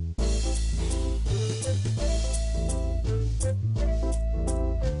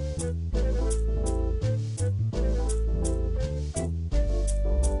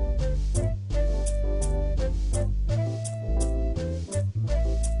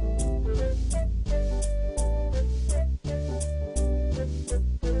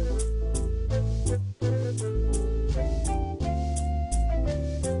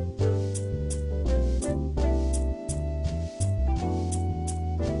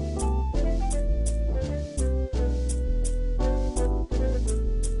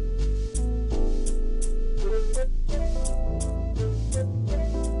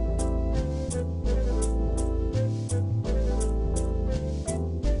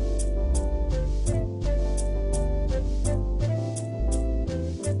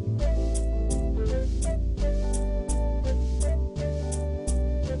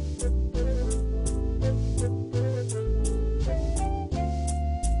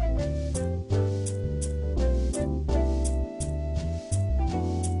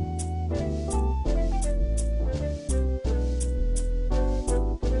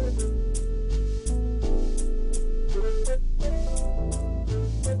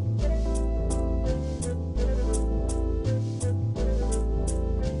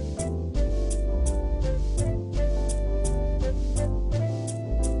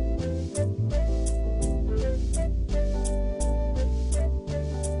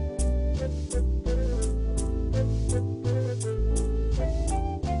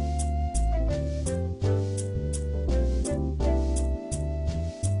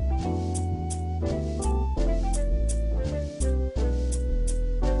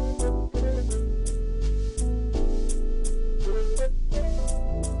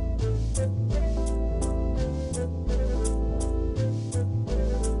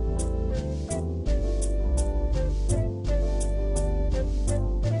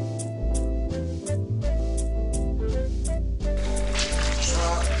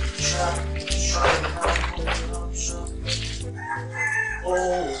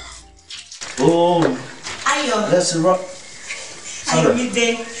 let's rock.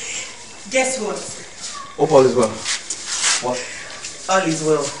 Guess what? Hope all is well. What? All is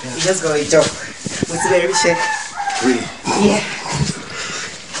well. Yeah. You just got a job. With very check. Really? Yeah.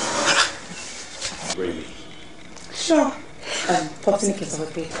 Really? Sure. Popsnick is a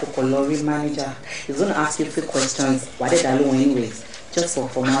Kokolori manager. He's going to ask you a few questions. Why did I know anyways? Just for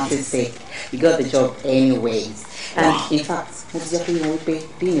formality's sake. You got the job anyways. And in fact,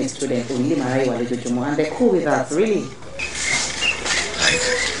 being a student, and they're cool with that, really. I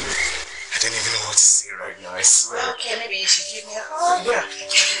don't even know what to say right now, I swear. Okay, maybe you should give me a hug. Yeah.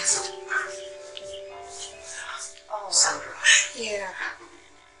 Oh, Sandra. Yeah.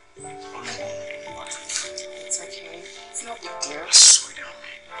 It's okay. It's no big deal. Sweet down.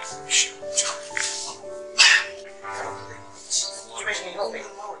 Shoot. You ready to help me?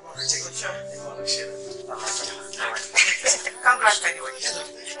 Congrats, anyway.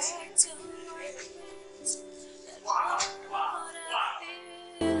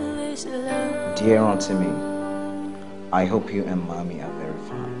 Dear Auntie me, I hope you and Mommy are very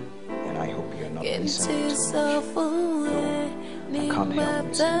fine, and I hope you're not listening too much. No, I can't help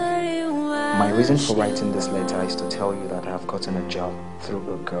it. My reason for writing this letter is to tell you that I have gotten a job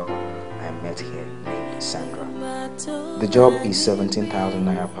through a girl I met here named Sandra. The job is 17,000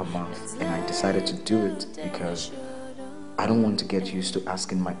 naira per month, and I decided to do it because I don't want to get used to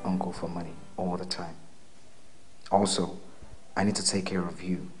asking my uncle for money all the time. Also, I need to take care of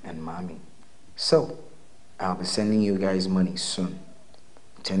you and Mommy. So, I'll be sending you guys money soon.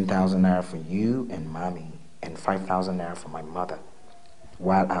 10,000 naira for you and Mommy, and 5,000 naira for my mother,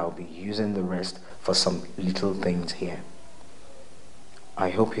 while I'll be using the rest for some little things here. I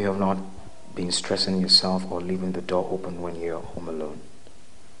hope you have not been stressing yourself or leaving the door open when you're home alone.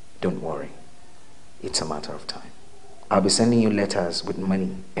 Don't worry. It's a matter of time. I'll be sending you letters with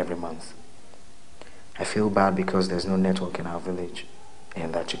money every month. I feel bad because there's no network in our village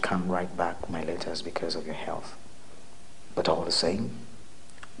and that you can't write back my letters because of your health. But all the same,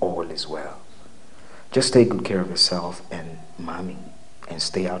 all is well. Just take good care of yourself and Mommy and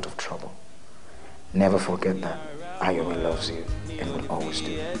stay out of trouble. Never forget that Ayomi loves you and will always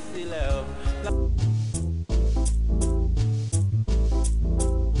do.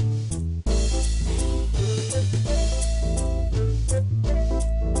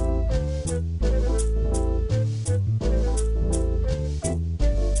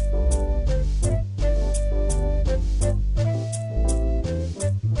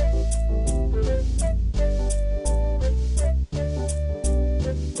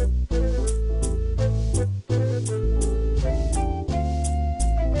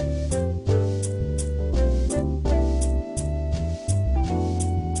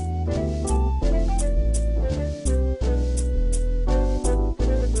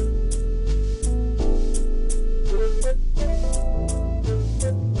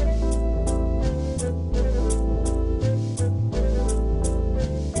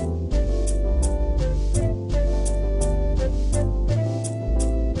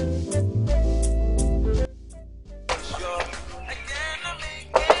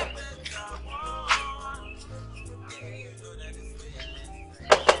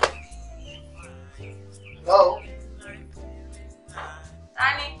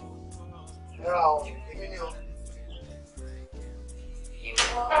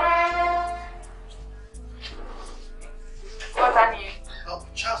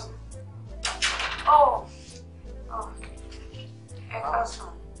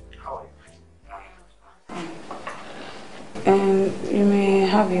 You may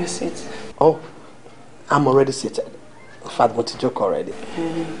have your seat. Oh, I'm already seated. In fact, want to joke already.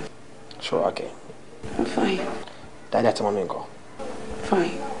 Sure, okay. I'm fine. Daddy at mommy go.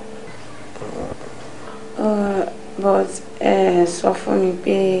 Fine. But so for me,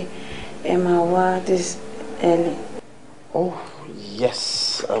 pay Emma this early. Oh,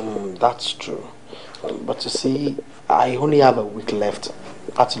 yes, that's true. But you see, I only have a week left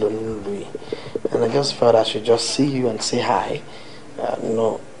at Louis, and I just felt I should just see you and say hi.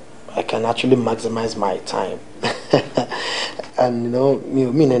 I can actually maximize my time. And me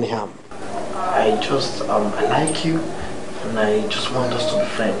and him, I just I like you, and I just want us to be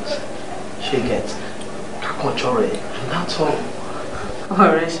friends. She gets and that's all.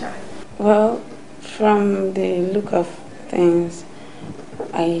 Alright. Well, from the look of things,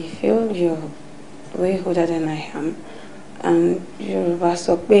 I feel you're way older than I am, and Yoruba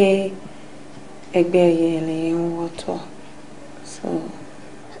so pe egbe yele water. So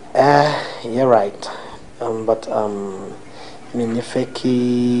you're right. But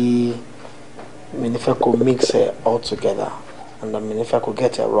if I could mix it all together, and if I could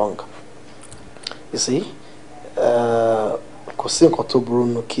get it wrong. You see, kò sí nǹkan tó burú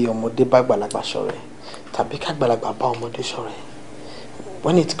nù kí ọmọdé bá àgbàlagbà ṣọ̀rẹ́ tàbí ká àgbàlagbà bá ọmọdé ṣọ̀rẹ́.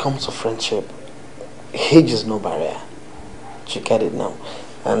 When it comes to friendship, age is no barrier. You get it now.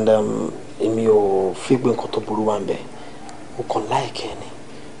 And èmi ò fi gbé nǹkan tó burú wá ń bẹ̀. Mo kàn like ẹ ni.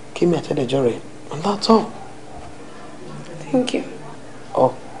 Kí mi àtẹ́lẹ̀jọ́ rẹ̀, and that's all. Thank you.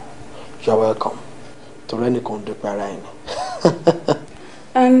 Oh, you're welcome. Torí ẹnìkan dúpẹ́ ara ẹni.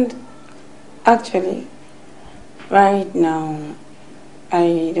 And actually, right now,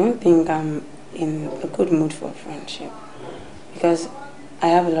 I don't think I'm in a good mood for friendship because I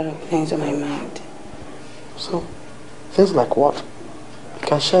have a lot of things on my mind. So, things like what? You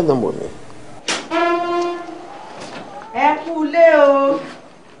can share them with me. Ẹ kúlé o.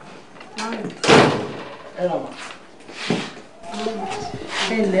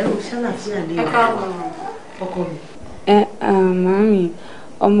 Ẹ lẹ́rù ṣàlàfíà lé ọkọ mi. Màámi,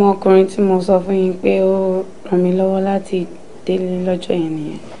 ọmọkùnrin tí mo sọ fún yín pé ó ràn mí lọ́wọ́ láti délé lọ́jọ́ yẹn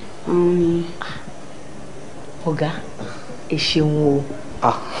nìyẹn. Àwọn nìyẹn. Ọ̀gá, ẹ ṣeun o.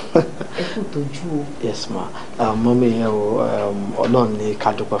 Ẹ kú tọ́jú o. Yes ma. Mọ́mí ẹ o Ọlọ́run ní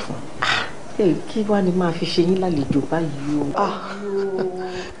ká dúpẹ́ fún. Kí wá ni máa fi ṣe yín lálejò báyìí o.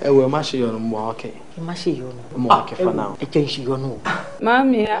 Ẹ wò ẹ má ṣe yọnu mọ́ ọkẹ́. Ẹ má ṣe yọnu. Mo wà kẹfà náà. Ẹ jẹ́ ìṣe yọnu o.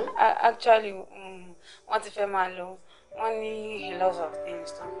 Màámi, actually, wọ́n ti fẹ́ máa lọ. Wọ́n ní a lot of things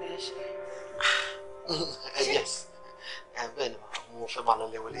tó ń fẹ́ ṣe. Yes. Bẹ́ẹ̀ ni mo fẹ́ máa lọ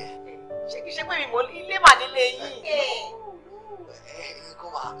léwọlé. Ṣé kìí ṣe pé mi mọ̀ ilé mà nílé yín? Kó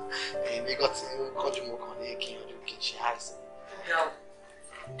máa èmi kan ti kọjú mo kàn ní kí n yanjú kí n ṣe àìsàn.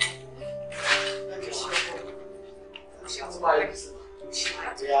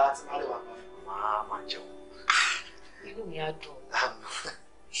 Máa jẹun. Inú mi á dùn.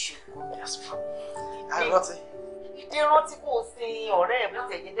 Rántí. Ìdí rántí kò sin ọ̀rẹ́ ẹ̀ bó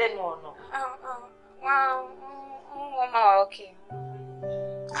ti ẹ̀jẹ̀ dẹ́nu ọ̀nà. Wọ́n máa wà okay.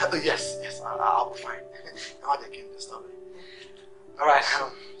 Yes, I'll be fine. Now they can disturb me. All right,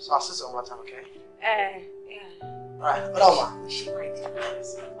 so I'll see you one more time, okay? Yeah. All right, what else, ma?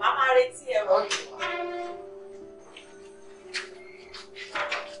 Mama, retí ẹ wọ́n.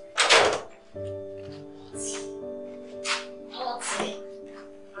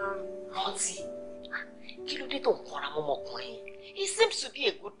 Rántí, kí ló dé tó ń kanra mọ́ ọmọkùnrin? He seems to be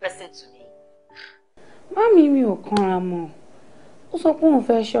a good person to me. Màámi, mi ò kanra mọ́. Ó sọ pé òun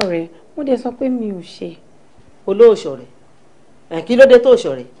fẹ́ ṣọ̀rẹ́, mo dẹ̀ sọ pé mi ò ṣe. Olóòṣọ̀rẹ́. Kí ló dé tó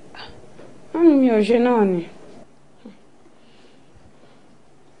ṣọ̀rẹ́? Màámi, mi ò ṣe náà ni.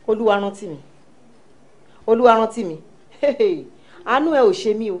 Olúwa rántí mi. Olúwa rántí mi. Àánú ẹ ò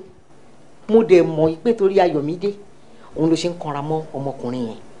ṣe mí o. Mo dẹ̀ mọ̀ pé torí Ayọ̀mídé òun ló ṣe ń kanra mọ́ ọmọkùnrin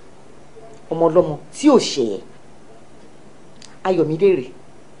yẹn. Ọmọ ọlọ́mọ tí ò ṣe ẹ́. Ayọ̀mídé rẹ̀,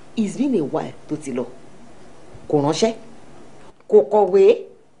 it's been a while tó ti lọ. Kò ránṣẹ́. Kò kọ̀wé.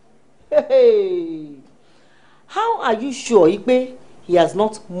 How are you sure pé he has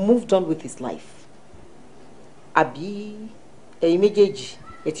not moved on with his life? Àbí ẹ̀yin méjèèjì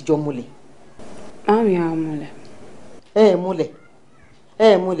ẹ ti jọ múlẹ̀? Màámi á múlẹ̀.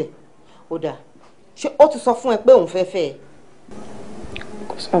 Múlẹ̀. Ó dáa. Ṣé ó ti sọ fún ẹ pé òun fẹ́ fẹ́ ẹ?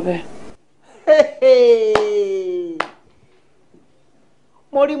 Kò sọ bẹ́ẹ̀.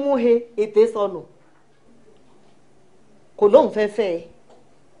 Mo rí mú he ètè sọnù. Kò lóun fẹ́ fẹ́ ẹ.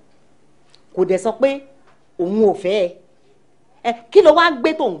 Kò dẹ̀ sọ pé òun ò fẹ́ ẹ. Kí ló wá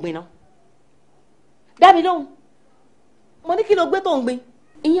gbé tó ń gbin náà? Dá mi lóhùn. Mo ní kí ló gbé tó ń gbin?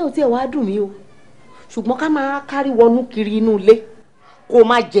 Ìyẹn ò tiẹ̀ wá dùn mí o. Ṣùgbọ́n ká máa kárí wọnú kiri inú ilé kó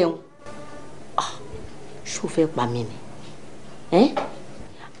má jẹun. Ṣó fẹ́ pa mí ni?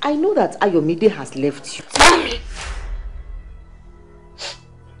 I know that Ayọ̀mídé has left you. Mami!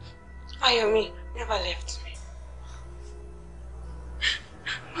 Ayọ̀mí never left me.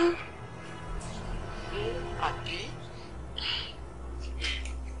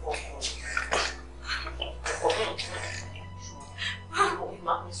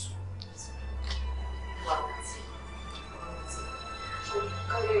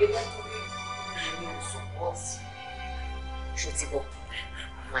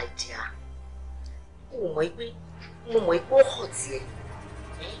 My dear, mo mọ̀ pé ó hàn tiẹ̀.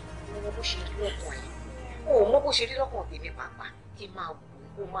 Mo mọ̀ bó ṣe rí lọ́kàn ẹ̀. Mo mọ̀ bó ṣe rí lọ́kàn tèmi pàápàá. Kí n máa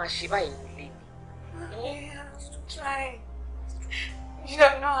wò ó máa ṣe báyìí nílé mi. I'm trying. You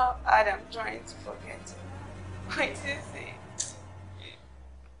don't know how hard I'm trying to forget. What is it?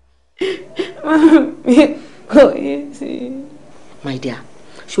 Kò yé sí. My dear,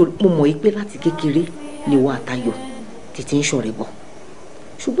 mo mọ̀ pé láti kékeré ni wọ́n àtayọ̀ títí ń ṣọ̀rẹ́ bọ̀.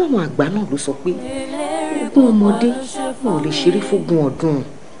 Ṣùgbọ́n àwọn àgbà náà ló sọ pé ogún ọmọdé wọn ò lè ṣeré fógún ọdún.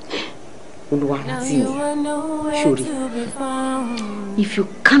 Shuri, if you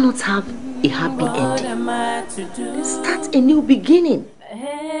cannot have a happy ending, start a new beginning.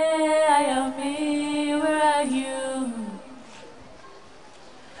 Hey, Ayomi, where are you?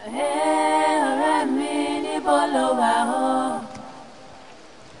 Hey, Oremi, níbo lo wà o?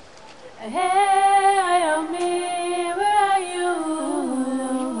 Hey, Ayomi, where are you?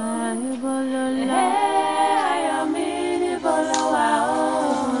 Hey, Ayomi, níbo lo wà o?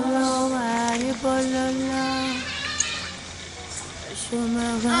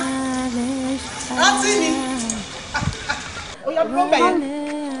 Rántí ni. Ó yá dúró bẹ́ẹ̀.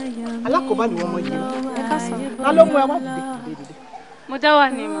 Alákòóbá ni wọ́n mọ yìí. Ta ló mú ẹ wá dìde? Mo dá wà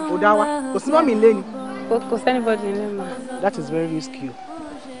ní ma. Ó dá wá. Kò sí mọ́mì nílé ni. Kò sẹ́nibọ́dì nílé ma. That is very risky o.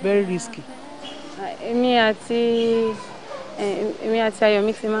 Very risky. Èmi àti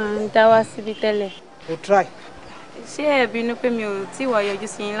Ayọ̀mí ti máa ń dá wá síbi tẹ́lẹ̀. O try. Ṣé ẹ bínú pé mi ò tí wá yọjú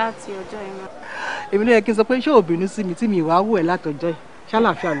sí yín láti ọjọ́ yìí mọ́? Èmi ló yẹ kí n sọ pé ṣé ò bínú sí mi tí mi ìwà wò ẹ́ látọjọ́ yìí.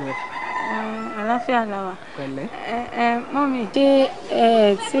 Ṣàlàáfíà lọ. Àlàáfíà la wà. Pẹ̀lẹ́. Mọ́mì, ṣé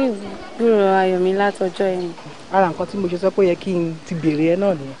ẹ tí gbúrò Ayọ̀mí látọjọ́ yìí? Ara nǹkan tí mo ṣe sọ pé ó yẹ kí n ti béèrè ẹ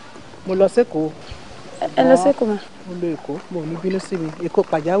náà nìyẹn. Mo lọ s'Èkó. Ẹ lọ s'Èkó ma? Mo lọ Èkó, mo ò ní bínú sí mi. Èkó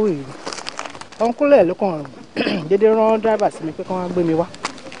pàjáwìrì. Ọ̀nkúnlẹ̀ ló kàn dédé rán dráìbà sí mi pé kí wọ́n gbé mi wá.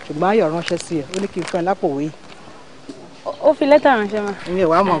 Ṣùgbọ́n Ayọ̀ ránṣẹ́ sí ẹ, ó ní kí n fún ẹ lápò òwe. Ó fi lẹ́tà ránṣẹ́ ma? Ìyẹn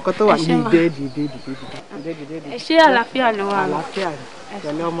wàá mọ nǹkan tó wà ní dìde. Ẹ ṣé àlàáfíà ló wà? Àlàáfíà rẹ̀.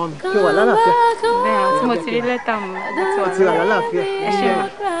 Pẹ̀lẹ́ ọmọ mi, kí o wà lálàáfíà. Bẹ́ẹ̀ àti mo ti rí lẹ́tà mọ́. Mo ti wà lálàáfíà. Ẹ ṣé ma.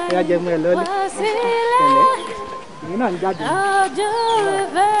 Ẹ yá jẹun ẹ lọ́lé. Pẹ̀lẹ́. Èmi náà ń jáde.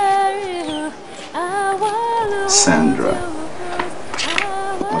 Sandra,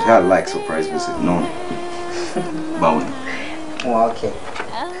 what I like surprise visit? No. Báwo ni? Well, okay.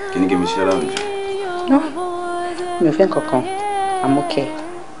 Can you give me a shout out? No. Mi ò fẹ́ kankan. I'm okay.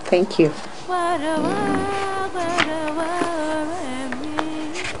 Thank you.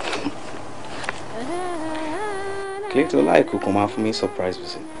 Kí tó like kó máa fún mi surprise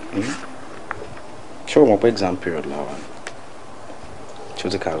visit? Ṣé o mọ̀ pé exam period la wà? Ṣé o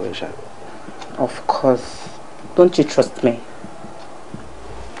ti kàwé ṣá? Of course. Don't you trust me?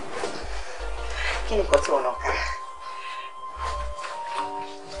 Kí ni nǹkan tí wọ́n náà kà?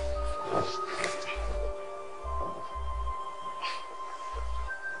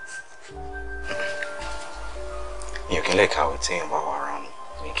 You can like how it's saying about around.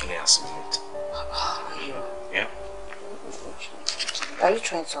 You can assimilate. Yeah? Are you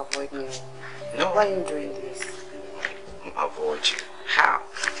trying to avoid me? No. Why are you doing this? Avoid you. How?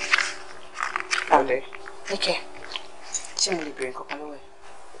 Okay. Okay. Chimney bring up my way.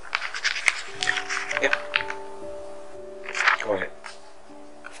 Yeah. Go ahead.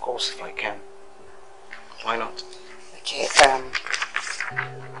 Of course, if I can. Why not? Okay, I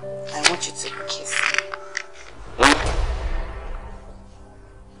want you to kiss me.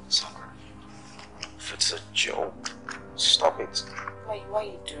 Sandra, if it's a joke, stop it. Why are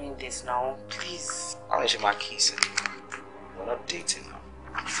you doing this now? Please. I'll let you my kiss. We're not dating now.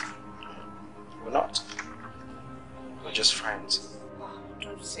 We're not. We're just friends. Oh,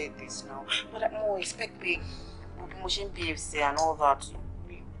 don't say this now. But I'm more expect big promotion PFC and all that.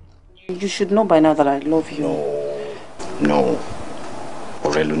 You should know by now that I love you. No.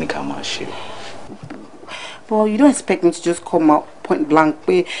 But you don't expect me to just come out point blank.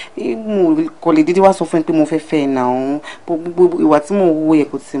 But now.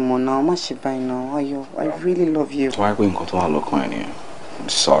 I really love you. I'm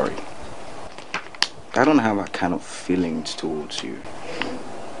sorry. I don't have that kind of feelings towards you.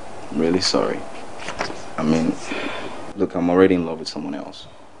 I'm really sorry. I mean, look, I'm already in love with someone else.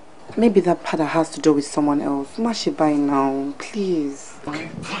 Maybe that part has to do with someone else. Mashibai now, please. Okay.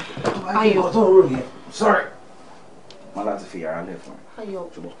 Ayo. Sorry. My last fear I left for. Ayo.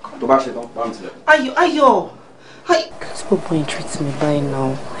 Ayo. This poor boy treats me by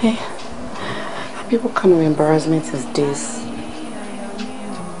now. Hey, people kind of embarrassment is this?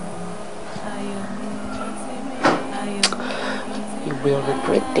 You will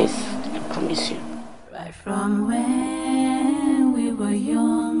regret this. I promise you. Right from when we were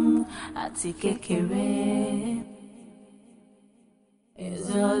young, àti kékeré is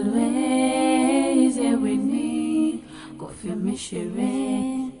always here with me. Kò fi mí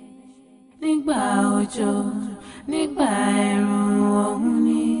ṣeré. Nígbà òjò, nígbà ẹ̀rùn òun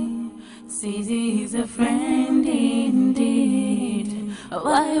ni. Sisi is a friend indeed.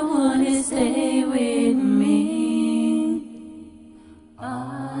 Why would he stay with me?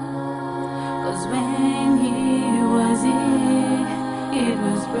 'Cause when he was here, it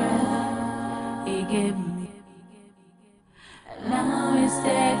was breath he gave me. And now it's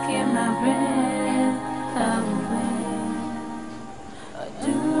stuck in my brain.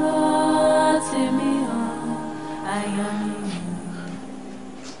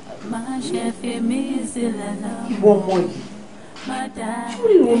 ìwọ ọmọ yìí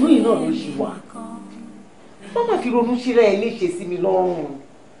sórí ìrònú yìí náà ló ṣì wà wọ́n máa fi ronú síra ẹ̀ léṣe sí mi lọ́rùn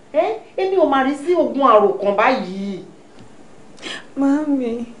èmi ò máa rí sí ogun àròkàn báyìí.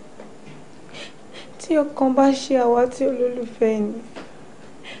 Màámi, tí ọkàn bá ṣe àwátì olólùfẹ́ ni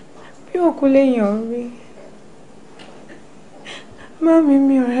bí òkú lèèyàn rí. Màámi,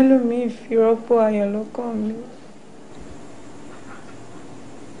 mi ò rẹ́lòmíì fi rọ́pò ayọ̀ lọ́kàn mi.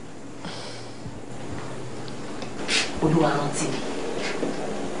 Olúwa rántí mi.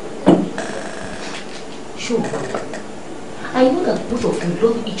 Sure. I know that both of you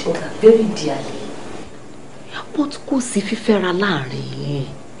love each other very dearly. But kò sí fífẹ́ra láàrin yín.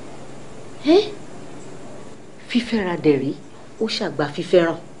 Fífẹ́ra dẹ̀rí ó ṣàgbà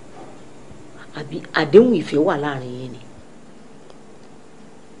fífẹ́ràn. Àbí àdéhùn ìfẹ́ wà láàrin yín ni.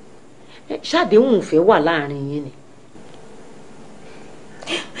 Ṣàdéhùn ìfẹ́ wà láàrin yín ni.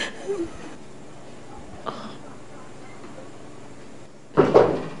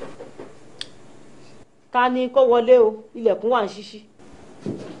 Ta ni kó wọlé o, ilẹ̀kùn wà ń ṣíṣí.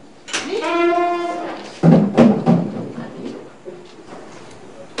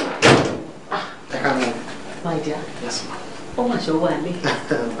 My dear. Yes, ma'am. Ó mà ṣe wà ní.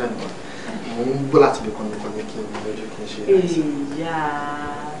 Mo ń gbọ́ láti bí kan ní kí n lójú kí n ṣe. Ìyá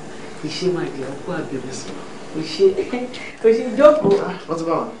iṣẹ́ máa jẹ́ ọkọ àbẹ̀wò. Kò ṣe jókòó. Wọ́n ti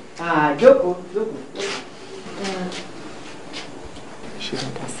bá wọn. Jókòó. Ṣé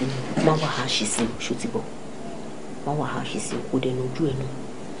dáadáa sí mi? Má wà á ṣì sí ṣó ti bọ̀. Má wà á ṣì sí kó dẹnu ojú ẹ̀ náà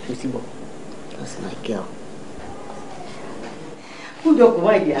ṣó ti bọ̀. That's my girl. Kú jókòó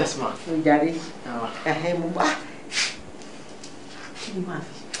máa jẹ́. Yes, ma'am. Mo jàre. Mo bá. Kí ni máa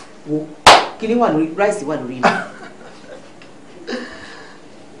fi? Wo kí ni wà lórí rice wà lórí mi?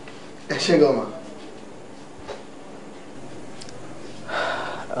 Ẹ ṣé gan ma.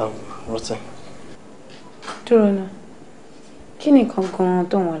 Rọ́tẹ̀. Dúró náà, kí ni nǹkan gan-an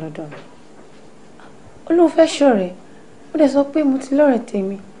tó ń wà lọ́dọ̀ mi? Olóhùn fẹ́ ṣọ̀rẹ́, ó dẹ̀ sọ pé mo ti lọ́rẹ̀ẹ́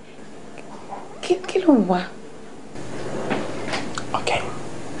tèmi. Kí ló ń wá? Okay.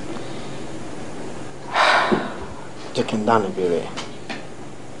 Jẹ́ kí n dáhùn ìbéèrè.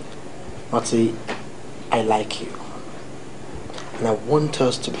 Mati, I like you. And I want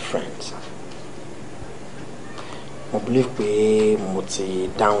us to be friends. Mo believe pé mo ti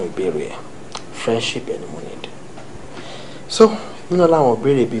dáhùn ìbéèrè. Friendship ẹni mo need. So, mi náà láwọn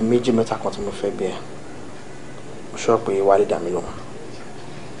ìbéèrè bíi méjì mẹ́ta kan tí mo fẹ́ bi ẹ́. Mo sọ pé wà á lè dá mi lóhùn.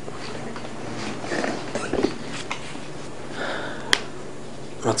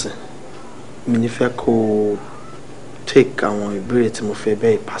 Mati, mi ní fẹ́ kó take àwọn ìbéèrè tí mo fẹ́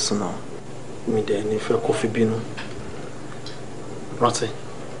bẹ́ẹ̀ personal. Mi dẹ̀ ní fẹ́ kó fi bínú. Rántí,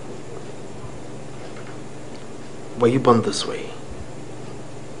 were you born this way?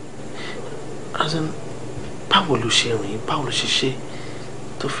 As in, báwo ló ṣe rìn, báwo ló ṣe ṣe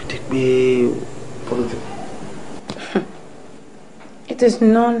tó fi di pé It is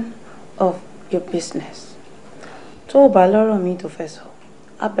none of your business. Tó o bá lọ́rọ̀ mi tó fẹ́ sọ,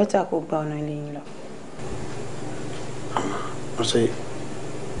 á bẹ́tà kó gba ọ̀nà ilé yín lọ. Rántí,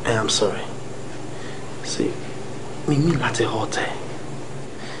 I am sorry. See, me láti hurt ẹ.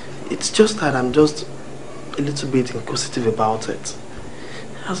 It's just that I'm just a little bit inquisitive about it.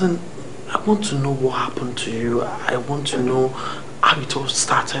 As in, I want to know what happened to you. I want to know how it all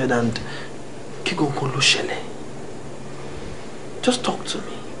started and kí gangan ló ṣẹlẹ̀. Just talk to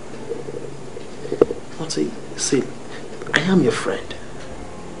me. See, I am your friend.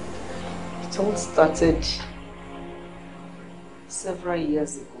 It all started several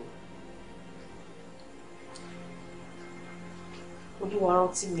years ago.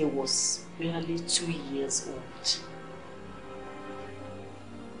 Oluwasina was barely 2 years old.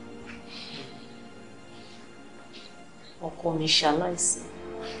 Ọkọ mi ṣaláìsí.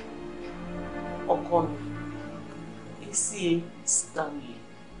 Ọkọ mi ACA Stanley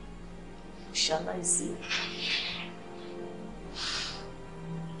ṣaláìsí.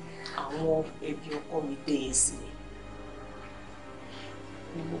 Àwọn ẹbí ọkọ mi dẹ̀yẹ sí mi.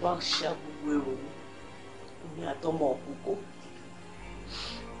 Ni mo bá ṣá gbogbo èrò mi àtọmọ òkúkó.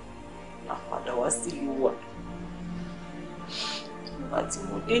 Àpadà wá sílùú wa. Nígbà tí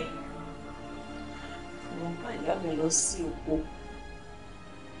mo dé, mo bá ìyá mi lọ sí oko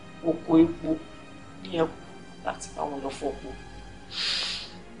epo ní ẹkùn láti bá wọn lọ fọpo.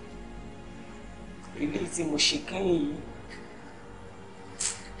 Eléyìí tí mo ṣe kẹ́yìn yìí,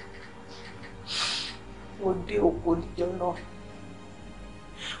 mo dé oko níjọ́ náà,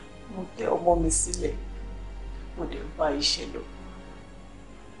 mo tẹ ọmọ mi sílẹ̀, mo dẹ̀ bá iṣẹ́ lọ.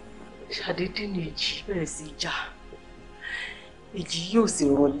 Ṣàdédé ni èjì bẹ̀rẹ̀ sí jà. Èjì yóò sì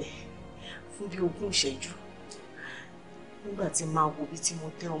rọlẹ̀. fún bí 20 ìṣẹ́jú nígbà tí máa wo bí tí mo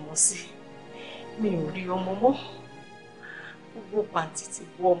tẹ́ ọmọ sí mi ò rí ọmọ mọ́ gbogbo pàǹtí ti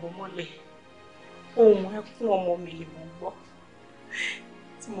bọ́ ọmọ mọ́lẹ̀ ohun ẹkún ọmọ mi ni mo gbọ́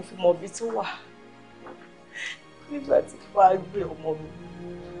tí mo fi mọ ibi tó wà nígbà tí wàá gbé ọmọ mi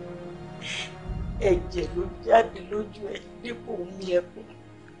ẹ̀jẹ̀ ló jáde lójú ẹ̀ dípò omi ẹkún.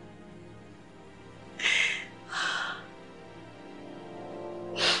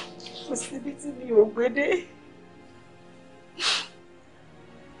 Kò síbi tí mi ò gbé dé.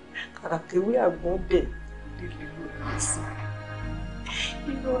 Kàràkèwé àgbọ̀n dẹ̀ líle lórí sí.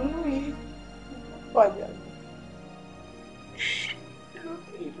 Ìrònú yìí ló pàyà mi. Ìrònú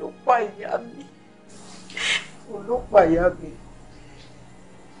yìí ló pàyà mi. Ló pàyà mi.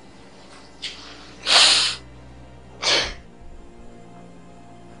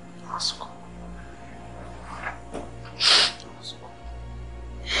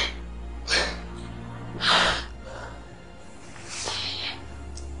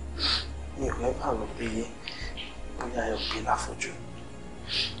 Mi ò lẹ́bà rò pé bóyá ẹ ò gbé láfojú.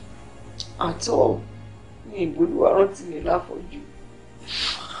 Àtọ́ ní ìbolúwa rántí mi láfojú.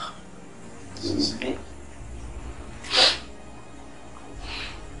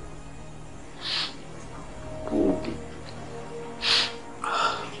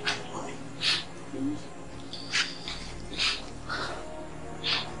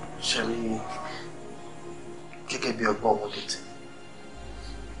 Ṣẹ́rí gẹ́gẹ́ bí ọgbọ́n ọmọdé tí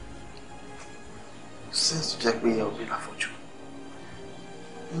since tó jẹ́ pé ẹ ò gbé láfojú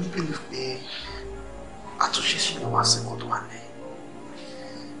mo ní believe pé àtúnṣe sì lè wá sí nǹkan tó wà lẹ́yìn.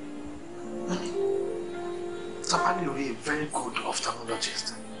 Tábà lórí a very good ophthalmologist.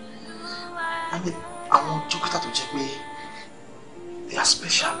 Àwọn dókítà tó jẹ́ pé they are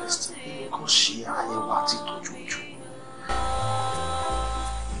specialists nínú kan ṣe àyẹ̀wò àti ìtọ́jú ojú.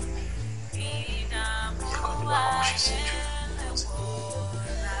 Ìyẹ́kọ́ ni wàá kọ́kọ́ ṣe sí ojú.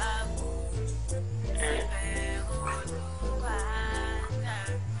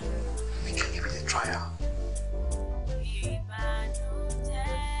 We can give it a trial.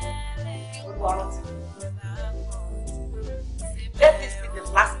 Let this be the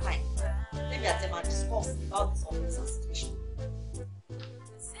last time. Maybe I tell my discuss about this officer situation.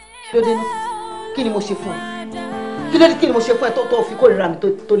 Kí ló dé náà? Kí ni mo ṣe fún ẹ? Kí ló dé kí ni mo ṣe fún ẹ tó fi kórìíra mi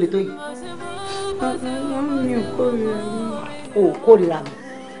tó le tó yìí? Mi ò kórìíra mi. O ò kórìíra mi.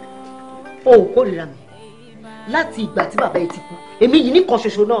 O ò kórìíra mi. Láti ìgbà tí bàbá ẹ ti kú, èmi yìí nìkan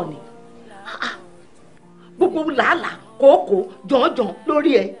ṣoṣo náà ni. Gbogbo làálàá kòókòó jọ̀ọ́jọ̀ọ́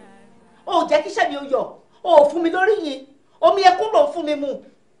lórí ẹ. O ò jẹ́ kí iṣẹ́ mi ó yọ. O ò fún mi lórí yìí. Omi ẹkún ló fún mi mu.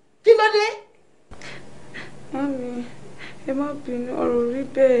 Kí ló dé? Mami, ẹ má bínú ọ̀rọ̀ rí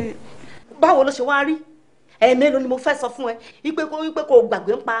bẹ́ẹ̀. Báwo ló ṣe wá rí? Ẹ̀ẹ̀mélòó ni mo fẹ́ sọ fún ẹ wípé kó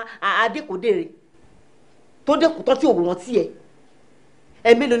gbàgbé ń pa adékòdèrè tó dẹ́kun tán tí ò rántí ẹ.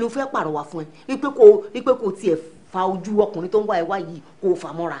 Ẹ̀ẹ̀mélòó ni mo fẹ́ pàrọwà fún ẹ wípé kó tiẹ̀ fa ojú ọkùnrin tó ń wá ẹ wá yìí kó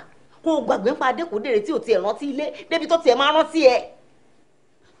fà mọ́ra. Kó gbàgbé ń pa adékòdèrè tí ò tiẹ̀ rántí ilé débi tó tiẹ̀ máa rántí ẹ.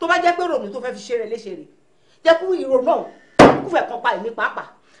 Tó bá jẹ́ pé ròmí tó fẹ́ fi ṣe rẹ̀ léṣe rè jẹ́ kú ìrònú náà kú fẹ́ kan pa èmi pàápàá.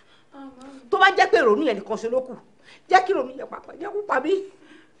 Tó bá jẹ́ pé ìrònú yẹn nìkan ṣe ló kù jẹ́ kí ìrònú yẹn pàápàá jẹ́ kó pa mí.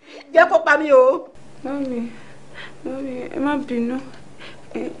 Jẹ́ kó pa mí o. Mami, ẹ má bínú.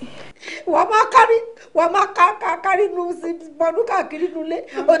 Wàá máa kárí nu sí bọ́dún káàkiri nulẹ̀.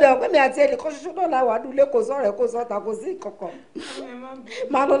 Ó dẹ̀ pé mi àti ẹnìkan ṣoṣo náà la wà nulẹ̀ kò sọ̀rọ̀ kò sọ̀tà kò sí kankan.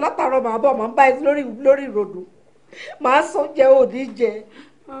 Màá lọ látàárọ̀ màá bọ̀ màá bá ẹ lórí ìrònú. Màá sọ jẹ òní jẹ.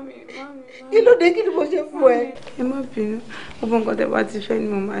 Kí ló dé kí ni mo ṣe fún ẹ? Ẹ má bínú, gbogbo nǹkan tẹ́ bá ti fẹ́ ni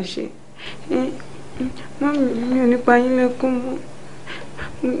mo máa ṣe. Mami, mi ò ní pa yín lẹ́kún mọ́.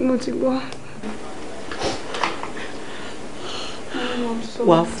 Mo ti gbọ́.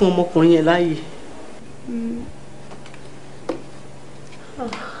 Wàá fún ọmọkùnrin yẹn láàyè.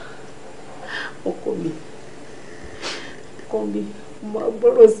 Ọkọ mi máa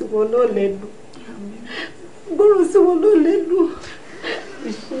gbọ́rọ̀ sí wọn náà lẹ́nu. Gbọ́rọ̀ sí wọn náà lẹ́nu.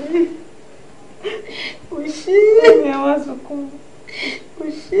 Kò ṣe é. Ẹ̀mí àwọn sunkún. Kò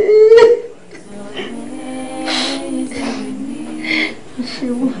ṣe é.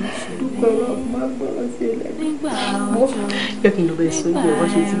 Dúpẹ́ lọ máa gbọ́rọ̀ sí ẹ lẹ́nu. Jẹ́ kí n lọ bẹ̀rẹ̀ sọ ìgbẹ́ wọ́n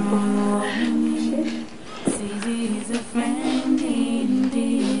ṣe ti bọ̀.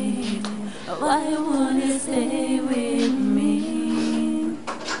 Why won't you stay with me?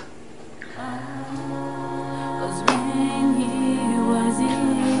 'Cause when he was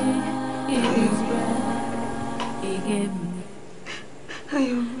here, his breath he gave me.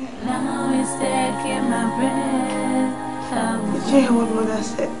 Now he's taking my breath away. Did you hear what Mother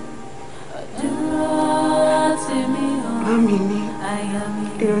said? To me, Mami ni. I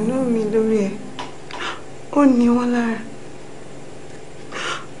ìrònú mi lórí ẹ̀ ó ní wọ́n lára.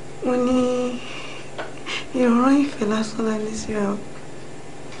 Mo ní ìrọ̀rùn ìfẹ́ lásán la ní síra o.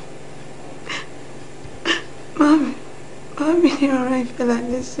 Mami ní ìrọ̀rùn ìfẹ́ la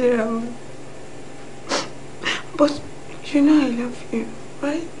ní síra o. But you know I love you,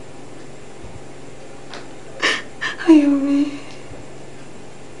 right? Ayọ̀mí.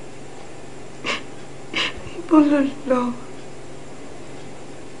 Lord,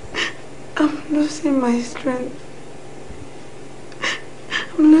 I'm losing my strength.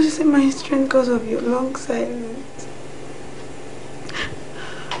 I'm losing my strength because of your long silence.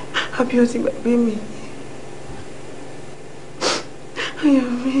 Abiyoti gbàgbé mi.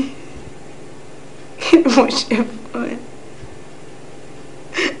 Ayọ̀mí. Kí ni mo ṣe fún ẹ?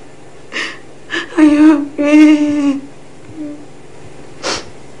 Ayọ̀mí.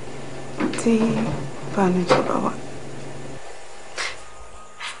 Tí ìbànújẹ́ bá wà.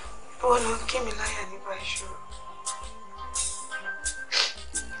 Ìwọ ló ń kí mi láyà nígbà ìṣòro.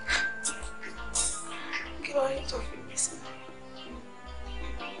 Kí ló rí tó fi mí sí?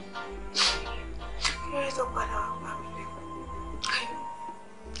 Kí ló rí tó padà wá bá mi lẹ́kọ̀ọ́?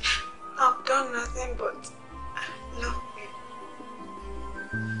 I've done nothing but love you.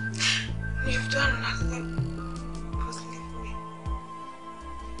 You've done nothing but leave me.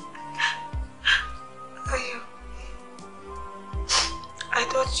 I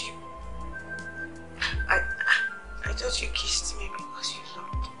thought you kissed me because you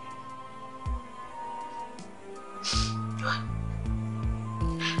loved me. What?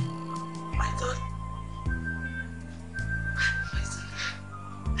 I thought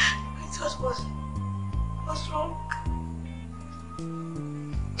what's wrong?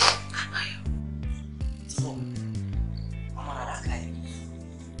 Mama, that guy.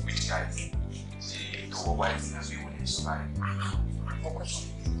 Which guy? See, two wives as we wouldn't survive.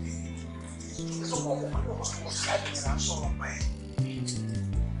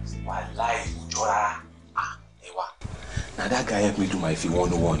 Now that guy helped me do my fee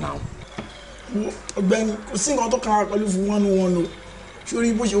 101 now. Ọ̀gbẹ́ni, kò sí nǹkan tó kàn wá pẹ̀lú fún 101 o.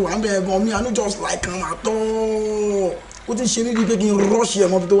 Sórí bó ṣe wà ń bẹ̀rẹ̀ gan mi, I no just like am at all. Ó ti ṣe nídìí pé kí n rush ẹ̀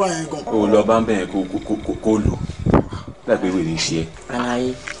mọ́ bí tó wà yẹn gan. O lọ bá ń bẹ̀rẹ̀ kó lò. Láìpẹ́ ìwé ní ṣe é.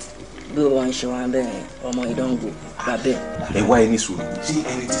 Àlàyé bí wọ́n ń ṣe wá ń bẹ̀rẹ̀ ọmọ ìdánwò bàbẹ́. Ẹ wá ẹni sùúrù. Ṣé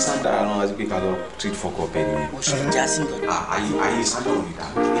ẹni tí Sandra rán wá sí pé ká lọ treat fọkọ bẹ́ẹ̀ ni? Ó ṣe já sí nǹkan. Ayé Sandra ò ní dá.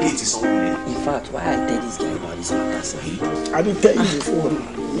 Ilé ti sanwó lẹ̀. In fact, why I tell this guy about this matter sir? I dey tell you before.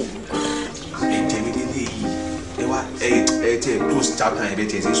 Ẹ̀jẹ̀ mi délé yìí. Ẹ wá ẹ tẹ close chapter ẹ̀ bẹ́ẹ̀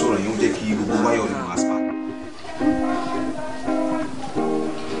tẹ̀ sí sọ̀rọ̀ yẹn ó jẹ́ kí gbogbo wáyọ̀ nínú àṣà.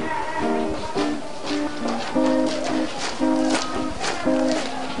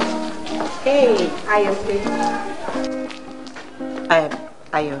 Hey, Ayo,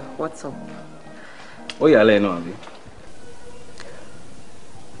 Ayo, what's up? Ó yà lẹ́nu àbí?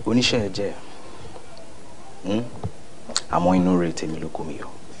 Oníṣẹ́ ẹ̀jẹ̀. Àmọ́ inú rẹ̀ tèmi ló kó mi yọ.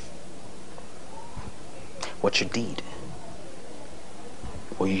 What you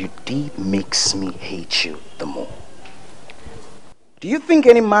did makes me hate you the more. Do you think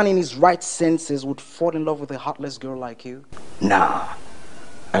any man in his right senses would fall in love with a heartless girl like you? Nah,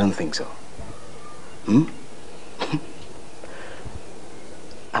 I don't think so.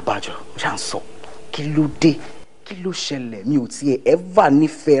 Abájọ, ṣá ń sọ, kí ló dé? Kí ló ṣẹlẹ̀? Mi ò tiẹ̀ ever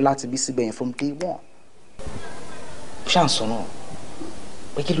nífẹ̀ẹ́ láti bí síbẹ̀ yẹn from day one. Ṣá ń sọ náà,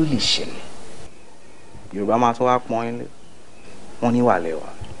 pé kí ló lè ṣẹlẹ̀? Yorùbá máa tó wá pọ́n ilé. Wọ́n ní wà lẹ́wà.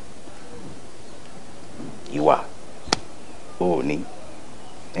 Ìwà ò ní.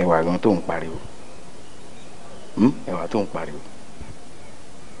 Ẹwà gan tó ń pariwo. Ẹwà tó ń pariwo.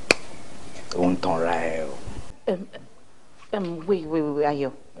 Ó ń tanra ẹ o. Wait,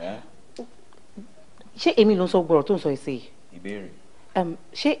 Ayo. Ṣé èmi ló ń sọ gbogbo ọ̀rọ̀ tó ń sọ yìí sí? Ìbéèrè.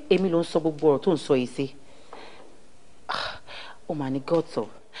 Ṣé èmi ló ń sọ gbogbo ọ̀rọ̀ tó ń sọ yìí sí? Oh my God, so.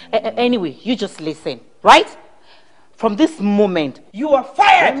 Anyway, you just listen, right? From this moment, you are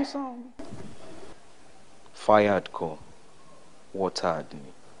fired! Fired kọ́. Watered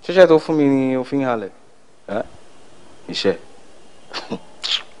ni. Ṣíṣẹ́ tó fún mi ni òfin halẹ̀. Iṣẹ́.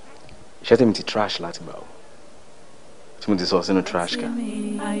 Iṣẹ́ tí mi ti trash láti gbà o. Tí mo ti sọ sínú trash can. Where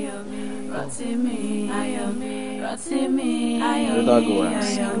did I go and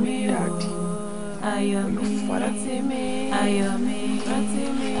ask your daddy? Your father?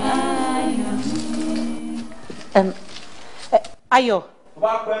 Ayo.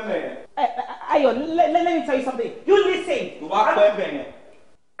 Ayo, let me tell you something. You listen.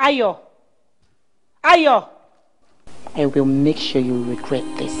 Ayo. Ayo. I will make sure you regret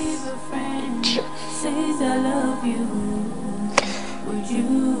this. Idiot. Says I love you.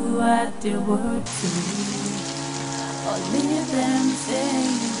 you at the word to me, or leave them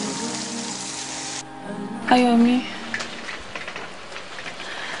saying the words. Ayomi,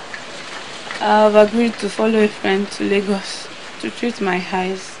 I've agreed to follow a friend to Lagos to treat my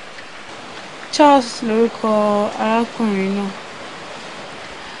eyes. Charles lórúkọ arákùnrin náà.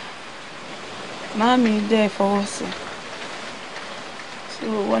 Màámi dẹ̀ fọwọ́ sí. So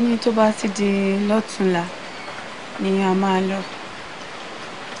wọ́n ní tó bá ti di lọ́tùnla ni a máa lọ.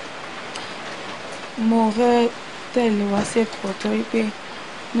 Mo fẹ́ tẹ̀lé wá sẹ́kọ̀ọ́ torí pé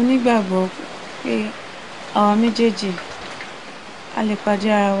mo nígbàgbọ́ pé àwa méjèèjì a lè pàdé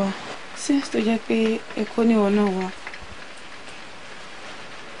ara wa. Since tó jẹ́ pé Èkó ni ìwọ náà wà.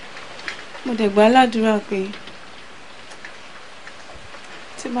 Mo dẹ̀ gbà ládùúrà pé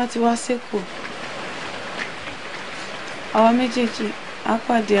tí bá ti wá sẹ́kọ̀ọ́ àwa méjèèjì á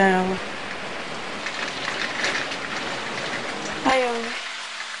pàdé ara wa. Ayọ̀,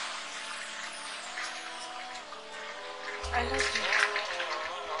 I love you.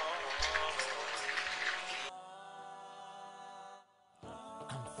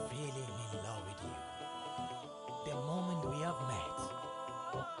 I'm feeling in love with you. The moment we have met,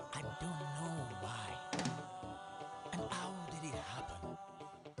 I don't know why and how did it happen.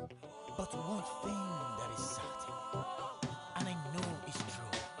 But one thing that is certain, and I know it's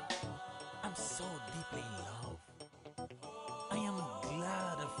true, I'm so deeply in love. I am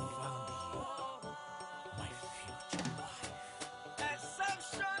glad I found you, my future wife.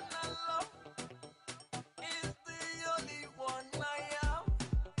 Exceptional love is the only one I am.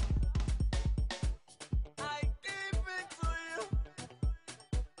 I give it to you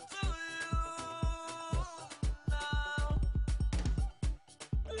now.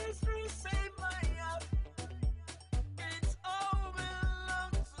 Please receive my heart. It's all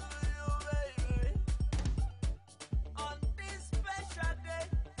belong to you, baby. On this special day,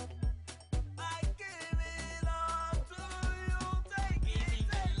 I give it all to you. Take it,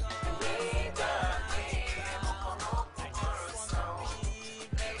 take it.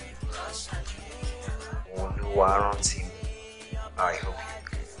 Oluwasina, I hope you're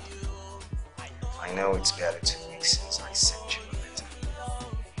good. I know it's better 2 weeks since I sent you a letter.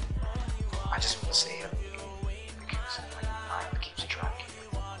 I just want to say hello because my mind keeps dragging me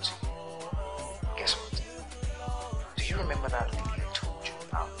to you. Guess what? Do you remember that lady I told you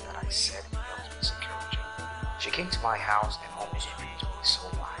about that I said helped me secure a job? She came to my house and almost raped me so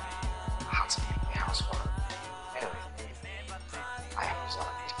bad I had to leave the house for her. Anyway, I am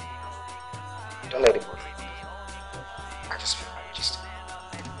resigned. Don't let it bother you. I just feel like just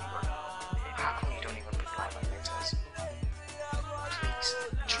how come you don't even reply my letters? Please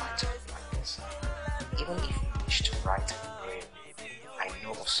try to reply this. Even if you wish to write a prayer, I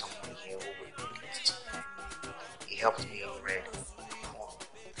know of someone here who will read it to me. He helped me read the poem,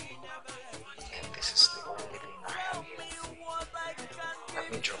 and this is the only thing I have here. Let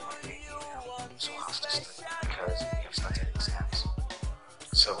me drop my baby now so I'll start studying because we have started exams.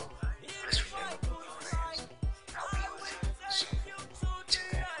 So please remember me in your prayers. I'll be with you soon. Till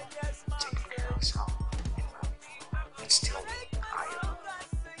then, take good care of yourself and love you. It's still me, Ayo.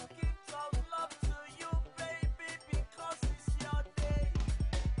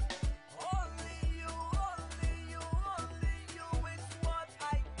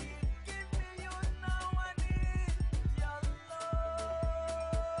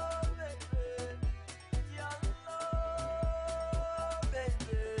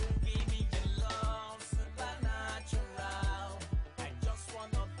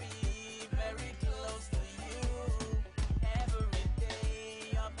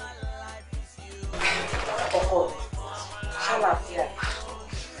 Ọkọ ṣàlàfíà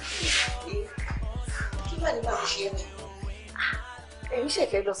kí wà ní bàbá ṣe mí èmi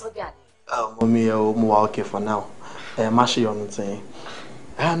ṣẹ̀fẹ̀ lọ sọ́jà ni. Mommy, mo wà okay for now. Má ṣe yọnu tiyín.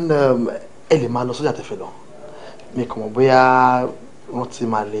 And ẹ lè máa lọ sọ́jà tẹ́fẹ́ lọ. Mi kò mọ̀ bóyá wọ́n ti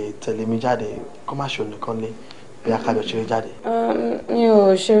máa lè tẹ̀lé mi jáde kó má ṣe olùkọ́ lé bóyá ká jọ ṣeré jáde. Mi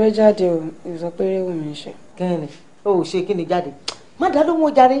ò ṣeré jáde o, ìsọpẹ́rẹ́ wù mí ṣe. Kẹ́ni o ò ṣe kí ni jáde má dá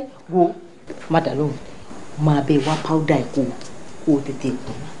lóhùn ó jàre wo má dá lóhùn máa bẹ wá powder ẹ̀ kó o tètè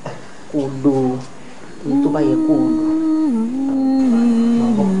kún kó o lo ohun tó bá yẹ kó o lò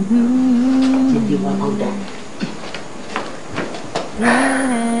tètè wá powder.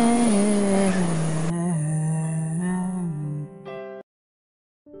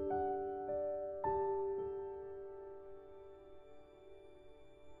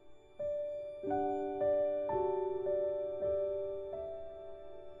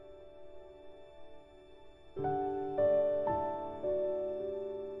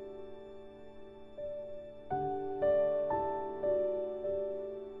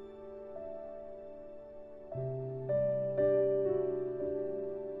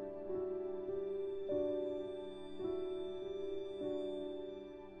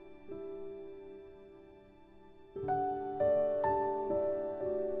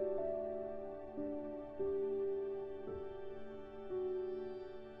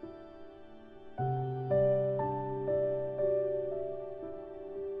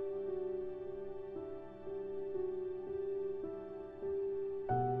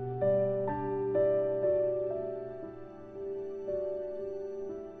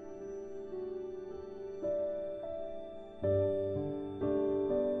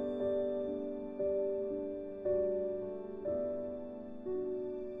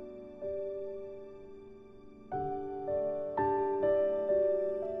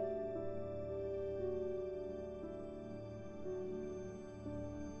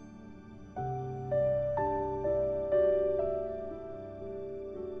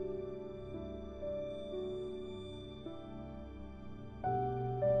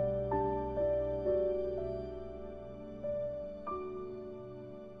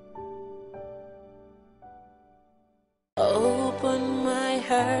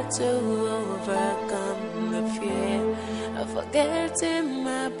 hurt to overcome the fear of forgetting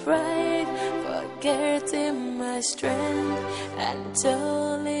my pride, forgetting my strength, and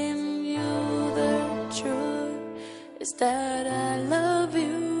telling you the truth is that I love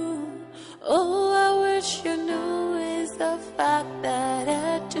you. Oh, I wish you knew is the fact that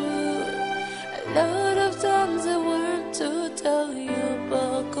I do. A lot of times I want to tell you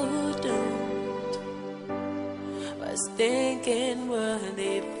but couldn't. Was thinking, what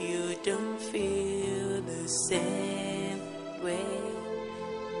if you don't feel the same way?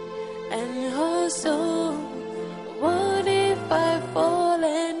 And also, what if I fall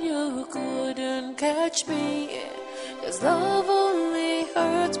and you couldn't catch me? 'Cause love only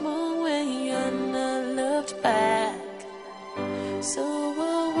hurts more when you're not loved back. So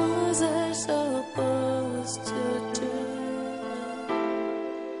what was I supposed to do?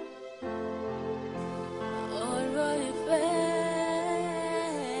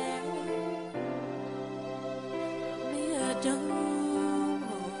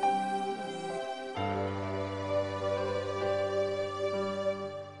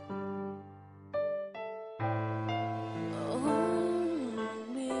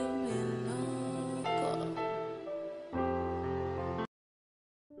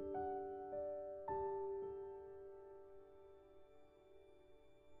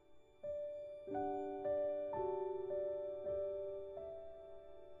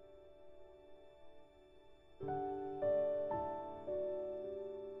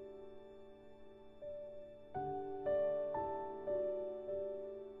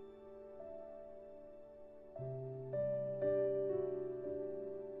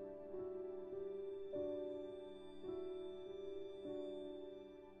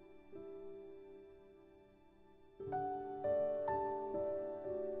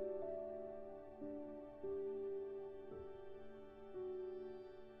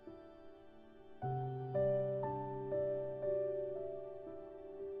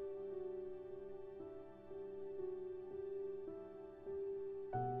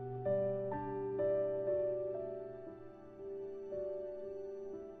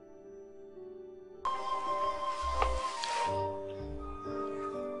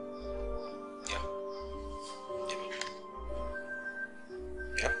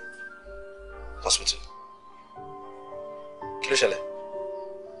 Hospital. Kí ló ṣẹlẹ̀?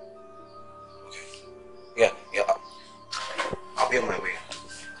 Okay. Yeah. I'll be on my way.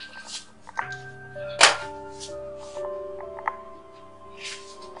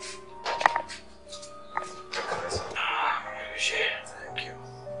 Thank you.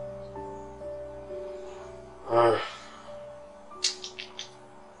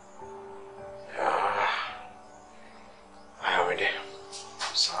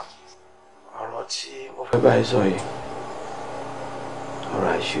 Bye, sorry.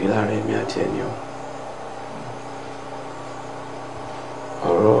 Alright, she will arrange me at any.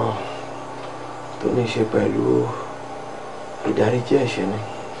 Ọ̀rọ̀ tó ní ṣe pẹ̀lú ìdáríjì ẹ̀ṣẹ̀ ni.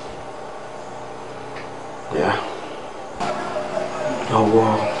 Yeah. Ọwọ́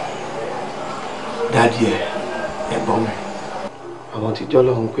dádì ẹ̀gbọ́n mi. Àwọn tíjọ́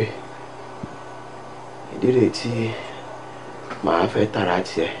lọ́hùn pé ìdí rèé tí màá fẹ́ tara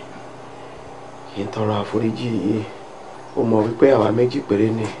tiẹ̀. Kí n tọrọ àforíjì yìí, ó mọ̀ wípé àwa méjì péré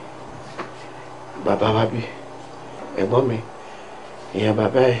ni bàbá wa bí, ẹ̀gbọ́n mi, ìyẹn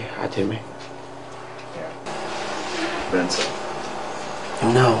bàbá ẹ̀ àti mi.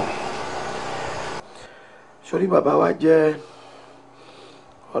 Now, sórí bàbá wa jẹ́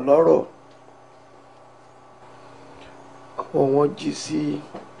ọlọ́rọ̀, ọ̀pọ̀ wọn jí sí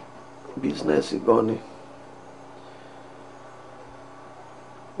bísínẹ́sì gan ni.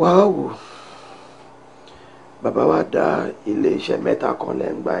 Wàá wò. Bàbá wa dá ilé iṣẹ́ mẹ́ta kan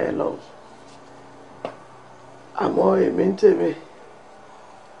lẹ́ngbà yẹn lọ. Àmọ́ èmi ń tèmi,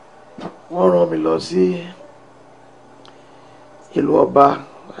 wọ́n rán mi lọ sí ìlú ọba.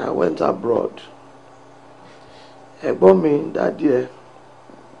 I went abroad. Ẹ̀gbọ́n mi dádì ẹ̀,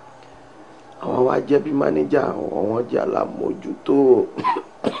 àwọn wa jẹ́ bí mánéjà, àwọn jẹ́ alámòjútó.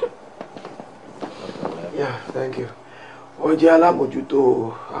 Yeah, thank you. Wọ́n jẹ́ alámòjútó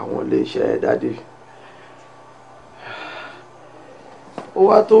àwọn ilé iṣẹ́ dádì. Ó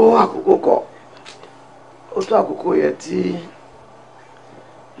wá tó àkókò kan, ó tó àkókò yẹn tí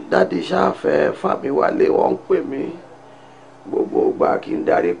dádì ṣáfẹ́ fà mí wálé, wọ́n ń pè mí gbogbo ìgbà kí n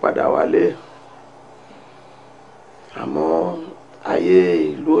darí padà wálé. Àmọ́ ayé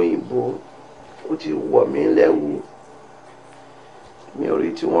ìlú òyìnbó ó ti wọ̀ mí lẹ́wù, mi ò rí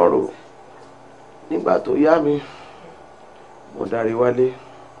tí wọ́n rò. Nígbà tó yá mi, mo darí wálé.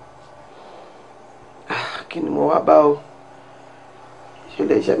 Kí ni mo wá bá o? Ṣé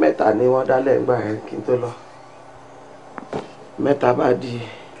iléeṣẹ́ mẹ́ta ni wọ́n dálẹ̀ ńgbà yẹn kí n tó lọ. Mẹ́ta bá di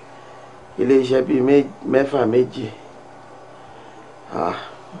iléeṣẹ́ bíi mẹ́fà méje.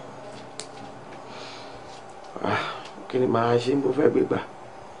 Kí ni màá ṣe bó fẹ́ gbégbà?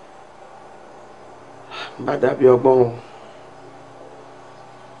 Bá dàbí ọgbọ́n o.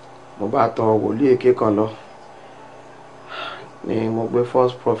 Mo bá tọ wòlíì èké kan lọ ni mo gbé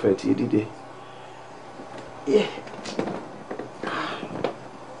false prophet yìí dìde.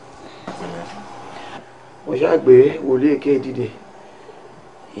 Mo ṣàgbé wòlíì èké dìde.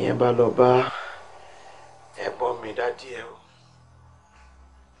 Ìyẹn bá lọ bá ẹ̀gbọ́n mi dádì ẹ̀ o.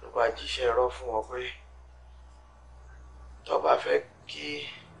 Ló bá jíṣẹ́ rọ́ fún wọn pé tó bá fẹ́ kí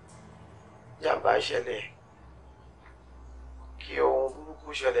jàmbá ṣẹlẹ̀, kí ohun burúkú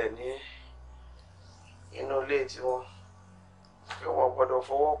ṣẹlẹ̀ ní inú ilé tiwọn, pé wọ́n gbọ́dọ̀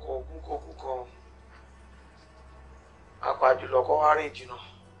fọwọ́ kọ ogúnkógún kan, apàjùlọ kọ́ wá rìn jìnnà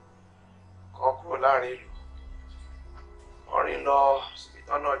kan kúrò láàrin ìlú, wọ́n rìn lọ síbi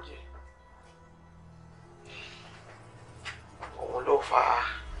tọ́nà jìn. Òun ló fa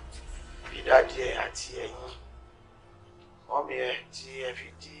ìdádì ẹ̀ àti ẹ̀yìn mọ́mí ẹ̀ tí ẹ fi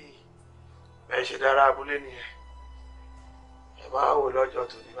di bẹ́ẹ̀ ṣe dára abúlé nìyẹn. Ẹ máa wò lọ́jọ́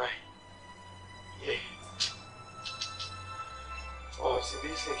tó ní báyìí. Sì bí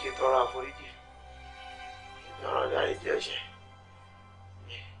sèké tọrọ àforíjì, ìdánwò dárí jẹ́ ẹ̀ṣẹ̀.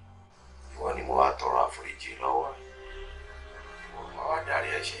 Ìwọ ni mo wá tọrọ àforíjì lọ́wọ́ rẹ̀. Mo máa wá dárí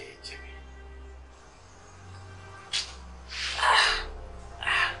ẹ̀ṣẹ̀ yìí jì mí.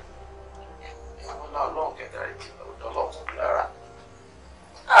 Ìwọ náà lọ́hùn kẹ́dárí jì mí ọ̀dọ́ lọ́kùn lára.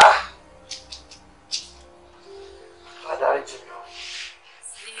 Má dárí jì mí o.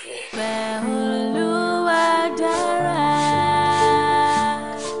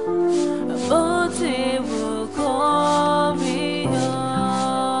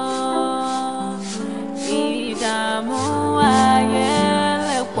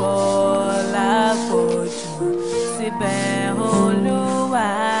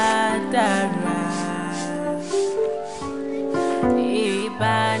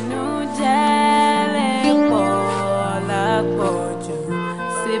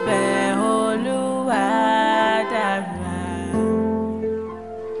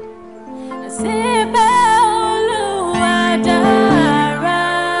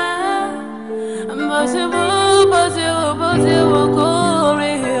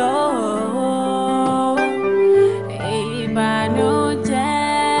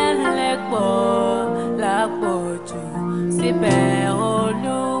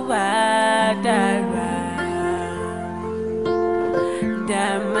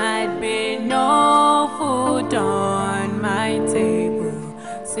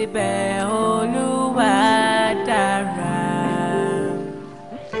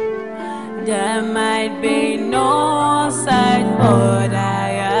 There might be no sight, but I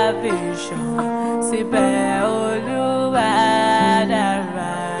have vision. Síbẹ̀ Olúwa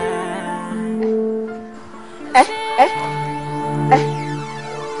dára.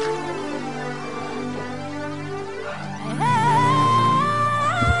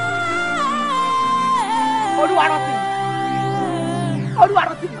 Olúwa rántí mi. Olúwa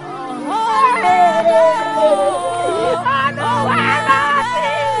rántí mi.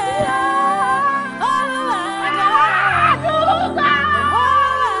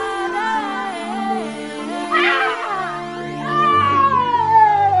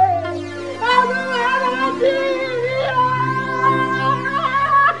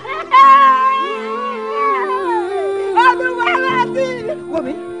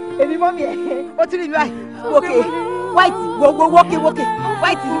 Èmi mọ́ mi ẹ̀ ó ti rí mi báyìí wókè white wókè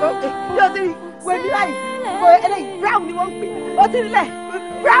white ni wọ́n pè yóò ti rí wo èmi báyìí wo eléyìí brown ni wọ́n pè ó ti rí lẹ̀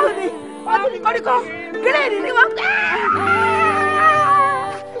brown ni ó ti rí koríko green ni wọ́n pè.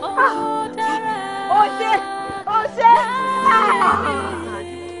 Ó ṣe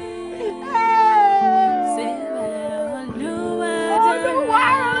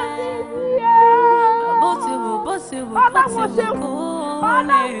ọ̀nà mo ṣe wù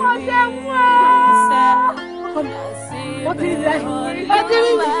ó ti rẹ̀ ó ti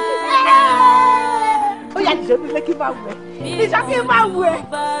rí mi ó yà jẹ́ mi lé kí n máa wù ẹ́ ìṣọ́ kí n máa wù ẹ́.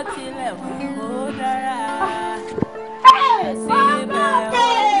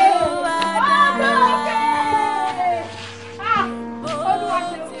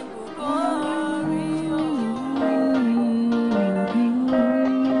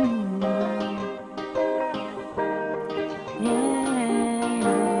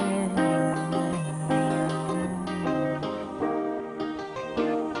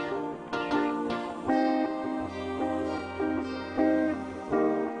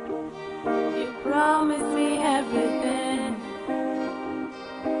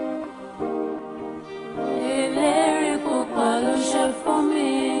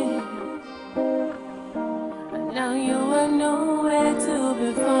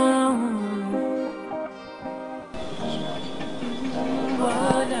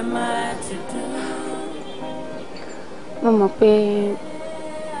 mọ̀ pé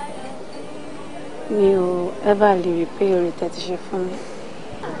mi ò ever lè repay oore tẹ́ ti ṣe fún mi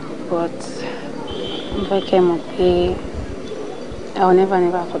but mo fẹ́ kẹ́ mọ̀ pé I will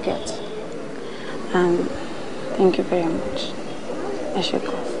never forget and thank you very much. Ẹ ṣé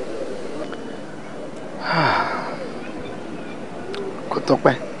gan. Kò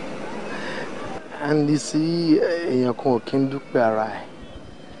tọ́pẹ́ and sí èèyàn kan ò kí ń dúpẹ́ ara ẹ̀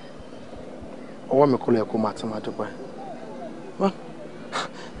ọwọ́ mi kò lè kó máa ti máa dúpẹ́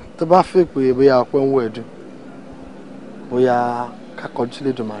tó bá fẹ́ pé bóyá ọpẹ́ ń wọ ẹ̀dùn bóyá ká kọjú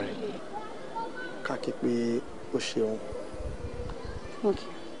lédùmarè ká kí pé ó ṣeun.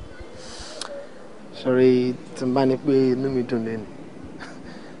 Sorry, tí n bá ní pé inú mi dùn lẹ́nu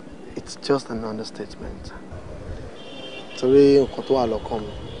it's just an understatement torí nǹkan tó wà lọ́kàn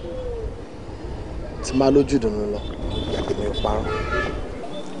mi tí máa lójú dùnú lọ èmi ò parọ́.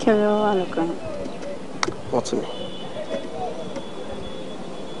 Kí ló wà lọ́kàn yín? Wọ́n ti mi.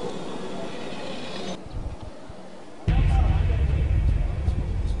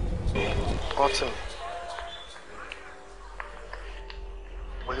 Wọ́n ti mi.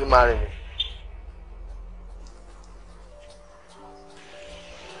 Will you marry me?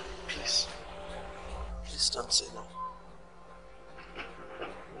 Please. Please don't say no.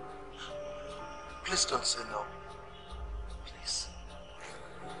 Please don't say no. Please.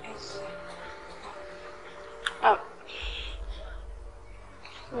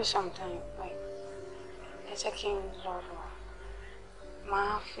 Give me some time. Like, it's a king Lord.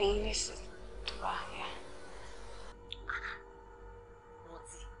 My fingers to yeah.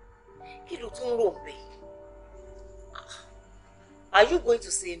 Kí ló tún rò bẹ́ẹ̀? Are you going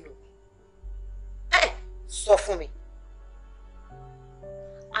to say no? Sọ fún mi.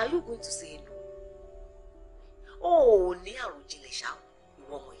 Are you going to say no? Oh, ní àròjinlẹ̀ ṣá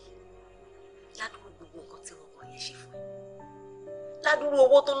ìwọ ọmọ yìí. Ládùúgbò gbogbo nǹkan tí ọmọ yẹn ṣe fún ẹ. Ládùúgbò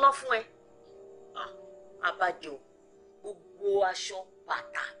owó tó ná fún ẹ. Àbájọ gbogbo aṣọ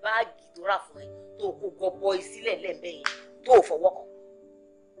bàtà báàgì tó rà fún ẹ tó kó gọbọi sílẹ̀ lẹ́ẹ̀mẹ́yìn tó fọwọ́ kàn.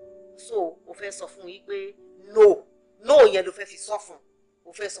 So o fẹ́ sọ fún yín pé no yẹn ló fẹ́ fi sọ fún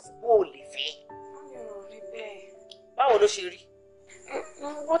o fẹ́ sọ fún bó o lè fẹ́. Báwo ló ṣe rí?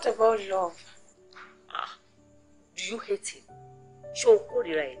 What about love? Do you hate him? Ṣé o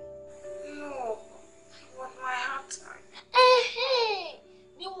kórìíra ẹ̀? No, but my heart.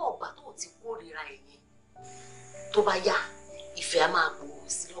 Níwọ̀n ọ̀gbà tó o ti kórìíra ẹ̀ yẹn tó bá yá ìfẹ́ á máa gbòòrò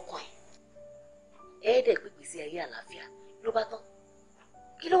sí lọ́kàn ẹ̀. Ẹ̀ẹ́dẹ̀ pípé sí ayé àlàáfíà ló bá tán.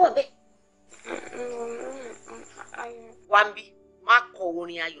 Kí ló wà bẹ́ẹ̀? Wambi má kọ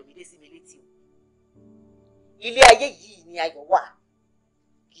orin Ayọ̀mídé sí mi létí o. Ilé ayé yìí ni ayọ̀ wà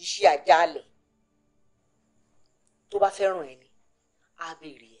kì í ṣe àjálẹ̀. Tó bá fẹ́ràn ẹni á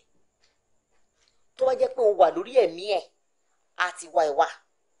béèrè ẹ̀. Tó bá jẹ́ pé o wà lórí ẹ̀mí ẹ̀ á ti wá ẹ̀ wá.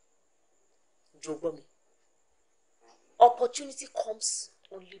 Jọ̀ọ́ gbọ́ mi. Opportunity comes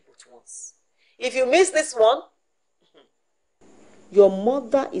only but once. If you miss this one, your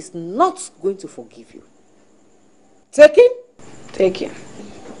mother is not going to forgive you. Take it? Take it.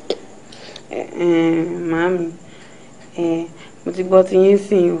 Màámi, mo ti gbọ́ ti yín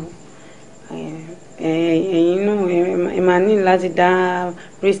sìn o. Ẹ̀yin náà ẹ máa ní láti dá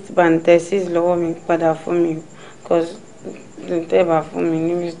wristband testis lọ́wọ́ mi padà fún mi because tẹ́ bá fún mi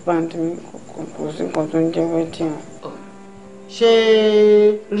ní wristband mi kò sí nǹkan tó ń jẹ́ wedding. Ṣé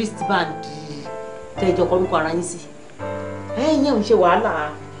wristband tẹ́jọ kọrúkọ ara yín sí? Ẹ̀yin ò ń ṣe wàhálà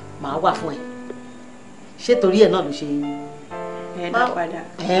màá wà fún ẹ. Ṣé torí ẹ̀ náà ló ṣe ẹ dá padà?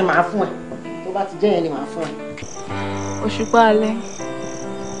 Màá fún ẹ. Tó bá ti jẹ́ yẹn ni màá fún ẹ. Òṣùpá alẹ́.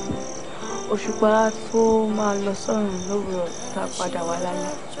 Òṣùpá tó máa lọ sọ́run lówùrọ̀ tá a padà wá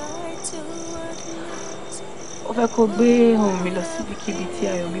lálẹ́. Ó fẹ́ kó gbé ohùn mi lọ síbikíbi tí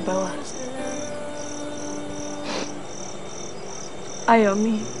ayọ̀ mi bá wà. Ayọ̀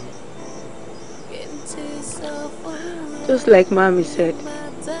mi. Just like Mommy said.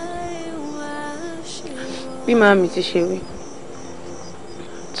 Bí Mommy ti ṣe wí.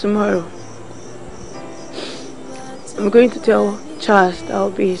 Tomorrow, I'm going to tell Charles that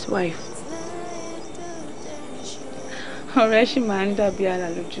I'll be his wife. Ọ̀rẹ́ ṣì máa ń dàbí àlá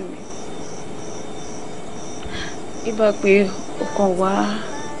lójú mi. Ibà pé ó kàn wá,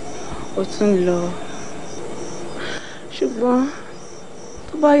 ó tún lọ. Ṣùgbọ́n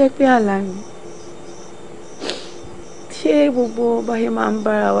tó bá yẹ pé àlá ni, ṣé gbogbo báyé máa ń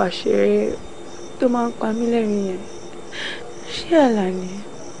bára wa ṣeré tó máa ń pa mí lẹ́rìn yẹn? Ṣé àlá ni?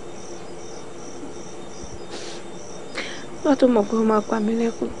 Bá tó mọ̀ pé ó máa pa mí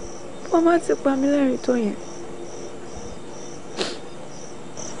lẹ́kùn, ó má ti pa mí lẹ́rìn tó yẹn.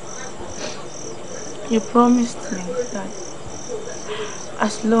 You promised me that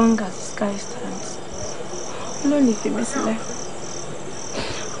as long as the sky stands. Ọlọ́run ní fi mí sílẹ̀.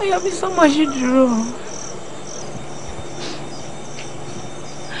 Ayọ̀ mi so much dúró.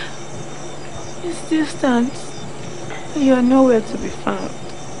 It still stands. You are nowhere to be found.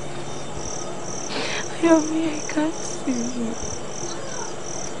 Ayọ̀ mi, I can't see you.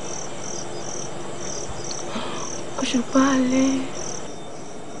 Òṣùpá alẹ́.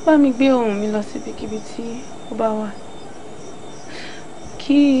 Bá mi gbé ohùn mi lọ síbikíbi tí ó bá wà.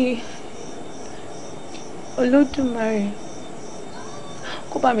 Kí Olódùmarè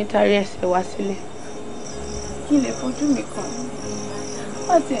kó bá mi tarí ẹsẹ̀ wá sílẹ̀. Kí n lè fojú mi kàn.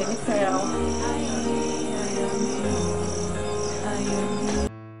 Wọ́n ti ẹ̀ nífẹ̀ẹ́ ra wọn.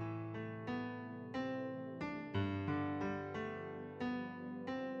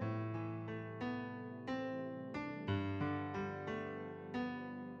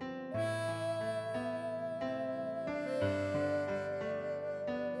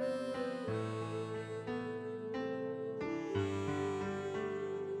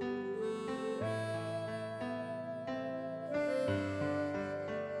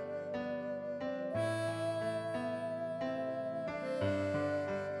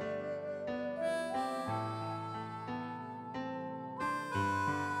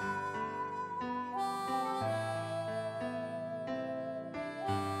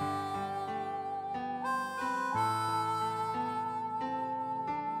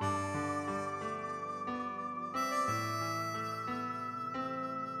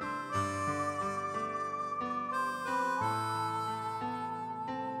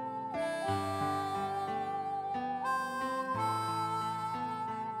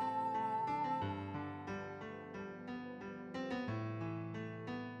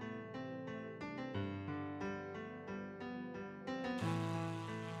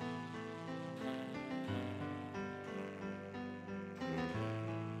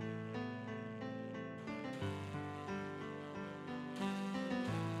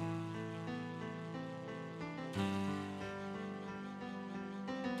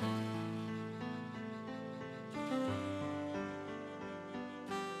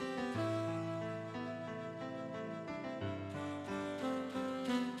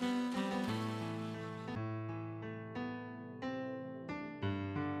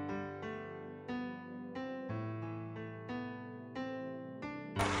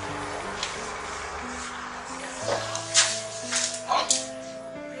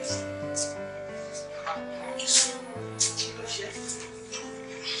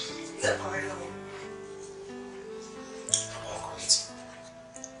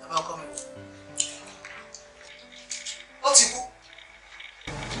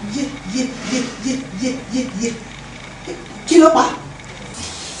 Kí ló pa?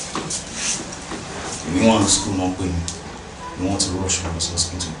 We want to school not paying. We want to rush from the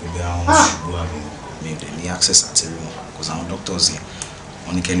hospital. Maybe I want to go have maybe the access at everyone because our doctors here.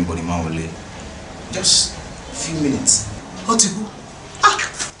 Only anybody man just a few minutes. Otiku.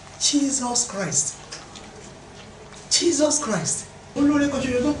 Jesus Christ. Jesus Christ. Olórí kan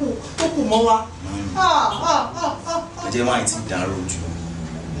ṣe tó kù mọ́ wa. Ẹ jẹ́ máa ti dàrú ju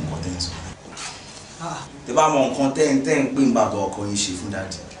nǹkan tẹ́ ń sọ. Tẹ́ bá mọ nǹkan tẹ́ ń pè ń bàbá ọkọ yín ṣe fún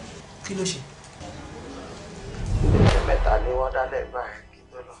dáàdì. Kí ló ṣe? Mẹ́ta ni wọ́n dálẹ̀ báyìí kí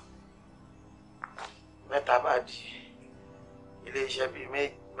tó lọ. Mẹ́ta bá di ilé iṣẹ́ bíi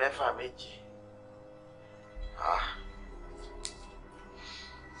mẹ́fà méjì.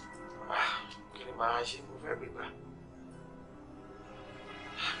 Kí ni màá ṣe mo fẹ́ gbégbá?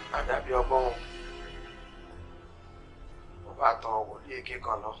 Àdàbí ọgbọ́n mo bá tan wòlíì èké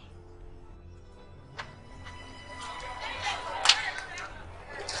kan lọ.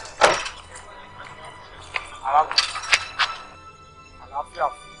 Àlàáfíà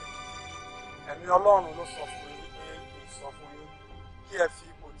fún ẹ̀mí Ọlọ́run ló sọ fún yín pé kí n sọ fún yín kí ẹ fi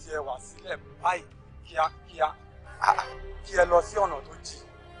ipò tí ẹ wà sílẹ̀ báyìí kíákíá kí ẹ lọ sí ọ̀nà tó jì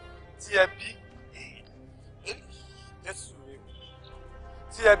tí ẹ bí Jésù rẹ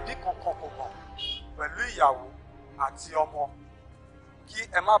tí ẹ bí kankan pẹ̀lú ìyàwó àti ọmọ kí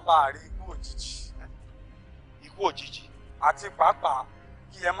ẹ má bàa rí ikú òjijì àti pàápàá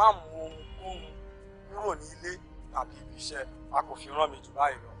kí ẹ má mú ohunkóhun kúrò ní ilé tàbí ibi iṣẹ́ a kò fi rán mi jù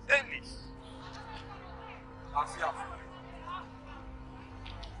báyìí lọ. Àfíà fún mi.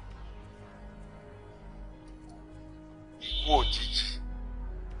 Ikú òjijì.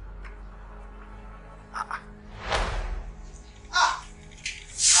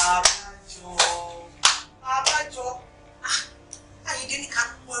 Abájọ. Ayíǹde ní ká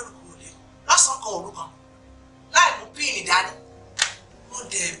kó ẹrù kúrò lé lọ́sàn-án kan òru kan láì mú píìnì dání. Ó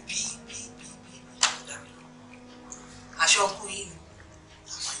dẹ̀ bí. Aṣọ ọkùnrin yìí ni.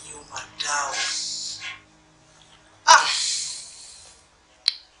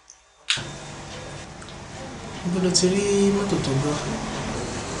 Ibo ló ti rí mọ́tò tó gbọ́?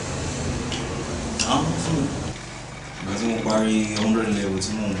 Àwọn fún mi. Ìgbà tí mo parí 100 level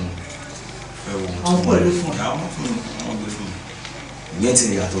tí mò ń fẹ́ wò. Àwọn pọ̀ ló fún ọ. Àwọn fún mi, àwọn gbé fún mi. Ìyẹn ti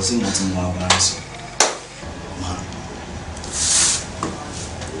yàtọ̀ sí ìwọ̀n tí mo máa bá a sọ.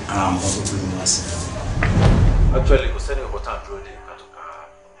 Ara àwọn kan tó gbé mi wá sí. Actually, kò sẹ́ni ọ̀pọ̀ tá à ń dúró de ká tó ká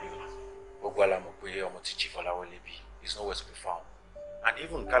gbogbo alamọ̀ pé ọmọ tí Chief Ọláwọlé bí is nowhere to be found. And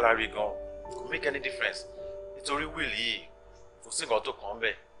even Kalari gan kò make any difference. Nítorí will yìí kò sí nǹkan tó kàn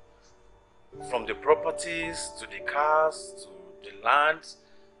bẹ́ẹ̀. From the properties to the cars to the lands,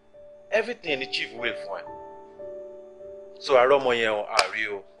 everything ni Chief will fún ẹ. So àárọ̀ ọmọ yẹn àárí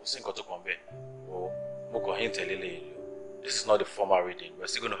o kò sí nǹkan tó kàn bẹ́ẹ̀. Mo kàn hint tẹ̀lé lẹ́yìn lò. This is not the formal reading. We're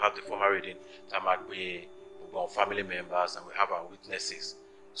still going to have the formal reading. Time we go family members and we have our witnesses.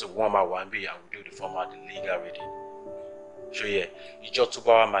 So one by one be and we do the formal, the legal reading. So yeah, you just to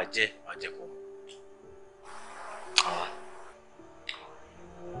buy my jet,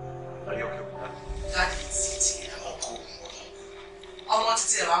 Are you okay with that? That is it. I'm okay. I want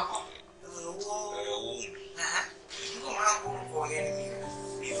to tell you.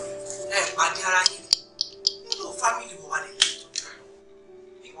 Family mo wà lè lè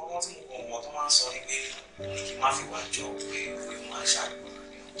ìwọ wọn tí mo kọ ọmọ tó máa ń sọ ní pé ní kí n má fi wà jọ pé mo máa ṣàdúgbò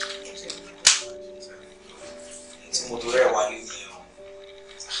tí mo tó rẹ̀ wá lé ní ẹ̀rọ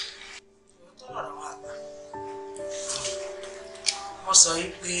tó lọ́rọ̀ wà gbà wọ́n sọ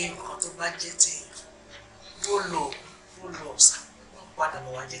pé nǹkan tó bá jẹ́ tèèyàn bó lò ọ̀sà wọ́n padà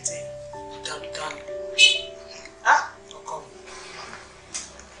bọ̀ wá jẹ́ tèèyàn dandan ọkọ mi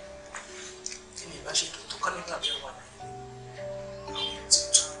kí ni ìbá ṣe tó tó kọ́ nígbà bí wà náà àwọn tí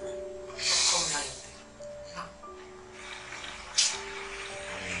tó ọkọ mi ayọ̀dẹ̀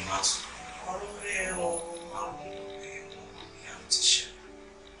ọ̀rọ̀ rẹ̀ àwọn ìlúgbé ìyá ti ṣe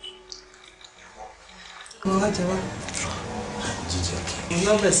Mo wá jẹ wá. Jíjẹ kí. Èyí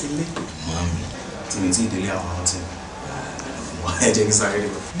ọbẹ̀ sí ilé. Màámi, tí mi ti délé àwọn ọtí. Wọ́n ẹ jẹ́ kí sáré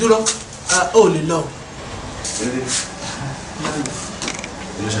lọ. Dúró, ó lè lọ. Kí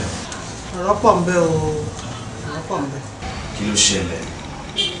ló ṣe? Ọ̀rọ̀ pọ̀ ń bẹ o. Ọ̀rọ̀ pọ̀ ń bẹ. Kí ló ṣẹlẹ̀?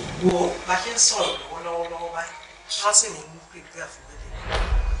 Wo bá ṣe ń sọ̀rọ̀ lọ́wọ́lọ́wọ́ báyìí, wọ́n sì ní prepare for wedding.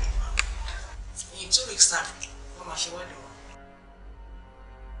 In 2 weeks time, wọ́n máa ṣe wedding wọn.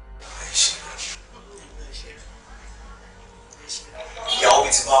 Ìyàwó mi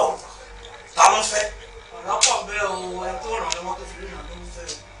ti bá wọ̀. Ta ló fẹ́? Ọ̀rọ̀ pọ̀ ń bẹ o, ẹni tó ràn lọ́wọ́ tó fi rí ìrànlọ́wọ́ ló ń fẹ́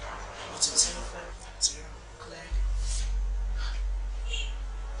o. Mo ti tí ń fẹ́ ti rí clearly.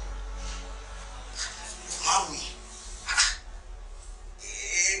 Mami,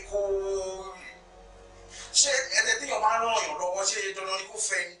 kò ṣe ẹ̀tẹ̀ tí yàn máa ràn yàn lọ́wọ́ ṣe dandan ni kò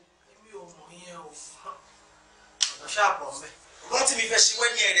fẹ́ ni. Èmi ò mọ̀ yẹn o. Ọ̀dọ̀ ṣáàpọ̀ mẹ́. Wọ́n tí mi fẹ́ ṣe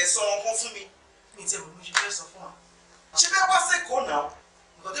wẹ́ni ẹ̀rẹ̀ sọ wọn fún mi. Mi ti ẹ̀mọ̀ mi ṣe fẹ́ sọ fún wa. Ṣé bẹ́ẹ̀ wá sẹ́kọ̀ọ́ náà?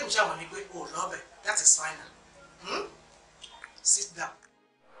 Nǹkan tẹ́mi ṣàwọn ni pé o lọ́bẹ̀, that is final. Sit down.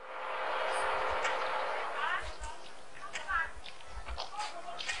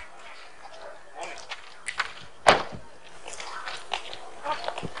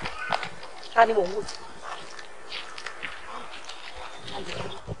 Ta ni mò ń wò?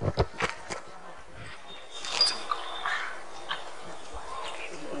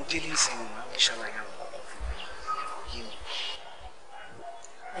 Mo délé ìsìn ṣàlàyé àwọn ọkọ̀ fún mi.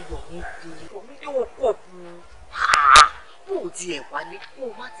 Ayọ̀ mi di omi tó pọ̀ fún un. Bó o tiẹ̀ wálé, kó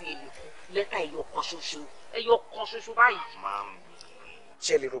o má tiẹ̀ lè kú lẹ́tà ẹyọ kan ṣoṣo báyìí.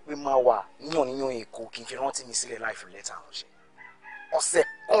 Ṣé lè rò pé máa wà yíyan èkó kí n fi rántí mi sílẹ̀ láì fi lẹ́tà ránṣẹ́? Ọ̀sẹ̀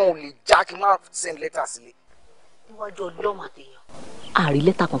kan ò lè já kí n má send lẹ́tà sílẹ̀. Níwájú ọlọ́mọ àtẹ̀yàn. A rí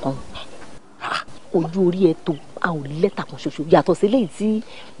lẹ́tà kankan. Ojú orí ẹ tó a ò rí lẹ́tà kan ṣoṣo yàtọ̀ sí eléyìí tí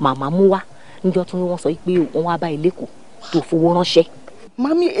màmá mú wá níjọ́ tí wọ́n sọ pé wọ́n wá bá ilé kù tó fowó ránṣẹ́.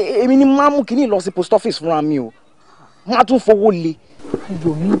 Mami, èmi ni máa mú kíní lọ sí post office fúnra mi o. Má tún fowó le.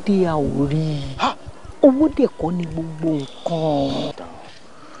 Ayọ̀mídé a ò rí i. Owó dẹ̀ kọ́ ni gbogbo nǹkan.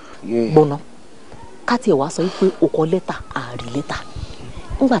 Gbọ́nà ká tiẹ̀ wá sọ pé o kọ lẹ́tà àárí lẹ́tà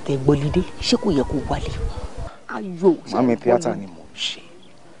nígbà tẹ́ gbọ́lidé ṣé kò yẹ kó wálé. Ayọ̀. Mami, tíátà ni mò ń ṣe.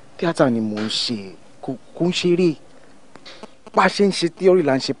 Tíátà ni mò ń ṣe. Kò ń ṣeré. Bá a ṣe ń ṣe theory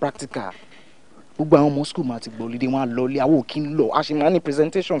là ń ṣe practical. Gbogbo àwọn ọmọ school máa ti gbọ́lidé wọn á lọ ilé àwọn òkè ń lọ. A ṣe máa ní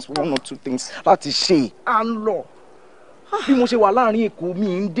presentations for 1 or 2 things láti ṣe. À ń lọ. Bí mo ṣe wà láàrin Èkó mi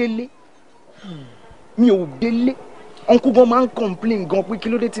ń délé. Mi ò délé. Uncle gan máa ń complain gan pé kí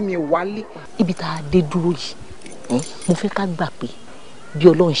ló dé tí mi ò wálé. Ibi tá a dé dúró yìí mo fẹ́ ká gbà pé bí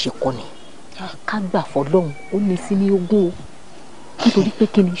Ọlọ́run ṣe kọ́ ni ká gbà fọlọ́run ó ní sí ní ogún o nítorí pé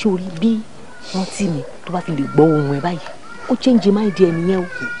kí ni ṣé orí bí wọ́n tì mí tó bá fi lè gbọ́ ohun ẹ̀ báyìí ó change mind ẹ̀ nìyẹn o.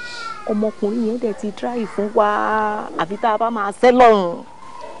 ọmọkùnrin yẹn dẹ̀ ti try fún wa àfi tá a bá máa ṣẹ́ lọ́run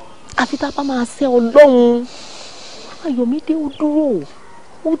àfi tá a bá máa ṣẹ́ Ọlọ́run Ayọ̀mídé ó dúró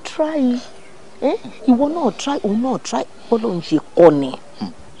ó try ìwọ náà try òun náà try bọ́lọ́run ṣe kọ́ ni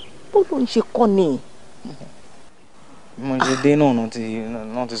bọ́lọ́run ṣe kọ́ ni. mo ṣe dé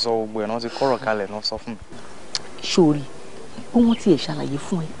náà ti sọ gbogbo ẹ̀ náà ti kọ́rọ̀ kalẹ̀ náà sọ fún mi. sórí bí wọ́n tiẹ̀ ṣàlàyé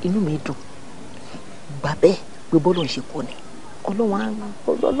fún ẹ inú mi dùn gbà bẹ́ẹ̀ pé bọ́lọ́run ṣe kọ́ ni ọlọ́run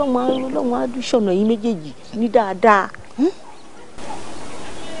á ṣọ̀nà yín méjèèjì ní dáadáa.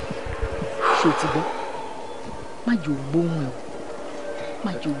 ṣé o ti gbọ́ má jẹ́ ògbóhùn ẹ̀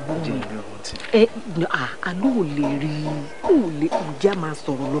má jẹ́ ògbóhùn ẹ̀ àlọ́ ò lè rí ò lè já máa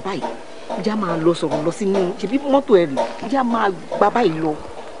sọ̀rọ̀ lọ báyìí já máa lọ sọ̀rọ̀ lọ sínú ṣèbí mọ́tò ẹ̀ rí já máa gba báyìí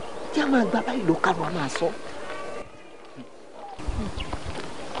lọ kárọ̀ á máa sọ.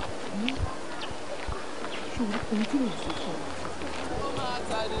 ohun tí mo sọ fún ọ.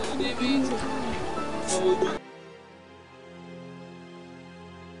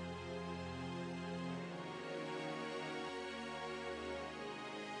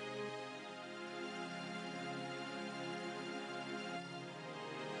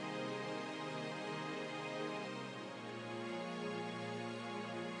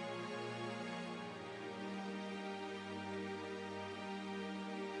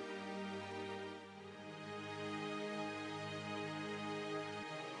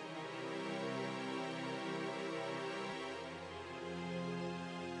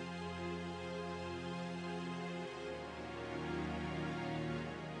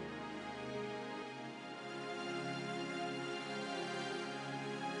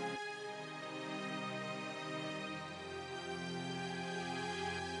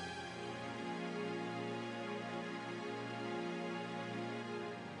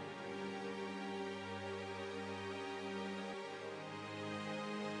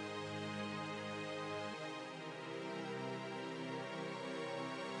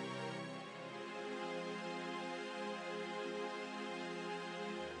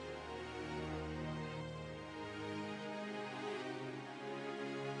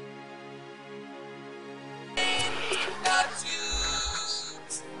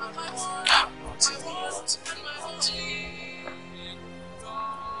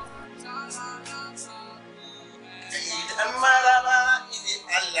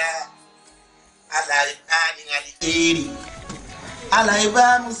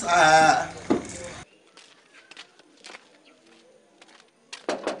 Alaiba Musa.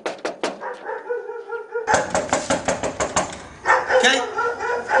 Okay,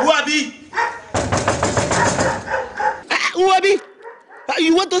 Uwabi. Uwabi,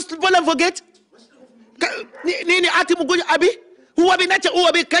 you want to spoil and forget? Nini ati mugoja abi? Uwabi nache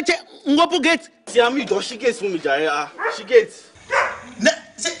Uwabi kache ngopu gate. Siami do she gets for me jaya. She gets.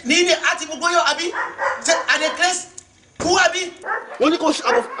 Nini ati mugoja abi? Say ade class. Uwabi. Wọ́n ní kó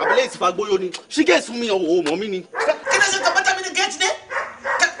abẹ́lé ìsìfàgbóyò ni she gets fún mi ọ̀hún mọ́ mi ni. Kí ni ṣe kàbátà mi ni gate dé?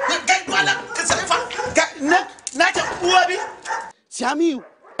 Gate wàhálà kẹsàn-án fa. Nacha Uwabi. Siami.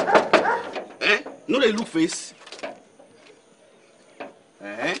 No dey look face.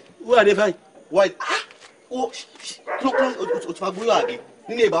 Who are they fine? White. Oh, look, o ti fa gbóyò àbí.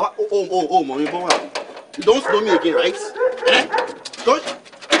 Nínú ìbá wa, mọ̀ mi bọ́ wà. You don't slow me again, right? Don't.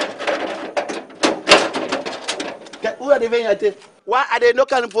 Who are they fine at? Why are they not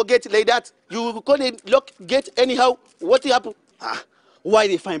can forget like that? You couldn't lock gate anyhow. What happened? Why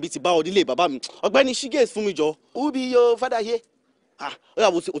they find biti ba odile baba mi? Ọ̀gbẹ́ni she gets fún mi jọ. Who be your father here? Ó yá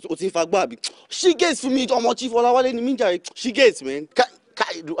o ti fa gbọ́ àbí. She gets fún mi ọmọ chief Ọláwálé ni mi jàre. She gets man.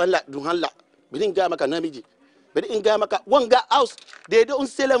 Kai du Allah. Bidin ga maka namiji. Bidin ga maka wanga house. They don't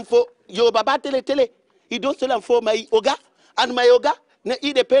sell them for your baba tele. He don't sell them for my oga and my oga.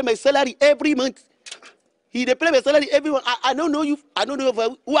 He dey pay my salary every month. He dey pay my salary every month. I don't know you. I don't know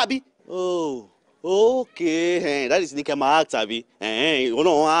who abi. Oh. Okay, that is the camera act, abi. You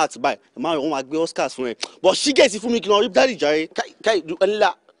know act by. Man, you want to Oscars for him. But she gets it for me. Can rip daddy jare. Kai do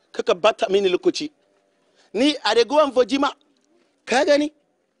Allah. Kaka bata mini lokochi. Ni I dey go on for jima. Kaga ni.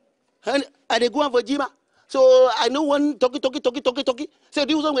 I dey go on for jima. So I know one talkie. So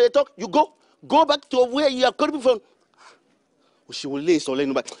this one when they talk, you go back to where you are coming from. She will lay so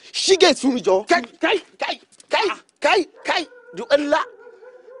lane back. She gets for me, Joe. Kai. Do Allah.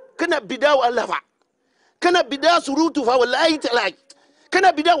 Kana bida Allah fa. Kana bida surutu fa wallahi talai.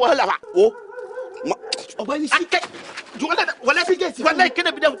 Kana bida wahala fa. Oh. Obani si kai. Do Allah wallahi si gets. Wallahi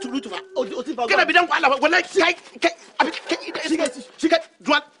kana bida surutu fa. Kana bida wahala fa wallahi kai. She gets.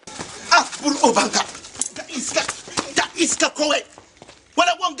 Do Allah. Pul obanka. Da iska kowe.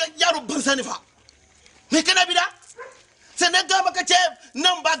 Wala wonga yaro bansani fa. Me kana bida. Senaga maka ce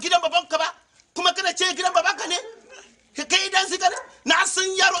nan ba gidan babanka ba kuma kana ce gidan babanka ne kai dan sigara na san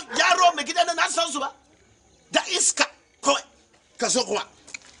yaro mai gidan na san su ba da iska kawai kaso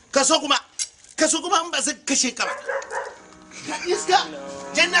kuma in ba zai kashe ka ba da iska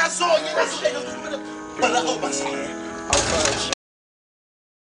yana so ba za ba sa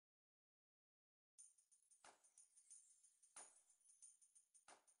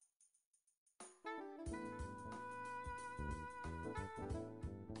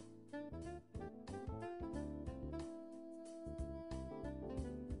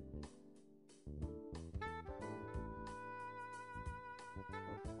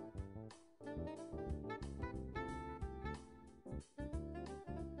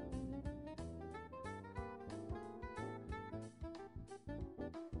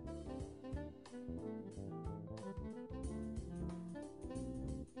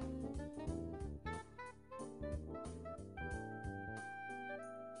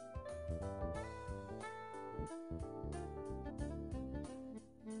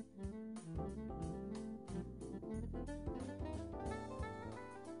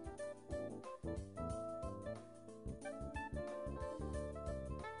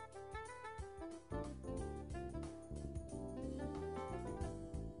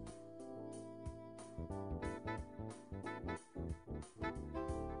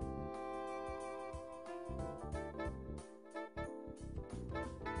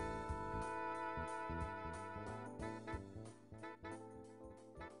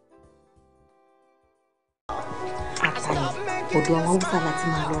ọ̀dọ̀ àwọn Hausa láti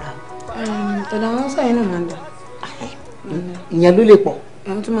máa lọ ra. ọ̀dọ̀ àwọn Hausa yẹn náà máa ń dà. ìyẹn ló lè pọ̀.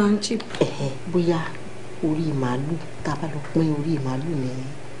 àwọn tó máa ń cheap. bóyá orí màálù tá a bá lọ pín orí màálù ní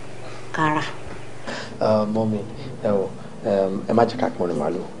kára. mọ́mí ẹ má jẹ́ ká pín orí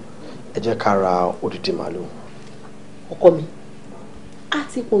màálù ẹ jẹ́ ká ra odidi màálù. ọkọ mi á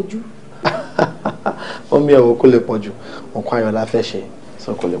ti pọ̀ jù. mọ́mí ẹ̀wọ̀n kó lè pọ̀ jù nǹkan ayọ̀ la fẹ́ ṣe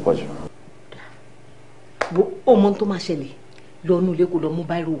sọ kó lè pọ̀ jù. ó mọ tó máa ṣẹlẹ̀ lọ́nu ilé kó lọ mú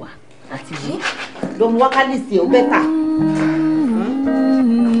báírò wá àti yìí lọ mú wákàlìsì ẹ̀ ó bẹ́tà.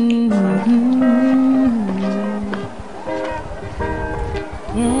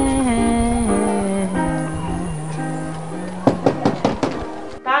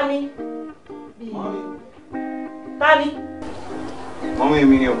 Tani? Mọ́mí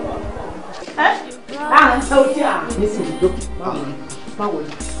mi ni o. Ṣé o ti à? Ní sèlú lókè, báwo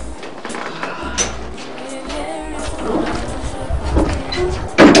ni?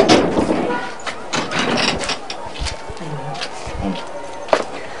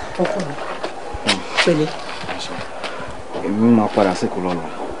 Pẹ̀lẹ́. Èmi máa padà sí Èkó lọ́la.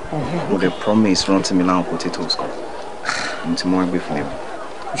 Mo dẹ̀ promise rántí mi láwọn potatoes kan. Mo ti mú wá gbé fún mi.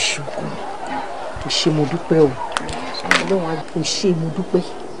 O ṣé mo dúpẹ́ o. O ṣé mo dúpẹ́.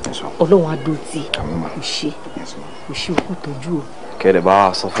 Ọlọ́run á dó tì. O ṣé o kú tọ́jú o. Kẹ́dẹ̀ bá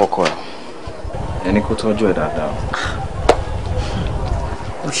wa sọ fọ́kọ ẹ̀. Ẹni kó tọ́jú ẹ̀ dáadáa.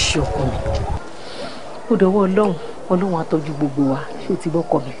 O ṣé ọkọ mi. Ó dọwọ́ Ọlọ́run á tọ́jú gbogbo wa. Ṣé o ti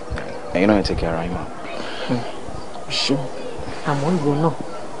bọ́kọ mi? Ẹ̀yin náà take care ara yín mà. O ṣeun. Àmọ́ ìwọ náà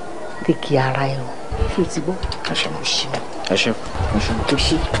take care ara ẹ o. Ṣé o ti gbọ́? Ẹ ṣé. O ṣeun. Ẹ ṣé. O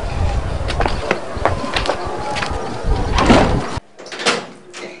ṣé.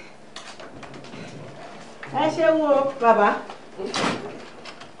 Ẹ ṣeun o bàbá.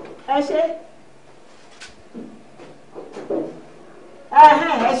 Ẹ ṣé. Ẹ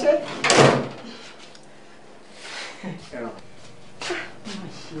ṣé.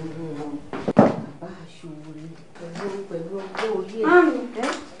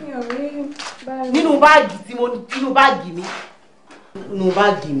 Nínú báàgì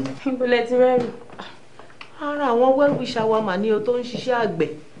mi. Ìbúlẹ̀ ti rẹ́rù. Ara àwọn well-wisher wa mà ní o tó ń ṣiṣẹ́ àgbẹ̀.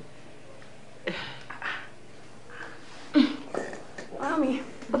 Mami,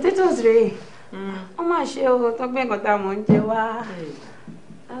 potatoes rèé. Wọ́n máa ṣe o tọ́gbẹ́ nǹkan tá a mọ̀ ń jẹ wá.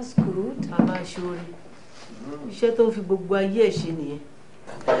 That's good. Bàbá aṣọ́re. Iṣẹ́ tó ń fi gbogbo ayé ẹ̀ ṣe nìyẹn.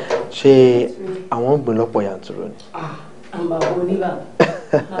 Ṣé àwọn ń gbìn lọ́pọ̀ yanturu ni? Bàbá oníbàbà.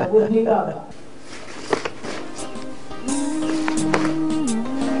 Bàbá oníbàbà.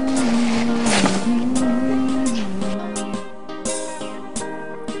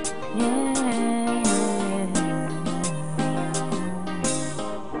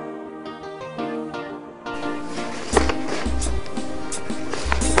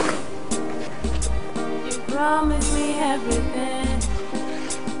 Promise me everything.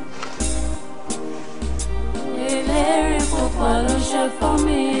 Ìlérí púpọ̀ ló ṣe fún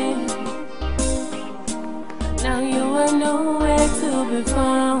mi. Now you are nowhere to be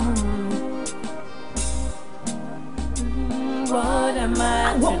found.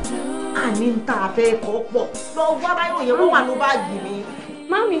 ní ta fẹ́ kọ́ pọ̀ lọ wá báyọ̀ yẹn wọ́n wà ló báàgì mi.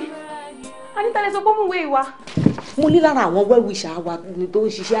 Mami, Anita lè sọ pé mo wé ìwà. Mo ní lára àwọn wẹ́wìṣà wa tó ń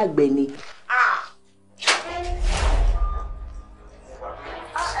ṣiṣẹ́ àgbẹ̀ ni.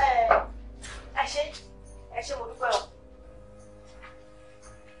 Ẹ ṣé mo dúpẹ́ o.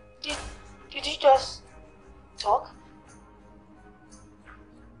 Did you just talk?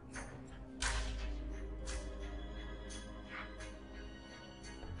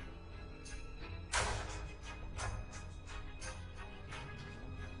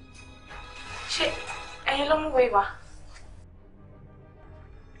 Ṣé ẹ̀yin ló mú ìwé wá?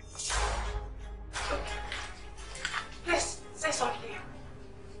 Please say something.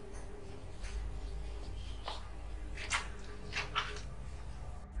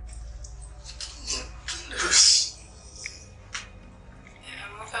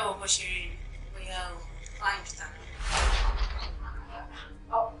 Mo fẹ́ wo bó ṣe rí bóyá o find that.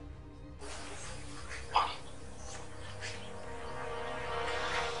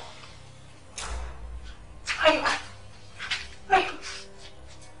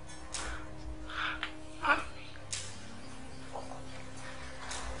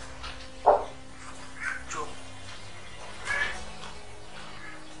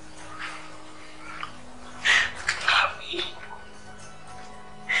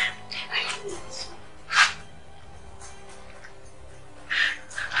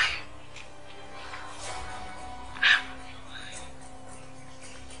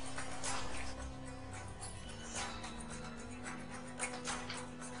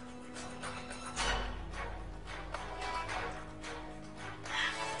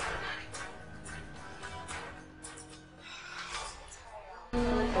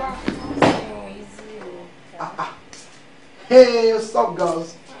 Hey, what's up,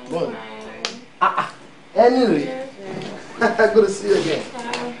 girls? Good. Anyway, good to see you again.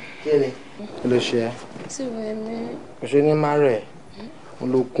 Kenny, hello, share. See you, man. What's your name, Mare?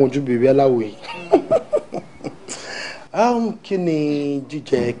 Hello, conju baby, alawi. Kenny,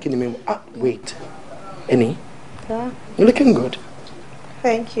 DJ, Kenny, me. Wait, Annie. Yeah. You're looking good.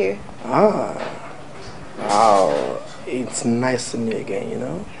 Thank you. Wow, it's nice seeing you again. You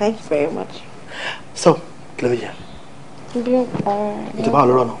know. Thanks very much. So, Claudia. Ìjọba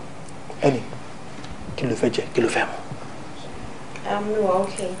ọlọ́rọ̀ náà ẹni kí ló fẹ́ jẹ kí ló fẹ́ mu. No,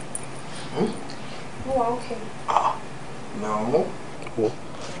 okay. No, okay. No.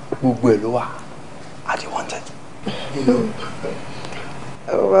 Gbogbo ẹ̀ ló wà as you wanted.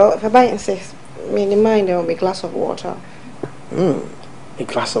 Well, if I insist, me in mind there will be a glass of water. A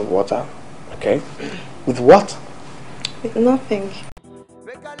glass of water, okay. With what? With nothing.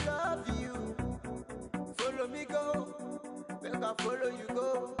 Follow you go.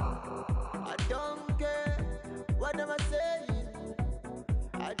 I don't care what am I saying.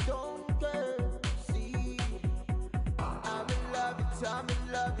 I don't care. See, I'm in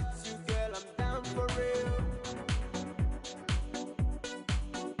love with you, girl. I'm down for real.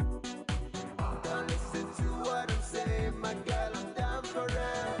 Don't listen to what I'm saying, my girl. I'm down for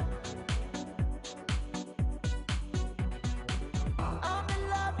real. I'm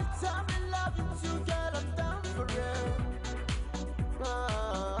in love with you, girl. I'm down for real.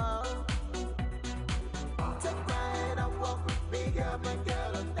 Take my hand and walk with me, girl, my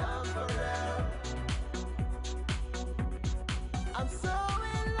girl, I'm down for real. I'm so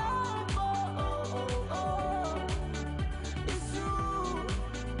in love, it's you,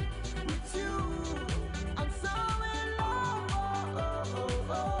 with you. I'm so in love,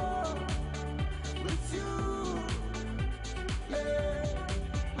 with you, yeah.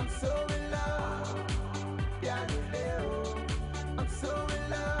 I'm so in love, yeah, I'm so in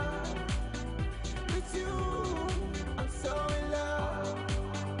love with you. I'm so in love,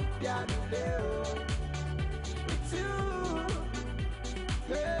 yeah, with you,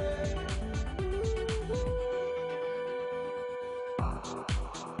 yeah.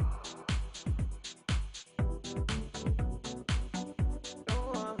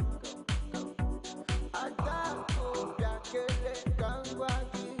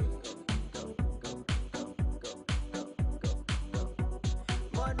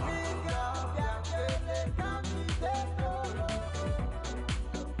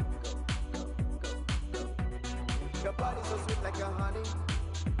 Your body so sweet like a honey.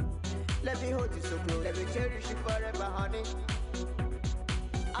 Let me hold you so close. Let me cherish you forever, honey.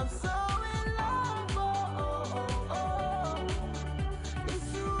 I'm so in love,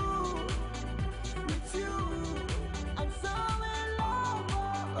 it's you, with you. I'm so in love,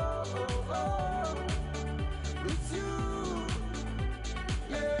 with you,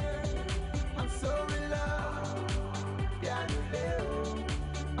 yeah. I'm so in love, yeah,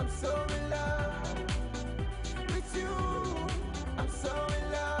 I'm so in love.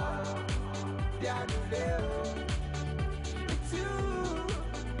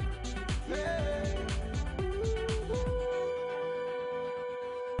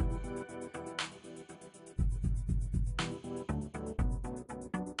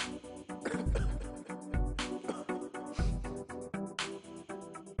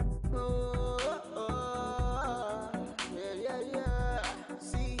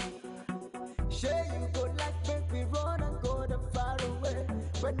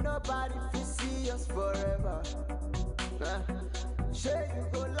 but nobody can see us forever. Sure you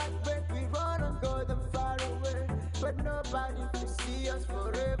go like break, we run and go them far away, but nobody can see us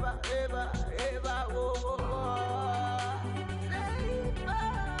forever, ever, ever. Whoa, whoa, whoa.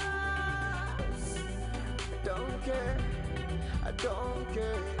 I don't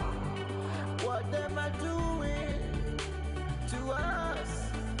care what them are doing to us.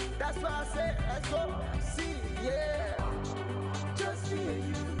 That's why I say, let's go, see, yeah. Just me and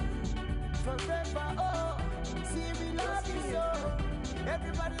you, forever, oh. See, we love you so.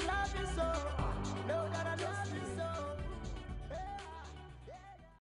 Everybody loves